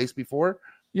place before.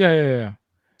 Yeah.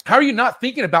 How are you not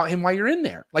thinking about him while you're in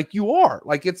there? Like you are.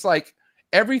 Like it's like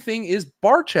everything is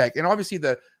Barczyk, and obviously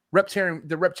the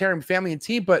Reptarium family and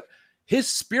team, but his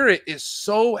spirit is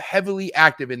so heavily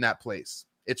active in that place.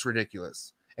 It's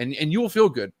ridiculous. And you will feel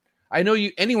good. I know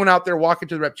anyone out there walking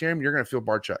to the Reptarium, you're going to feel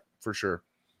Barczyk for sure.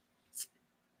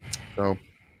 So,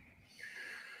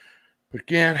 but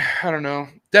again, I don't know.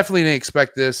 Definitely didn't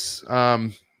expect this. I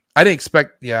didn't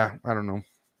expect, I don't know.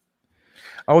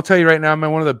 I will tell you right now,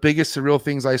 man, one of the biggest surreal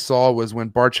things I saw was when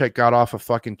Barczyk got off of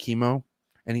fucking chemo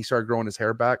and he started growing his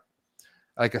hair back.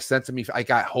 Like a sense of me, I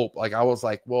got hope. Like I was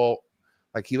like, well,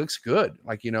 like he looks good.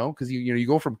 Like, you know, because you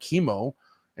go from chemo.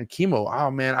 And chemo,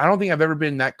 oh man, I don't think I've ever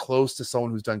been that close to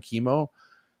someone who's done chemo.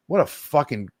 What a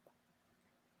fucking,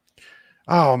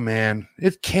 oh man,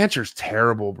 cancer's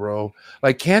terrible, bro.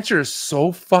 Like cancer is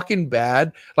so fucking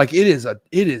bad. Like it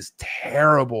is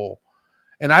terrible.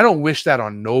 And I don't wish that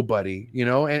on nobody, you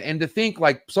know. And to think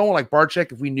like someone like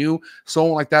Barczyk, if we knew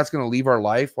someone like that's going to leave our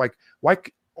life, like why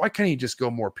why can't he just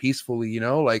go more peacefully? You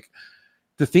know, like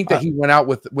to think that he went out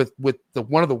with the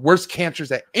one of the worst cancers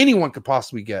that anyone could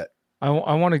possibly get. I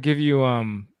want to give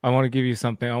you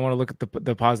something. I want to look at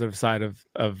the positive side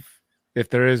of if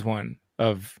there is one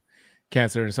of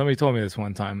cancer. And somebody told me this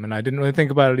one time, and I didn't really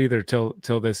think about it either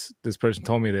till this person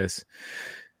told me this.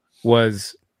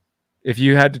 Was if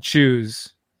you had to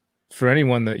choose for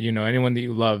anyone that you know, anyone that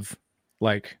you love,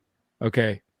 like,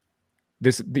 okay,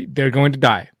 they're going to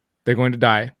die. They're going to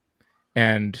die,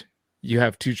 and you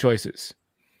have two choices.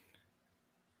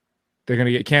 They're going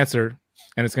to get cancer,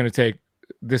 and it's going to take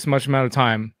this much amount of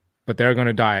time, but they're going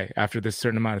to die after this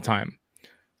certain amount of time.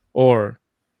 Or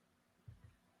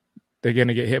they're going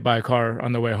to get hit by a car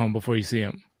on their way home before you see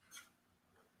them.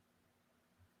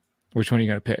 Which one are you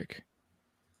going to pick?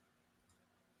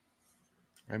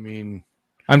 I mean,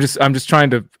 I'm just trying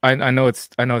to. I know it's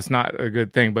not a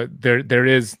good thing, but there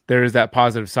is that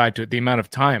positive side to it. The amount of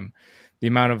time, the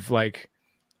amount of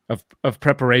of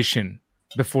preparation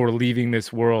before leaving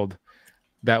this world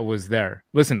that was there.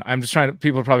 Listen, I'm just trying to.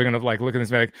 People are probably going to look at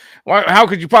this and be like, how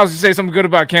could you possibly say something good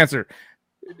about cancer?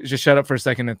 Just shut up for a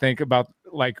second and think about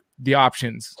the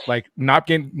options, not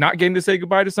getting to say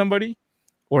goodbye to somebody,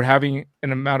 or having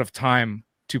an amount of time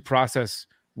to process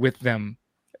with them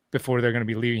before they're going to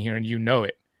be leaving here, and you know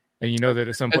it, and you know that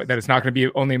at some point that it's not going to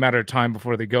be only a matter of time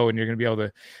before they go, and you're going to be able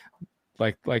to,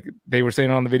 like they were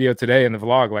saying on the video today in the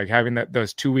vlog, having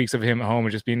those 2 weeks of him at home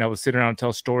and just being able to sit around and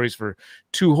tell stories for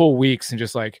 2 whole weeks, and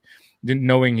just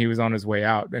knowing he was on his way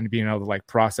out, and being able to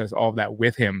process all of that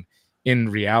with him in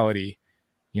reality.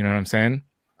 You know what I'm saying?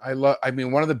 I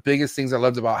mean, one of the biggest things I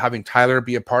loved about having Tyler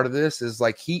be a part of this is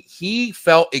he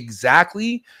felt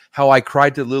exactly how I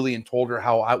cried to Lily and told her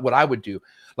what I would do.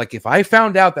 If I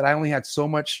found out that I only had so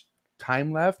much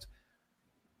time left,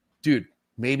 dude,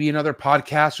 maybe another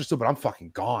podcast or so, but I'm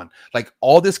fucking gone.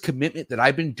 All this commitment that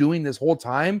I've been doing this whole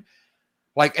time,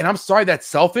 and I'm sorry that's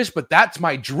selfish, but that's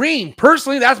my dream.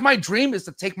 Personally, that's my dream, is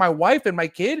to take my wife and my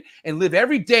kid and live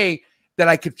every day that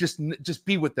I could just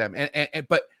be with them.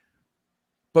 But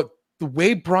the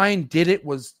way Brian did it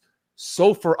was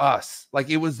so for us.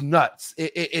 It was nuts.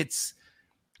 It's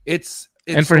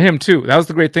and for him too. That was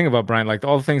the great thing about Brian.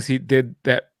 All the things he did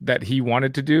that he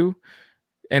wanted to do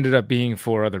ended up being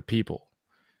for other people.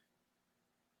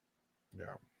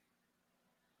 Yeah.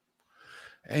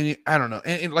 And I don't know.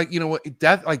 And you know what,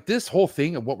 that this whole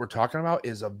thing of what we're talking about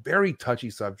is a very touchy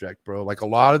subject, bro. A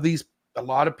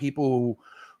lot of people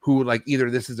who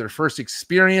either this is their first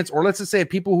experience, or let's just say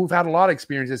people who've had a lot of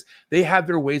experiences, they have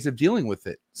their ways of dealing with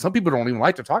it. Some people don't even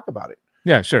like to talk about it.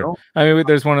 Yeah, sure. You know? I mean,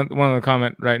 there's one of the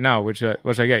comment right now, which I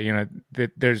get,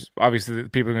 that there's obviously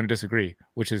people are going to disagree,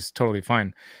 which is totally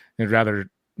fine. They'd rather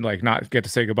not get to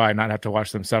say goodbye, not have to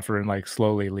watch them suffer and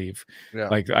slowly leave. Yeah.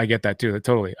 I get that too.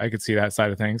 Totally. I could see that side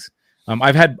of things.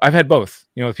 I've had both,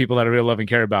 with people that I really love and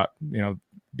care about,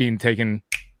 being taken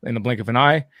in the blink of an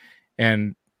eye,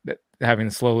 and having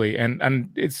slowly, and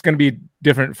it's going to be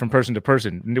different from person to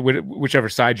person, whichever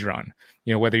side you're on,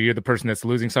 whether you're the person that's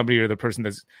losing somebody or the person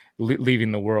that's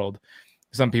leaving the world.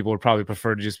 Some people would probably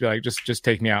prefer to just be like, just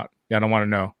take me out. I don't want to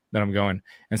know that I'm going.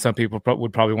 And some people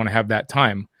would probably want to have that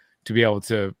time to be able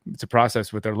to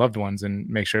process with their loved ones and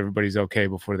make sure everybody's okay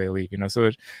before they leave,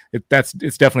 So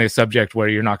it's definitely a subject where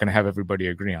you're not going to have everybody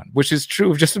agree on, which is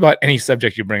true of just about any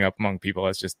subject you bring up among people.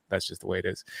 That's just the way it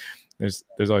is. There's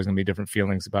always going to be different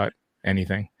feelings about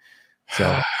anything.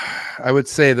 So I would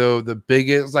say though, the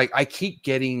biggest, I keep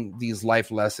getting these life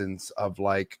lessons of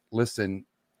listen,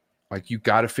 you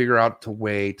got to figure out a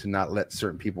way to not let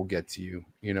certain people get to you,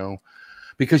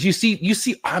 because you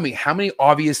see, I mean, how many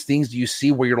obvious things do you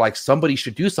see where you're somebody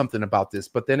should do something about this?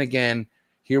 But then again,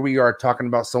 here we are talking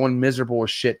about someone miserable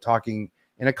as shit talking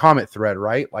in a comment thread,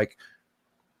 right?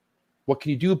 What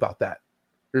can you do about that?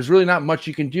 There's really not much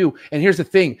you can do. And here's the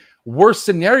thing. Worst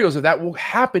scenarios of that will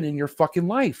happen in your fucking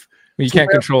life. You can't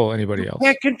control anybody else. You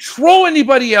can't control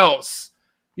anybody else.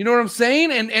 You know what I'm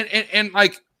saying? And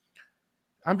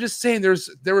I'm just saying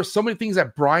there were so many things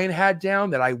that Brian had down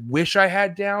that I wish I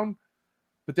had down.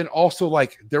 But then also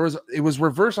it was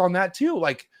reverse on that too.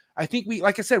 I think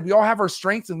like I said, we all have our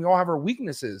strengths and we all have our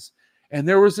weaknesses. And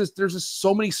there's just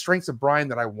so many strengths of Brian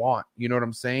that I want. You know what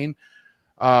I'm saying?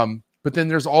 But then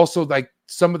there's also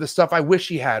some of the stuff I wish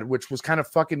he had, which was kind of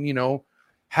fucking,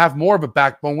 have more of a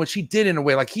backbone, which he did in a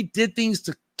way. He did things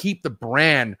to keep the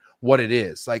brand what it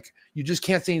is. You just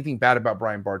can't say anything bad about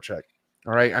Brian Barczyk.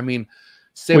 All right. I mean,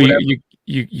 say whatever.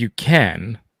 You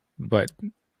can, but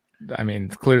I mean,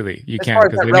 clearly you can't,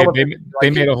 because they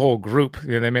made a whole group.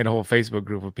 They made a whole Facebook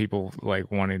group of people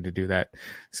wanting to do that.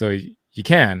 So you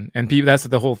can, and that's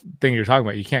the whole thing you're talking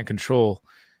about. You can't control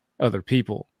other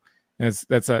people. And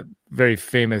that's a very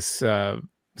famous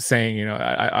saying. You know,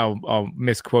 I'll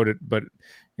misquote it, but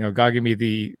you know, God give me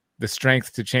the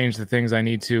strength to change the things I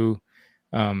need to,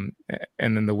 and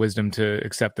then the wisdom to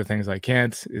accept the things I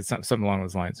can't. It's not something along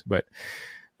those lines, but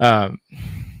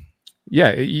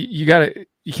yeah, you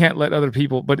can't let other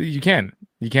people, but you can't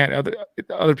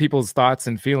other people's thoughts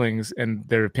and feelings and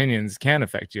their opinions can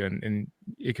affect you, and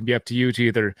it can be up to you to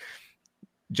either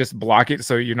just block it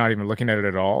so you're not even looking at it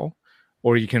at all,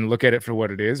 or you can look at it for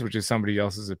what it is, which is somebody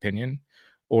else's opinion,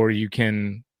 or you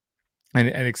can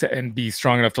and be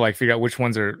strong enough to like figure out which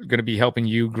ones are going to be helping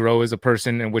you grow as a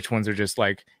person and which ones are just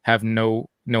like have no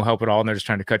help at all and they're just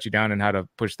trying to cut you down, and how to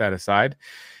push that aside.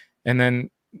 And then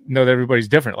know that everybody's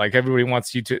different. Like everybody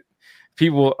wants you to,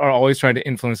 people are always trying to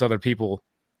influence other people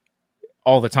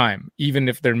all the time, even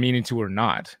if they're meaning to or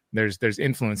not. There's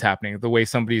influence happening. The way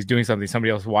somebody is doing something,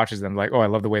 somebody else watches them like, oh, I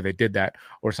love the way they did that.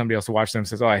 Or somebody else watches them and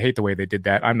says, oh, I hate the way they did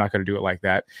that. I'm not going to do it like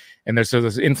that. And there's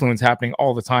influence happening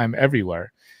all the time,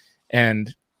 everywhere.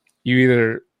 And you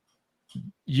either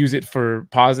use it for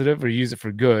positive or use it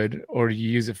for good, or you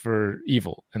use it for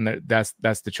evil. And that's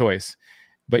the choice.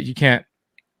 But you can't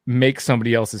make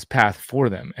somebody else's path for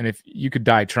them. And if you could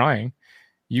die trying,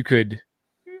 you could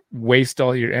waste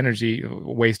all your energy,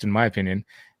 waste in my opinion,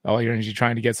 all your energy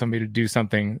trying to get somebody to do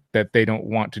something that they don't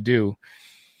want to do.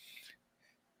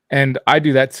 And I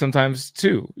do that sometimes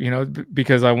too, you know,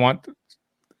 because I want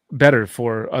better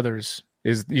for others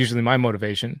is usually my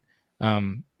motivation.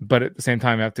 But at the same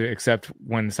time, I have to accept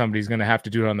when somebody's going to have to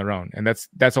do it on their own. And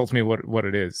that's ultimately what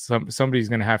it is. Somebody's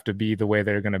going to have to be the way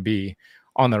they're going to be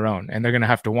on their own, and they're going to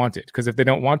have to want it. Because if they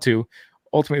don't want to,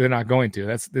 ultimately they're not going to.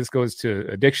 This goes to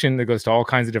addiction. That goes to all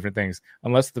kinds of different things.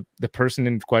 Unless the person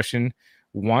in question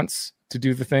wants to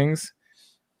do the things,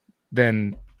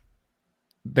 then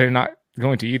they're not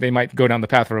going to. They might go down the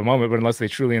path for a moment, but unless they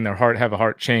truly in their heart have a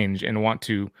heart change and want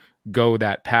to go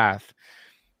that path,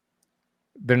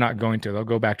 they're not going to. They'll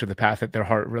go back to the path that their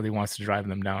heart really wants to drive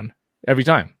them down every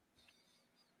time.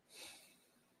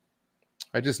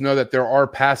 I just know that there are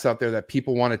paths out there that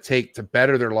people want to take to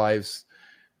better their lives,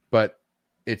 but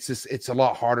it's a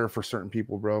lot harder for certain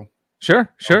people, bro. Sure.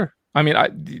 I mean,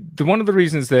 one of the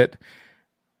reasons that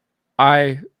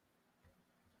I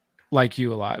like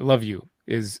you a lot, love you,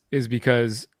 is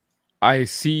because I've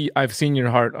seen your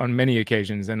heart on many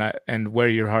occasions, and where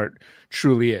your heart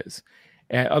truly is.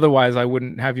 And otherwise, I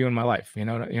wouldn't have you in my life. You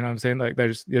know what I'm saying? Like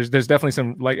there's definitely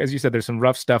some, like as you said, there's some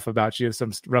rough stuff about you,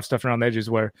 some rough stuff around the edges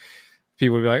where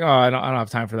people would be like, oh, I don't have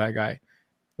time for that guy.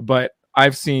 But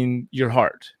I've seen your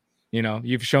heart. You know,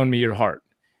 you've shown me your heart,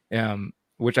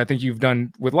 which I think you've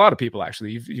done with a lot of people.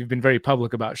 Actually, you've been very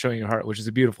public about showing your heart, which is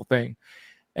a beautiful thing.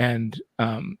 And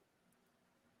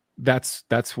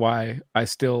that's why I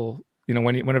still, you know,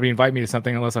 whenever you invite me to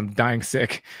something, unless I'm dying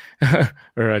sick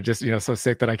or just, you know, so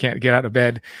sick that I can't get out of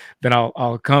bed, then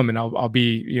I'll come, and I'll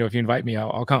be, you know, if you invite me,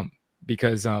 I'll come.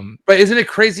 Because but isn't it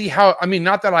crazy how, I mean,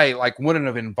 not that I like wouldn't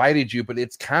have invited you, but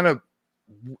it's kind of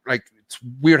like, it's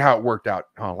weird how it worked out,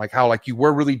 huh? Like how like you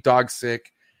were really dog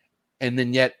sick, and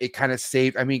then yet it kind of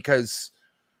saved, I mean, because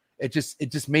it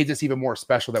just made this even more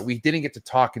special that we didn't get to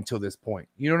talk until this point.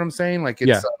 You know what I'm saying? Like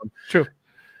it's true.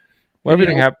 Well,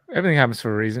 everything happens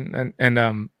for a reason,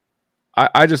 and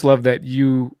I just love that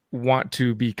you want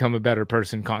to become a better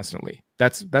person constantly.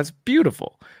 That's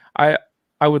beautiful.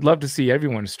 I would love to see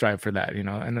everyone strive for that, you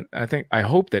know, and I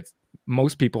hope that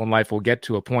most people in life will get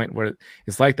to a point where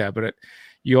it's like that. But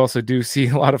you also do see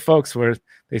a lot of folks where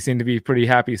they seem to be pretty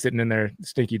happy sitting in their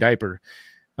stinky diaper.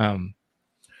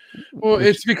 Well,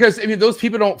 it's because, I mean, those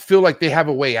people don't feel like they have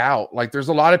a way out. Like there's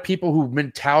a lot of people who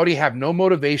mentality have no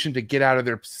motivation to get out of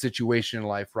their situation in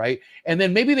life, right? And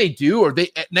then maybe they do, or they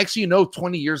next thing you know,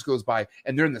 20 years goes by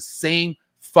and they're in the same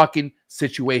fucking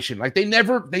situation. Like they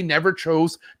never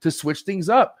chose to switch things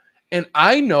up. And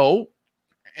I know,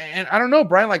 and I don't know,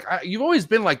 Brian, like you've always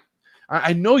been like,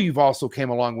 I know you've also came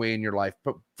a long way in your life,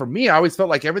 but for me, I always felt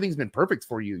like everything's been perfect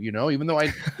for you, you know, even though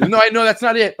I know that's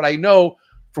not it, but I know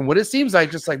from what it seems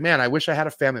like, just like, man, I wish I had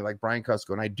a family like Brian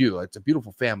Kusko, and I do. It's a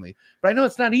beautiful family, but I know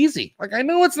it's not easy. Like I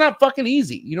know it's not fucking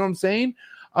easy. You know what I'm saying?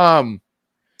 I don't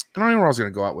know where I was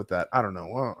going to go out with that. I don't know.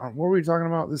 Well, what were we talking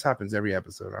about? This happens every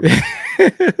episode.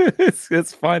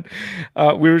 It's fun.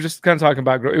 We were just kind of talking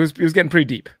about growth. It was getting pretty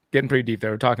deep. They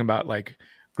were talking about like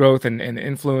growth and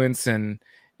influence and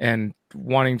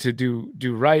wanting to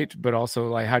do right, but also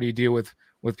like how do you deal with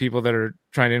people that are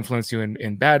trying to influence you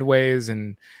in bad ways,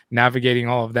 and navigating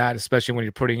all of that, especially when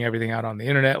you're putting everything out on the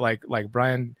internet, like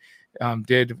Brian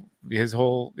did his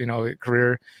whole, you know,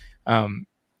 career.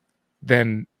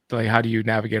 Then like, how do you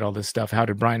navigate all this stuff? How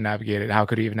did Brian navigate it? How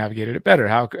could he have navigated it better?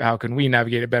 How can we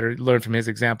navigate it better? Learn from his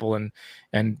example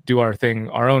and do our thing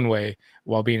our own way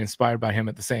while being inspired by him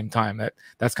at the same time.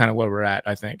 That's kind of where we're at,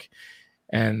 I think.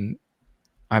 And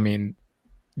I mean,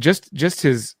 just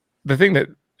the thing that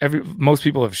most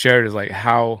people have shared is like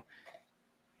how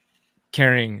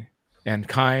caring and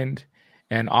kind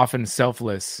and often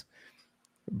selfless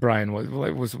Brian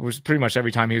was pretty much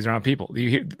every time he was around people.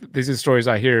 These are stories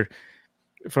I hear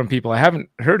from people. I haven't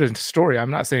heard a story.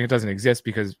 I'm not saying it doesn't exist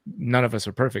because none of us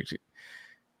are perfect,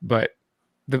 but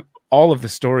all of the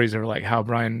stories are like how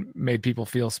Brian made people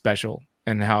feel special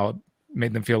and how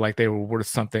made them feel like they were worth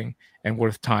something and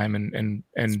worth time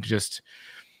and just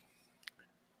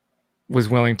was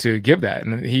willing to give that.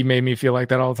 And he made me feel like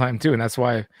that all the time too. And that's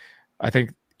why I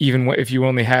think even if you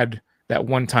only had that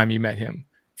one time you met him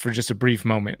for just a brief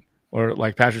moment, or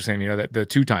like Patrick saying, that the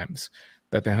 2 times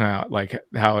that they hung out, like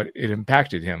how it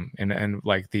impacted him and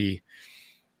like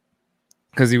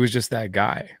because he was just that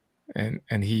guy.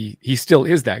 And he still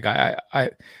is that guy.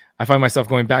 I find myself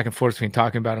going back and forth between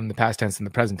talking about him in the past tense and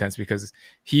the present tense because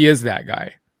he is that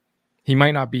guy. He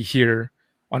might not be here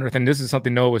on Earth. And this is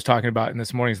something Noah was talking about in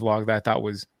this morning's vlog that I thought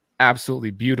was absolutely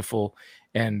beautiful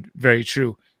and very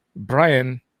true.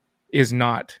 Brian is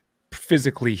not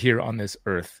physically here on this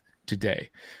earth today,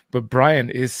 but Brian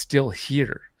is still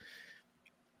here.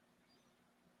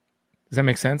 Does that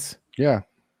make sense? Yeah,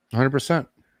 100%.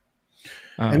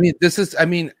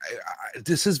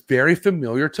 This is very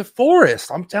familiar to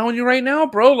Forrest. I'm telling you right now,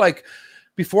 bro. Like,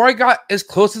 before I got as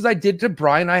close as I did to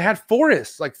Brian, I had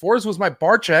Forrest. Like, Forrest was my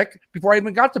Barczyk before I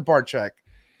even got to Barczyk.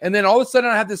 And then all of a sudden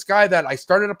I had this guy that I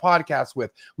started a podcast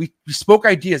with. We spoke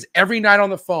ideas every night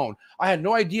on the phone. I had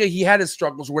no idea he had his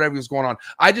struggles or whatever was going on.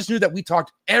 I just knew that we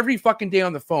talked every fucking day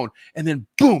on the phone. And then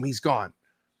boom, he's gone.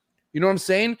 You know what I'm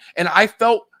saying? And I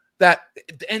felt that,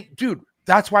 and dude,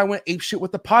 that's why I went ape shit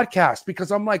with the podcast,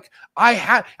 because I'm like,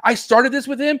 I started this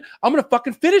with him. I'm going to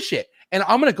fucking finish it. And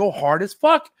I'm going to go hard as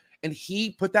fuck. And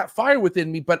he put that fire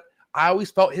within me, but I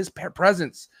always felt his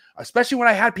presence, especially when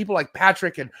I had people like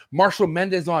Patrick and Marshall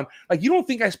Mendez on. Like, you don't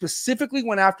think I specifically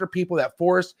went after people that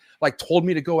Forrest like told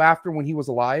me to go after when he was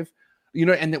alive,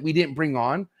 and that we didn't bring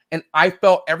on. And I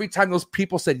felt every time those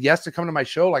people said yes to come to my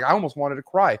show, like I almost wanted to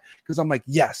cry, because I'm like,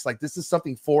 yes, like this is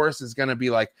something Forrest is going to be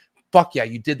like, fuck yeah,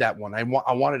 you did that one. I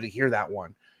wanted to hear that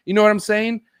one. You know what I'm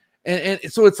saying? And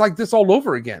so it's like this all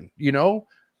over again,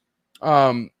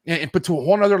 but to a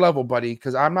whole nother level, buddy,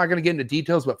 because I'm not going to get into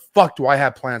details, but fuck, do I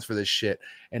have plans for this shit.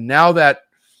 And now that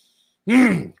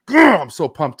I'm so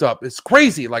pumped up, it's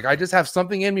crazy. Like, I just have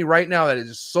something in me right now that is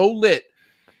just so lit,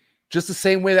 just the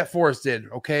same way that Forrest did.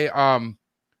 Okay.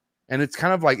 And it's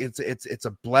kind of like, it's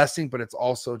a blessing, but it's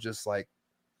also just like,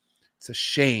 it's a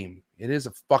shame. It is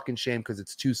a fucking shame because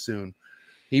it's too soon.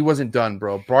 He wasn't done,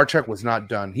 bro. Barczyk was not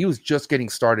done. He was just getting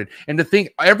started. And to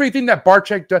think everything that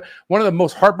Barczyk did, one of the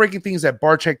most heartbreaking things that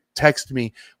Barczyk texted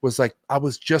me was like, I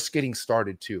was just getting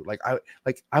started too.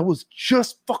 I was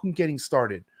just fucking getting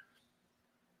started.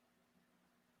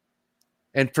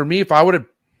 And for me, if I would have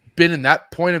been in that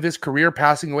point of his career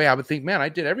passing away, I would think, man, I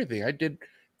did everything. I did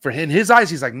for him. In his eyes,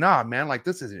 he's like, nah, man, like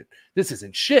this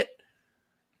isn't shit.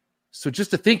 So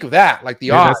just to think of that, like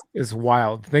the odds is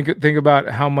wild. Think about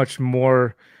how much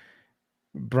more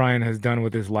Brian has done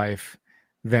with his life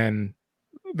than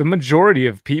the majority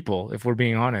of people, if we're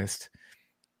being honest,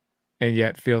 and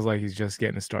yet feels like he's just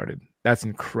getting started. That's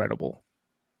incredible.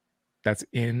 That's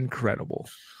incredible.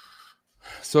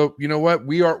 So you know what?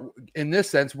 We are, in this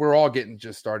sense, we're all getting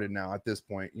just started now at this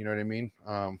point. You know what I mean?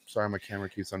 Sorry, my camera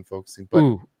keeps unfocusing.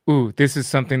 But ooh, this is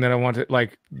something that I want to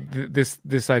like.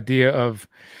 This idea of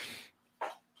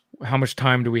how much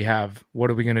time do we have?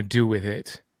 What are we going to do with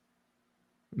it?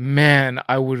 Man,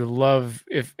 I would love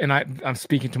if, and I'm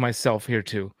speaking to myself here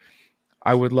too.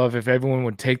 I would love if everyone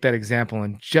would take that example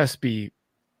and just be,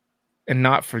 and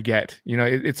not forget.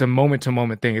 It's a moment to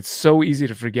moment thing. It's so easy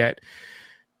to forget.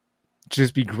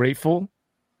 Just be grateful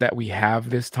that we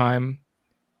have this time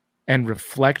and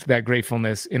reflect that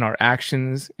gratefulness in our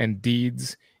actions and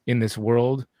deeds in this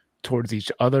world towards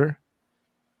each other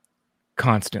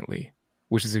constantly,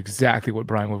 which is exactly what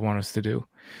Brian would want us to do.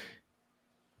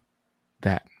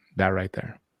 That right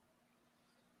there.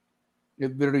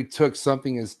 It literally took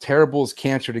something as terrible as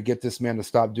cancer to get this man to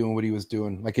stop doing what he was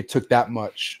doing. Like, it took that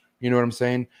much. You know what I'm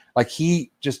saying? Like,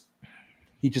 he just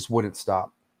wouldn't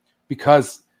stop,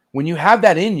 because when you have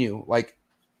that in you, like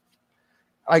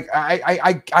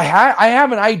I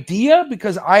have an idea,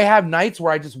 because I have nights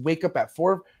where I just wake up at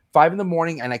 4 or 5 in the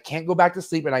morning and I can't go back to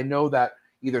sleep, and I know that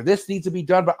either this needs to be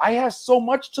done, but I have so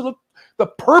much to look, the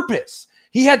purpose.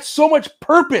 He had so much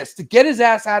purpose to get his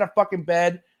ass out of fucking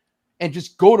bed and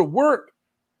just go to work.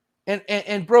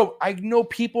 And bro, I know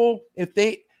people, if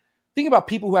they think about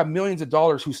people who have millions of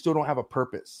dollars who still don't have a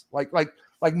purpose.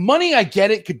 Like money, I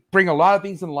get it, could bring a lot of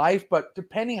things in life, but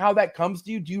depending how that comes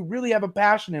to you, do you really have a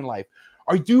passion in life?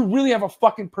 Or do you really have a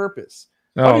fucking purpose?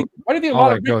 Why do you think a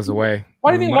lot of goes away?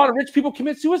 Why do you think a lot of rich people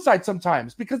commit suicide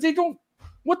sometimes? Because they don't.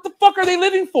 What the fuck are they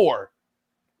living for?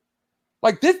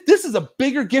 Like this is a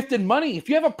bigger gift than money. If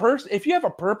you have a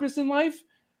purpose in life,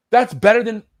 that's better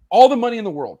than all the money in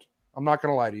the world. I'm not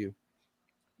gonna lie to you.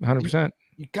 100%.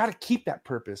 You got to keep that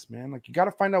purpose, man. Like you got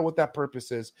to find out what that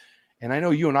purpose is. And I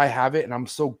know you and I have it, and I'm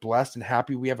so blessed and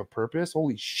happy we have a purpose.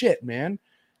 Holy shit, man.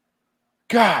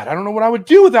 God, I don't know what I would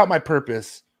do without my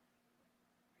purpose.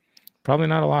 Probably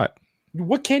not a lot.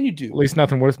 What can you do? At least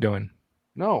nothing worth doing.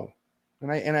 No.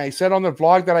 And I said on the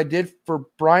vlog that I did for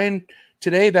Brian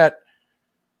today that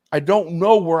I don't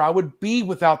know where I would be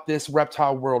without this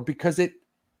reptile world, because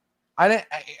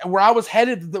where I was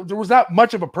headed, there was not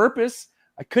much of a purpose.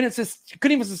 I couldn't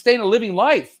even sustain a living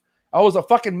life. I was a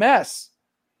fucking mess.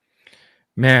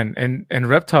 Man, and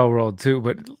reptile world too,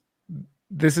 but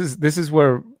this is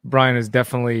where Brian is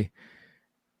definitely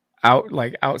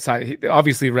outside.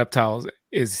 Obviously reptiles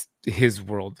is his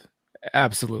world.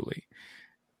 Absolutely.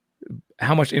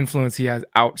 How much influence he has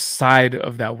outside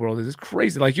of that world is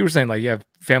crazy. Like you were saying, like you have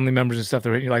family members and stuff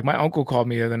that are like, my uncle called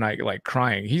me the other night, like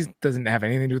crying. He doesn't have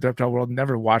anything to do with the reptile world.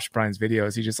 Never watched Brian's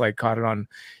videos. He just like caught it on,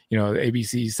 the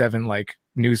ABC 7 like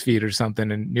news feed or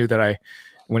something, and knew that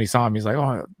when he saw him, he's like,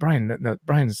 oh, Brian,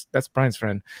 that's Brian's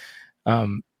friend.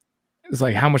 It's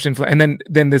like how much influence. And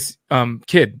then this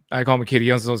kid, I call him a kid.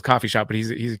 He owns his own coffee shop, but he's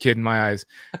a kid in my eyes,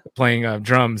 playing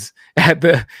drums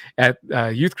at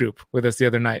youth group with us the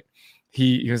other night.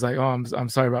 He was like, oh, I'm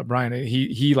sorry about Brian.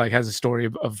 He like has a story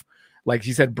of like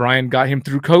he said, Brian got him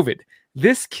through COVID.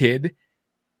 This kid,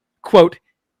 quote,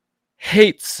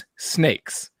 hates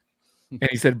snakes. And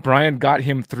he said Brian got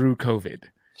him through COVID,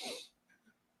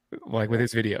 like with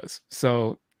his videos.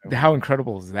 So how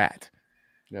incredible is that?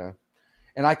 Yeah.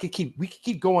 And we could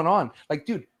keep going on. Like,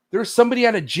 dude, there's somebody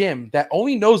at a gym that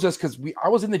only knows us because I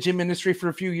was in the gym industry for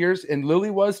a few years, and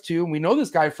Lily was too. And we know this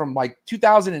guy from like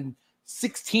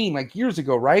 2016, like years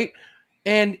ago, right?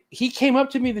 And he came up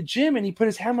to me at the gym and he put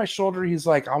his hand on my shoulder. He's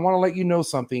like, I want to let you know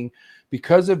something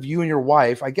because of you and your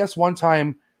wife. I guess one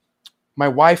time my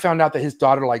wife found out that his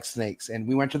daughter likes snakes, and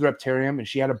we went to the Reptarium, and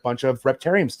she had a bunch of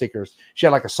Reptarium stickers. She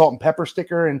had like a salt and pepper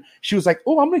sticker, and she was like,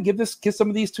 oh, I'm going to give some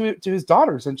of these to his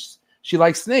daughters. And she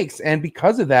likes snakes. And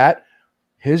because of that,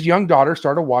 his young daughter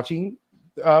started watching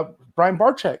Brian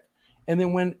Barczyk. And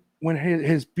then when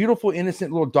his beautiful,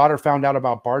 innocent little daughter found out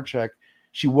about Barczyk,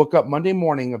 she woke up Monday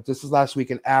morning this is last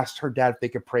week and asked her dad if they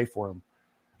could pray for him,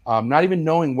 not even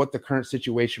knowing what the current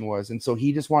situation was. And so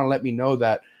he just wanted to let me know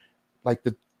that like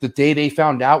the day they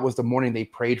found out was the morning they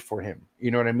prayed for him.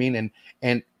 You know what I mean?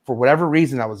 And for whatever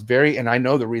reason, that was and I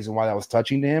know the reason why that was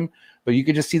touching to him, but you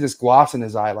could just see this gloss in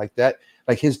his eye like that.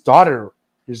 Like his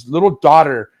little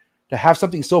daughter, to have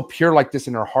something so pure like this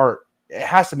in her heart, it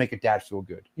has to make a dad feel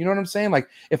good. You know what I'm saying? Like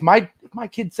if my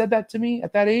kid said that to me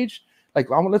at that age, like,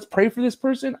 let's pray for this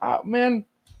person, man,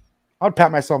 I'd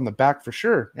pat myself on the back for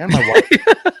sure. And my wife.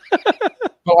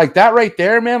 But like that right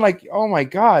there, man, like, oh my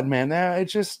God, man,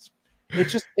 it's just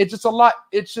a lot.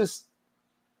 It's just,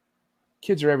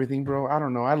 kids are everything, bro. I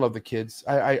don't know. I love the kids.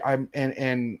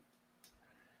 And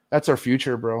that's our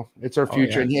future, bro. It's our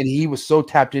future. Oh, yeah. And he was so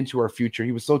tapped into our future.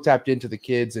 He was so tapped into the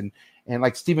kids and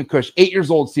like Stephen Kush, 8 years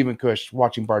old, Stephen Kush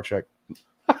watching Barczyk.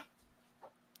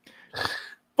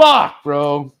 Fuck,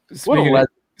 bro.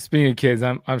 Speaking of kids,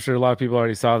 I'm sure a lot of people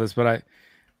already saw this, but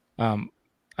I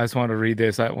just wanted to read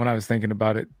this. When I was thinking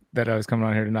about it, that I was coming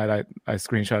on here tonight, I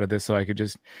screenshotted this so I could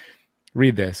just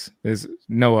read this.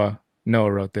 Noah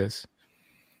wrote this.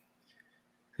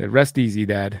 He said, rest easy,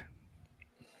 Dad.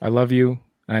 I love you,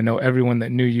 and I know everyone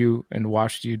that knew you and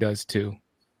watched you does too.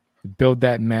 Build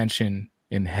that mansion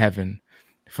in heaven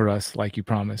for us like you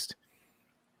promised.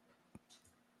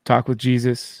 Talk with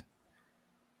Jesus,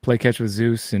 play catch with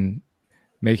Zeus, and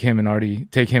take him and Artie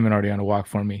on a walk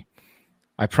for me.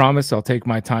 I promise I'll take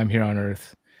my time here on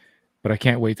earth, but I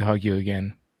can't wait to hug you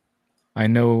again. I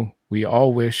know we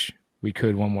all wish we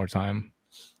could one more time.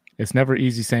 It's never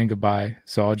easy saying goodbye,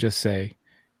 so I'll just say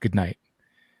good night.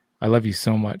 I love you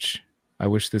so much. I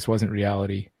wish this wasn't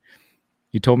reality.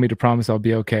 You told me to promise I'll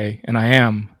be okay, and I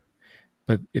am,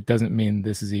 but it doesn't mean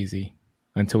this is easy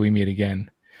until we meet again.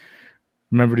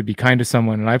 Remember to be kind to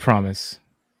someone, and I promise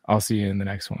I'll see you in the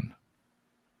next one.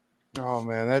 Oh,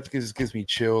 man, that just gives me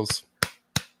chills.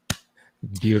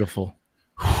 Beautiful.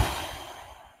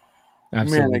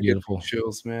 Absolutely Man, I get beautiful.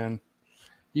 chills, man.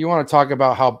 You want to talk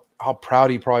about how proud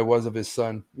he probably was of his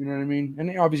son. You know what I mean?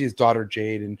 And obviously his daughter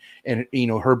Jade, and you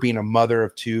know, her being a mother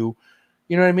of two.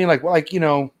 You know what I mean? Like you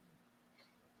know,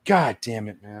 God damn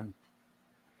it, man.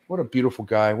 What a beautiful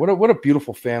guy. What a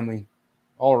beautiful family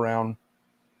all around.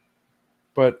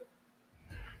 But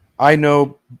I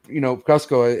know, you know,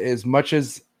 Kusko, as much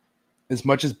as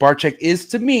Barczyk is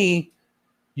to me,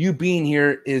 you being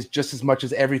here is just as much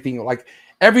as everything. Like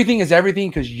everything is everything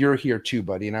because you're here too,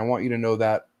 buddy. And I want you to know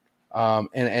that.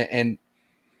 And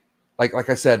like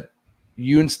I said,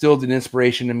 you instilled an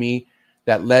inspiration to me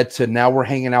that led to now we're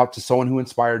hanging out to someone who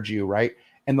inspired you, right?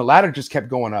 And the ladder just kept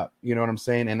going up. You know what I'm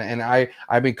saying? And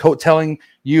I've been coattailing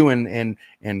you and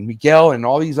Miguel and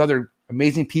all these other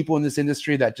amazing people in this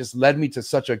industry that just led me to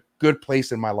such a good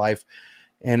place in my life.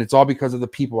 And it's all because of the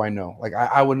people I know. Like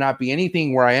I would not be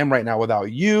anything where I am right now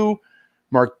without you,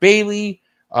 Mark Bailey,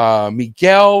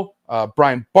 Miguel,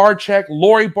 Brian Barczyk,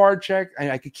 Lori Barczyk.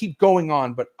 I could keep going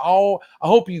on, but I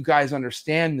hope you guys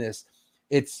understand this.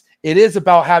 It is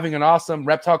about having an awesome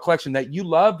reptile collection that you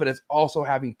love, but it's also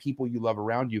having people you love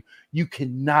around you. You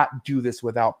cannot do this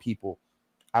without people.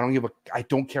 I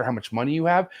don't care how much money you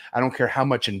have. I don't care how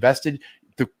much invested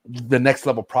the next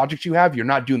level project you have. You're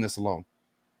not doing this alone.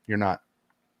 You're not.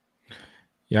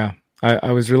 Yeah,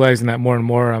 I was realizing that more and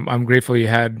more. I'm grateful you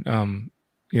had,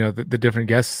 you know, the different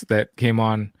guests that came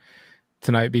on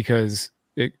tonight, because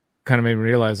it kind of made me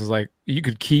realize it was like you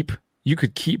could keep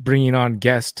bringing on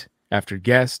guest after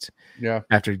guest,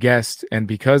 after guest, and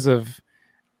because of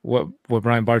what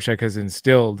Brian Barczyk has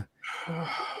instilled,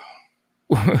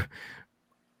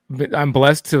 I'm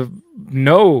blessed to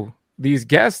know these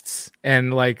guests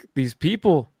and like these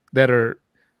people that are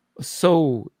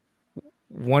so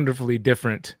wonderfully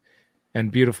different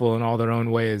and beautiful in all their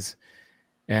own ways.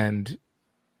 And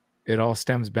it all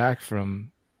stems back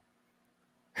from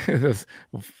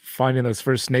finding those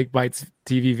first snake bites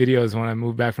TV videos when I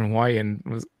moved back from Hawaii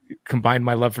and combined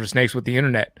my love for snakes with the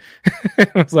internet.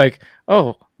 It was like,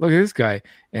 oh, look at this guy.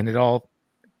 And it all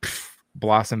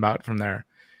blossomed out from there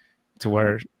to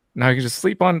where now you can just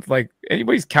sleep on like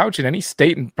anybody's couch in any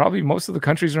state and probably most of the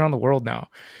countries around the world now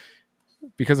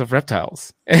because of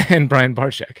reptiles and Brian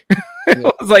Barczyk.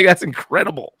 It was like, that's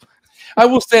incredible. I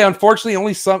will say, unfortunately,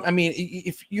 only some. I mean,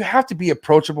 if you have to be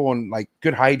approachable and like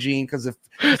good hygiene, because if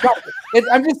it's not,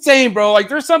 I'm just saying, bro. Like,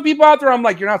 there's some people out there. I'm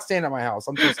like, you're not staying at my house.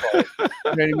 I'm just sorry. You know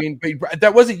what I mean? But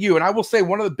that wasn't you. And I will say,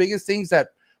 one of the biggest things that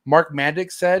Mark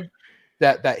Mandic said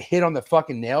that hit on the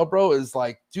fucking nail, bro, is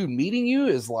like, dude, meeting you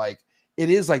is like, it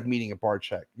is like meeting a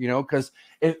Barczyk, you know? Because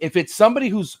if it's somebody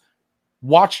who's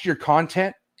watched your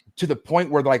content to the point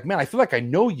where like, man, I feel like I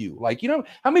know you. Like, you know,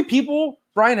 how many people,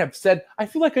 Brian, have said, I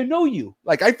feel like I know you.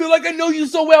 Like, I feel like I know you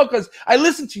so well because I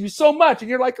listen to you so much. And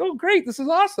you're like, oh, great, this is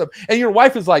awesome. And your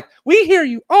wife is like, we hear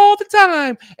you all the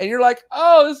time. And you're like,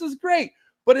 oh, this is great.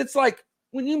 But it's like,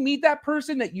 when you meet that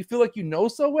person that you feel like you know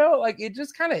so well, like it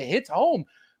just kind of hits home.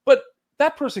 But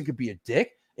that person could be a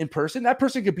dick in person. That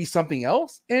person could be something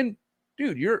else. And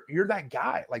dude, you're that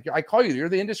guy. Like, I call you, you're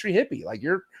the industry hippie. Like,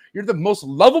 you're the most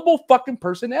lovable fucking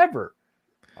person ever.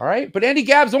 All right, but Andy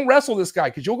Gabbs, don't wrestle this guy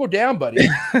because you'll go down, buddy.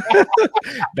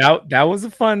 that was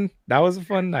a fun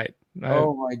night.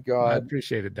 Oh my god, I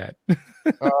appreciated that.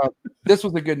 This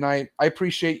was a good night. I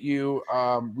appreciate you.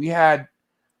 We had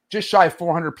just shy of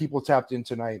 400 people tapped in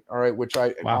tonight. All right, which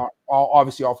I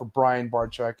obviously all for Brian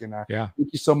Barczyk, and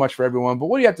thank you so much for everyone. But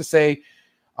what do you have to say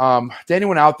to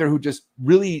anyone out there who just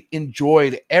really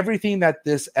enjoyed everything that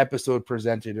this episode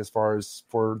presented as far as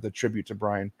for the tribute to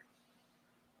Brian?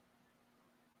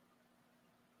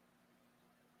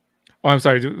 Oh, I'm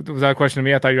sorry. Was that a question to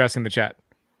me? I thought you were asking the chat.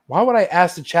 Why would I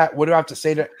ask the chat? What do I have to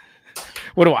say to?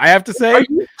 What do I have to say? Are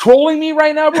you trolling me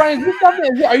right now, Brian?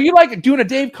 Are you like doing a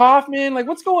Dave Kaufman? Like,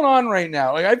 what's going on right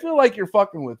now? Like, I feel like you're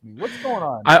fucking with me. What's going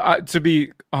on? I to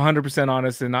be 100%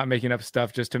 honest and not making up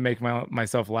stuff just to make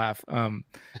myself laugh.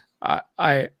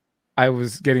 I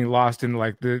was getting lost in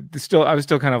like I was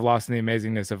still kind of lost in the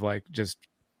amazingness of like just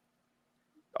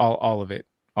all of it,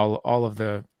 all of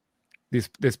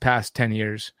this past 10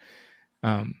 years.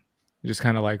 Just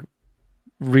kind of like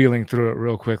reeling through it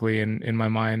real quickly in my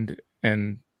mind,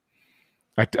 and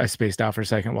I spaced out for a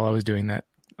second while I was doing that.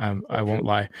 I won't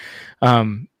lie.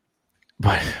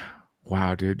 But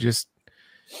wow, dude, just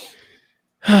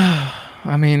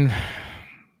I mean,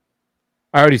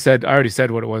 I already said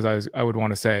what it was I would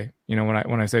want to say. You know,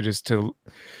 when I said just to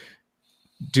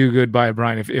do good by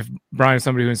Brian. If Brian is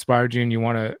somebody who inspired you and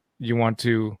you want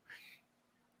to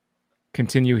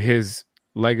continue his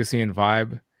legacy and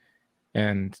vibe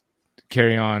and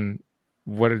carry on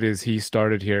what it is he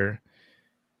started here,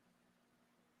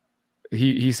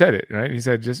 he said it, right? He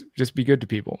said, just be good to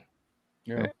people.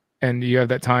 Yeah. And you have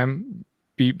that time,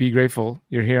 be grateful.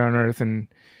 You're here on earth and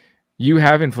you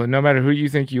have influence, no matter who you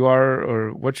think you are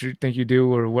or what you think you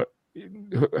do or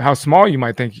how small you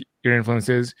might think your influence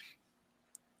is.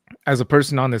 As a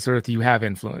person on this earth, you have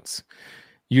influence.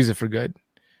 Use it for good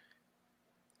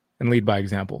and lead by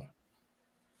example.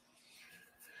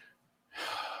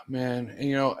 Man,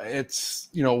 it's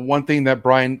one thing that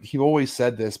Brian, he always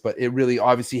said this, but it really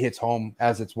obviously hits home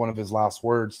as it's one of his last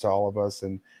words to all of us.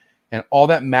 And all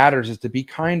that matters is to be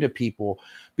kind to people,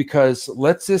 because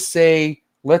let's just say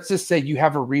you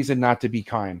have a reason not to be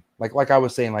kind. Like I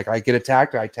was saying, like I get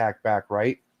attacked, I attack back,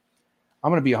 right?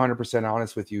 I'm going to be 100%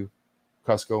 honest with you,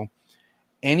 Kusko.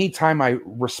 Anytime I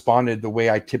responded the way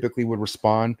I typically would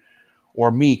respond,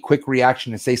 or quick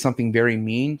reaction and say something very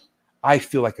mean, I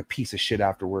feel like a piece of shit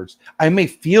afterwards. I may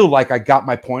feel like I got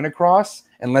my point across,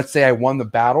 and let's say I won the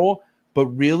battle, but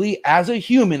really, as a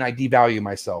human, I devalue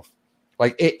myself.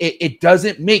 Like it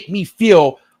doesn't make me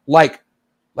feel like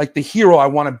the hero I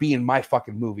want to be in my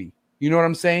fucking movie. You know what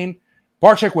I'm saying?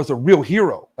 Barczyk was a real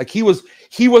hero. Like he was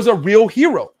a real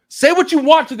hero. Say what you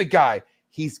want to the guy.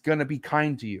 He's gonna be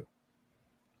kind to you.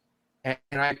 And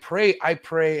I pray,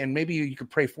 and maybe you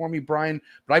could pray for me, Brian,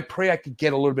 but I pray I could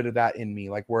get a little bit of that in me.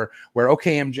 Like where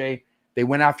okay, MJ, they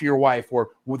went after your wife,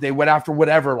 or they went after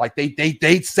whatever. Like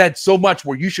they said so much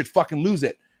where you should fucking lose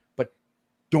it, but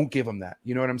don't give them that.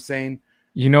 You know what I'm saying?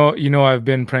 You know, I've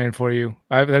been praying for you.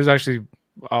 There's actually,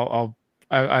 I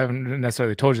haven't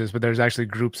necessarily told you this, but there's actually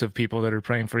groups of people that are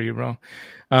praying for you, bro.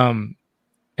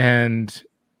 And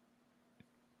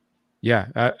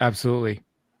yeah, absolutely.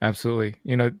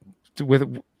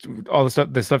 With all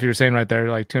the stuff you're saying right there,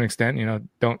 like to an extent, you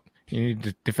need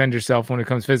to defend yourself when it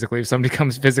comes physically. If somebody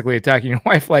comes physically attacking your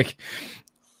wife, like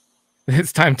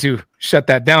it's time to shut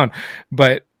that down.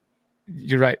 But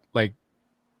you're right. Like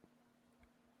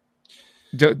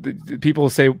people will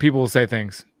say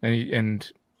things,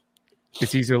 and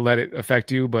it's easy to let it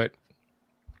affect you. But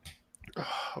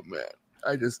oh man,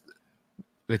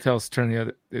 they tell us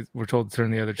we're told to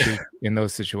turn the other cheek in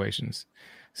those situations.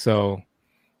 So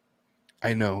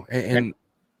I know, and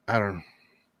I don't know.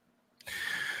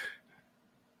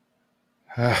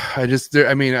 I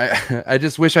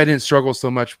just wish I didn't struggle so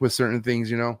much with certain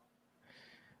things, Well,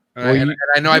 and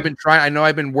I know I've been trying. I know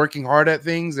I've been working hard at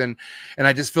things, and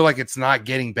I just feel like it's not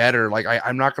getting better. Like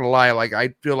I'm not gonna lie. Like I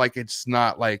feel like it's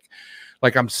not like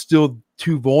I'm still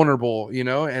too vulnerable,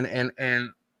 And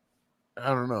I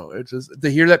don't know. It's just to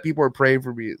hear that people are praying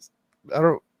for me is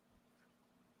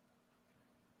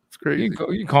it's crazy. You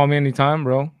can call me anytime,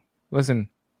 bro. Listen,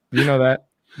 you know that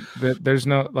there's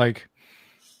no like.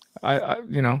 I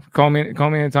call me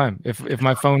anytime. If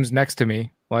my phone's next to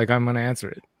me, like I'm gonna answer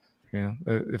it.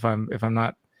 If I'm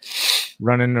not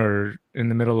running or in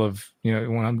the middle of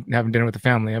when I'm having dinner with the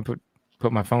family, I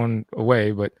put my phone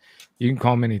away. But you can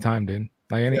call me anytime, dude.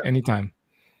 Like anytime.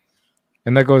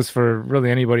 And that goes for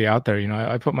really anybody out there.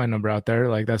 I put my number out there.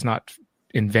 Like that's not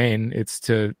in vain. It's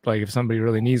to like if somebody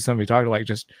really needs somebody to talk to, like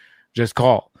just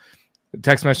call.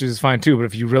 Text message is fine too. But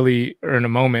if you really are in a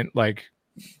moment, like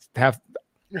text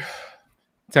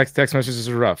messages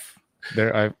are rough.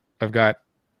 I've got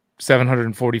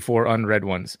 744 unread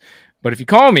ones. But if you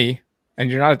call me and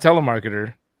you're not a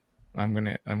telemarketer, I'm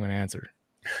gonna answer.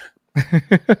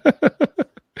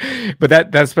 But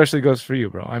that especially goes for you,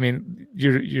 bro. I mean,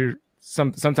 you're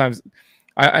sometimes.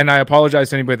 I apologize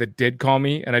to anybody that did call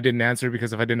me and I didn't answer,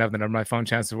 because if I didn't have the number on my phone,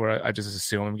 chances were I just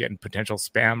assume I'm getting potential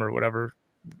spam or whatever.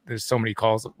 There's so many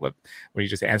calls where you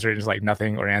just answer it and it's like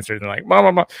nothing, or answer it and like blah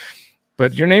blah blah.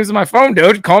 But your name's on my phone,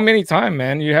 dude. Call me anytime,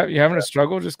 man. You having a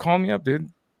struggle? Just call me up, dude.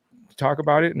 Talk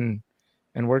about it and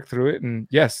work through it. And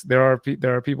yes, there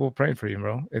are people praying for you,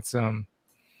 bro. It's a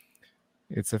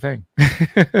thing.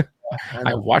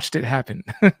 I watched it happen.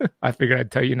 I figured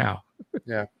I'd tell you now.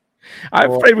 Yeah,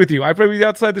 I've prayed with you. I prayed with you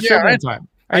outside the show one time.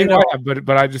 I know,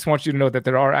 but I just want you to know that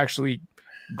there are actually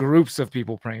groups of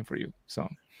people praying for you. So.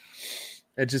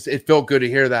 It felt good to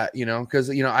hear that,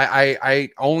 because I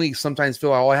only sometimes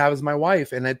feel all I have is my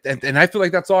wife, and I feel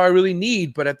like that's all I really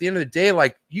need. But at the end of the day,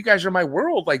 like you guys are my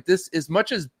world. Like this, as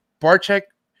much as Barczyk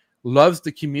loves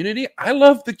the community, I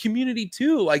love the community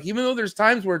too. Like even though there's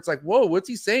times where it's like, whoa, what's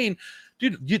he saying,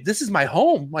 dude? This is my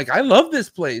home. Like I love this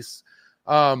place,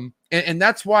 and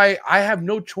that's why I have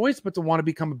no choice but to want to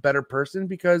become a better person,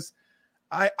 because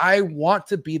I want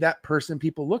to be that person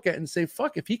people look at and say,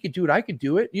 fuck, if he could do it, I could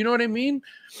do it. You know what I mean?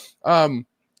 But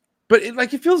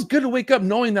it feels good to wake up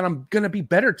knowing that I'm going to be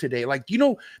better today. Like,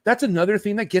 that's another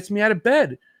thing that gets me out of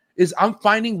bed is I'm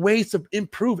finding ways to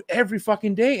improve every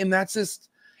fucking day. And that's just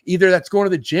either that's going to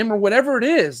the gym or whatever it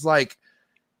is. Like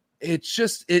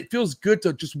it feels good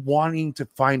to just wanting to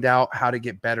find out how to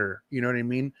get better. You know what I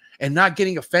mean? And not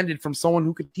getting offended from someone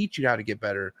who could teach you how to get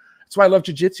better. That's why I love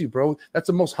jiu-jitsu, bro. That's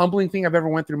the most humbling thing I've ever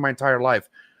went through in my entire life.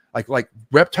 Like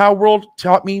reptile world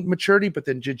taught me maturity, but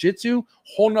then jiu-jitsu,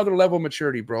 whole nother level of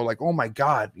maturity, bro. Like, oh my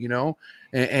God, you know?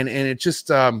 And it's just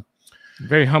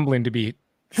very humbling to be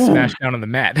smashed down on the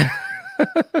mat.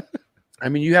 I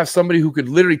mean, you have somebody who could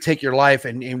literally take your life,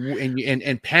 and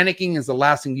panicking is the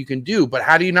last thing you can do. But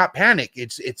how do you not panic?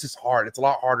 It's just hard. It's a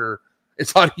lot harder.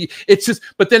 It's just,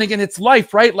 but then again, it's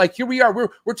life, right? Like here we are,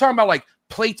 we're talking about like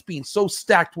plates being so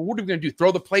stacked. Well, what are we going to do?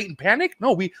 Throw the plate and panic?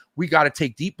 No, we got to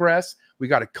take deep breaths. We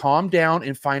got to calm down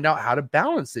and find out how to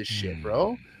balance this shit,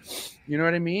 bro. You know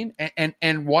what I mean?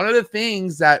 And one of the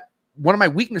things that one of my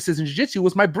weaknesses in jiu-jitsu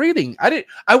was my breathing.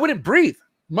 I wouldn't breathe.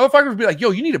 Motherfuckers would be like,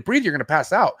 yo, you need to breathe. You're going to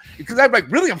pass out. Because I'm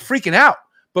like, really, I'm freaking out.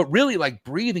 But really like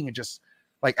breathing and just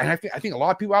like, and I think a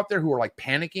lot of people out there who are like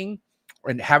panicking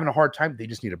and having a hard time, they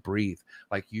just need to breathe.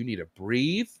 Like you need to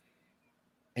breathe.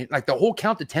 And like the whole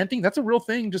count to 10 thing, that's a real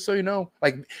thing, just so you know.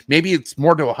 Like maybe it's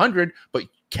more to 100, but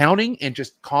counting and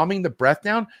just calming the breath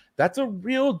down, that's a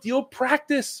real deal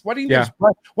practice. Why do you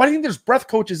think there's breath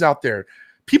coaches out there?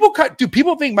 People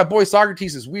think my boy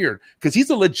Socrates is weird because he's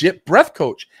a legit breath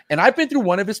coach. And I've been through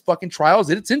one of his fucking trials,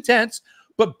 and it's intense,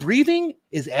 but breathing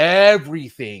is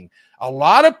everything. A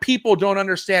lot of people don't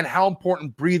understand how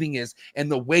important breathing is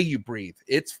and the way you breathe.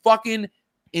 It's fucking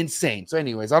insane. So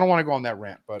anyways, I don't want to go on that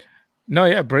rant, but no,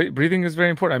 yeah, breathing is very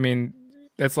important. I mean,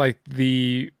 that's like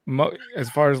as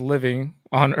far as living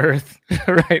on Earth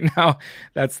right now,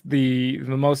 that's the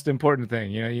most important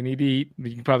thing. You know, you need to eat.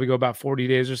 You can probably go about 40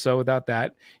 days or so without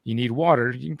that. You need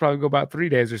water. You can probably go about 3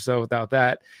 days or so without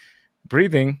that.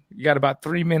 Breathing, you got about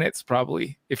 3 minutes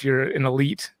probably if you're an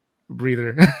elite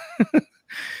breather.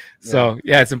 So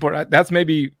yeah, it's important.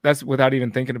 That's without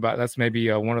even thinking about it, that's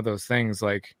maybe one of those things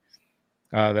like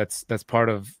that's part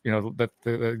of, you know,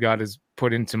 that God has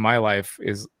put into my life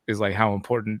is like how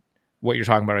important what you're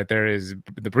talking about right there is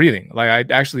the breathing. Like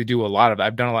I actually do a lot of it.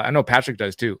 I've done a lot. I know Patrick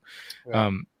does too.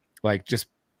 Yeah. Like just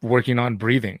working on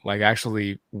breathing, like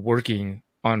actually working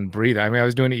on breathing. I mean, I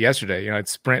was doing it yesterday. You know, I'd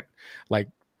sprint like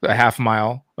a half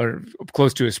mile or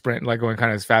close to a sprint, like going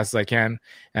kind of as fast as I can.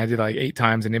 And I did like 8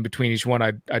 times, and in between each one,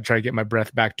 I'd try to get my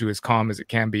breath back to as calm as it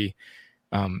can be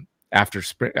after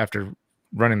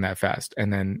running that fast.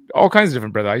 And then all kinds of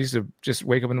different breath. I used to just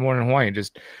wake up in the morning in Hawaii and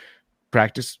just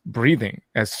practice breathing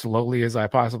as slowly as I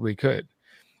possibly could.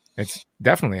 It's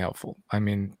definitely helpful. I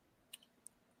mean,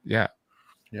 yeah.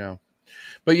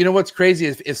 But you know what's crazy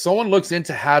is if someone looks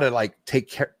into how to like take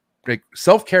care, like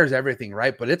self-care is everything,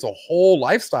 right? But it's a whole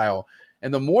lifestyle.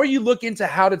 And the more you look into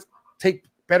how to take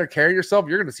better care of yourself,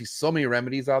 you're going to see so many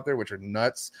remedies out there, which are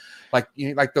nuts. Like, you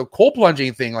know, like the cold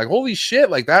plunging thing, like, holy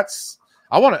shit. Like I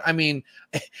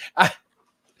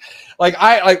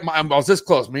was this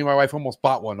close. Me and my wife almost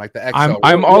bought one, like the XL.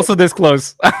 I'm also this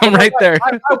close. I'm right there.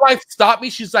 My wife stopped me.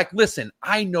 She's like, listen,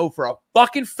 I know for a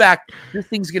fucking fact this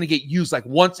thing's going to get used like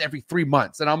once every 3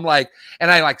 months. And I'm like, and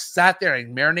I like sat there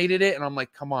and marinated it. And I'm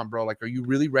like, come on, bro. Like, are you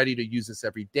really ready to use this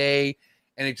every day?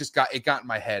 And it got in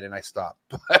my head and I stopped.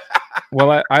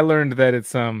 Well, I learned that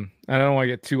it's, I don't want to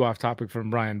get too off topic from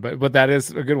Brian, but that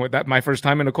is a good one. That my first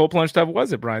time in a cold plunge tub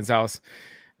was at Brian's house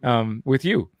with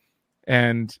you.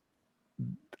 And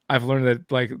I've learned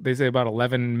that, like they say, about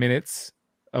 11 minutes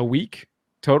a week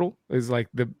total is like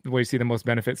the way you see the most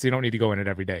benefits. So you don't need to go in it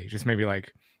every day. Just maybe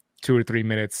like 2 or 3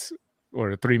 minutes,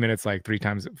 or 3 minutes, like 3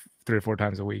 or 4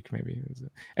 times a week, maybe.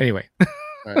 Anyway.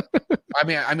 Right. I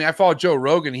mean, I follow Joe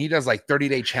Rogan. He does like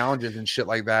 30-day challenges and shit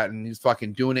like that, and he's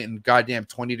fucking doing it in goddamn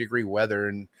 20-degree weather.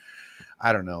 And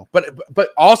I don't know, but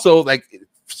also, like,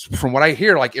 from what I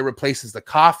hear, like, it replaces the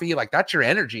coffee. Like, that's your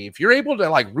energy. If you're able to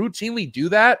like routinely do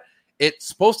that, it's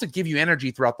supposed to give you energy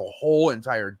throughout the whole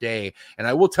entire day. And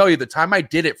I will tell you, the time I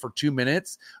did it for 2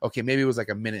 minutes, okay, maybe it was like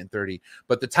 1:30,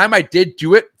 but the time I did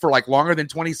do it for like longer than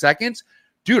 20 seconds,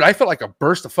 dude, I felt like a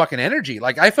burst of fucking energy.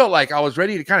 Like, I felt like I was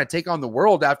ready to kind of take on the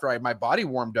world after my body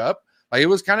warmed up. Like, it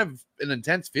was kind of an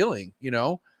intense feeling, you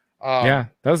know? Yeah,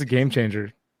 that was a game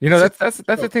changer. You know, that's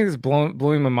the thing that's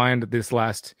blowing my mind this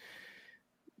last,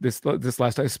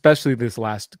 especially this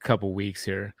last couple weeks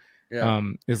here. Yeah.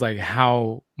 Is like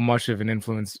how much of an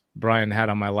influence Brian had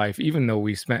on my life, even though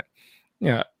we spent,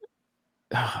 you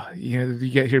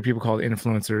hear people called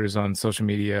influencers on social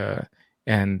media,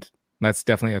 and that's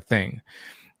definitely a thing.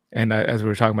 And as we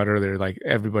were talking about earlier, like,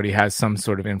 everybody has some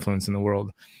sort of influence in the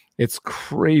world. It's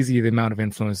crazy the amount of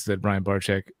influence that Brian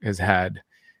Barczyk has had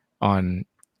on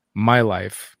my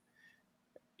life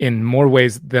in more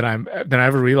ways than I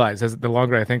ever realized. As the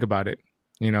longer I think about it,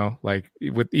 You know, like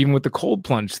even with the cold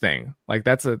plunge thing, like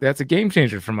that's a game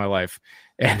changer for my life,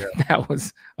 and that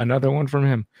was another one from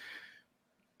him.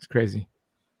 It's crazy.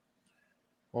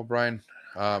 Well, Brian,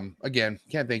 again,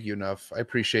 can't thank you enough. I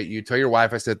appreciate you. Tell your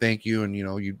wife I said thank you, and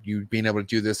you being able to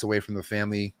do this away from the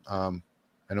family. I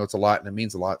know it's a lot and it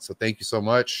means a lot, so thank you so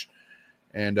much,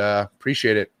 and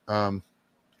appreciate it. And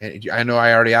I know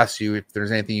I already asked you if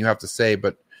there's anything you have to say,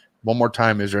 but one more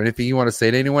time, is there anything you want to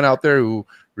say to anyone out there who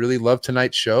really loved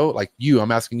tonight's show? Like you,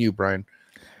 I'm asking you, Brian.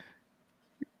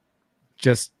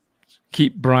 Just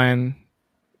keep Brian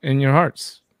in your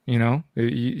hearts. You know,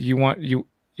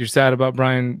 you're sad about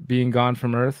Brian being gone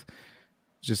from Earth.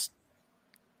 Just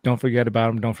don't forget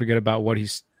about him. Don't forget about what he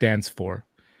stands for.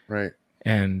 Right.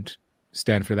 And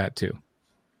stand for that too.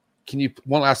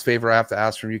 One last favor I have to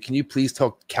ask from you. Can you please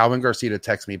tell Calvin Garcia to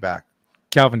text me back?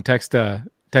 Calvin, text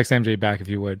MJ back if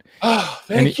you would. Oh,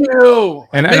 thank you.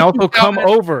 And also come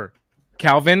over.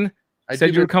 Calvin, I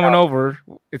said you were coming over.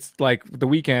 It's like the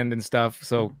weekend and stuff,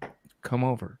 so come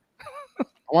over. I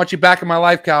want you back in my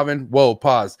life, Calvin. Whoa,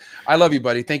 pause. I love you,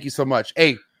 buddy. Thank you so much.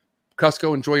 Hey,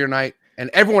 Kusko, enjoy your night. And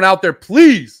everyone out there,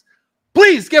 please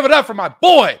give it up for my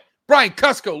boy, Brian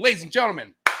Kusko, ladies and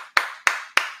gentlemen.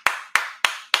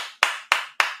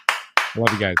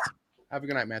 Love you guys. Have a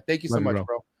good night, man. Thank you so much,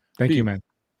 bro. Thank you, man.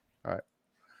 All right.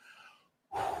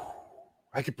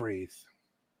 I could breathe.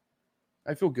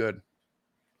 I feel good.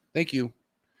 Thank you.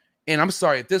 And I'm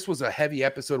sorry if this was a heavy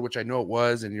episode, which I know it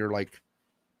was, and you're like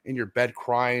in your bed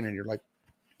crying and you're like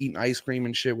eating ice cream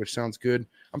and shit, which sounds good.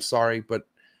 I'm sorry, but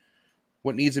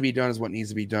what needs to be done is what needs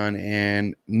to be done.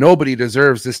 And nobody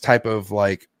deserves this type of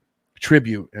like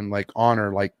tribute and like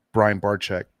honor like Brian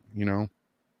Barczyk, you know?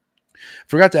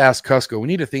 Forgot to ask Kusko. We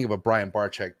need to think of a Brian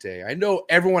Barczyk day. I know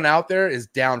everyone out there is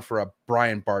down for a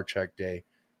Brian Barczyk day.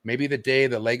 Maybe the day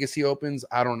the legacy opens.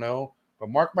 I don't know. But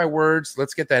mark my words.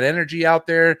 Let's get that energy out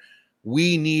there.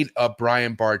 We need a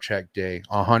Brian Barczyk day,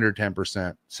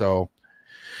 110%. So,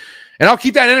 and I'll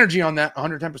keep that energy on that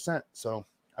 110%. So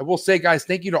I will say, guys,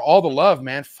 thank you to all the love,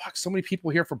 man. Fuck, so many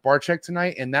people here for Barczyk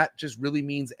tonight, and that just really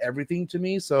means everything to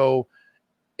me. So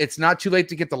it's not too late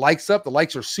to get the likes up. The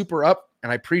likes are super up,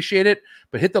 and I appreciate it.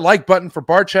 But hit the like button for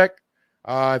Barczyk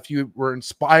if you were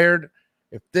inspired.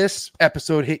 If this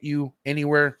episode hit you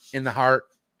anywhere in the heart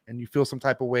and you feel some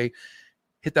type of way,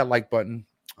 hit that like button.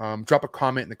 Drop a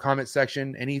comment in the comment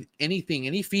section. Anything,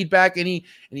 any feedback, any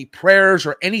prayers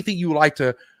or anything you would like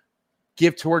to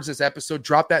give towards this episode,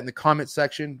 drop that in the comment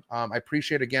section. I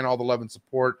appreciate, again, all the love and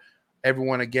support.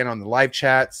 Everyone, again, on the live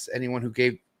chats, anyone who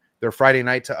gave their Friday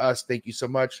night to us, thank you so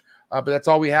much. But that's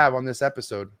all we have on this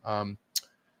episode.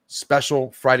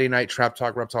 Special Friday night Trap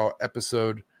Talk Reptile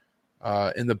episode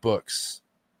in the books.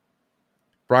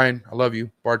 Brian, I love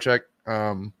you. Barczyk,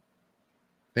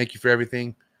 thank you for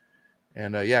everything.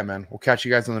 And yeah, man, we'll catch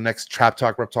you guys on the next Trap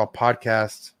Talk Reptile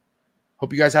podcast.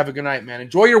 Hope you guys have a good night, man.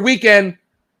 Enjoy your weekend.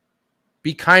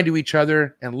 Be kind to each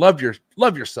other and love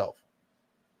yourself.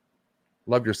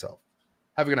 Love yourself.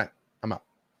 Have a good night.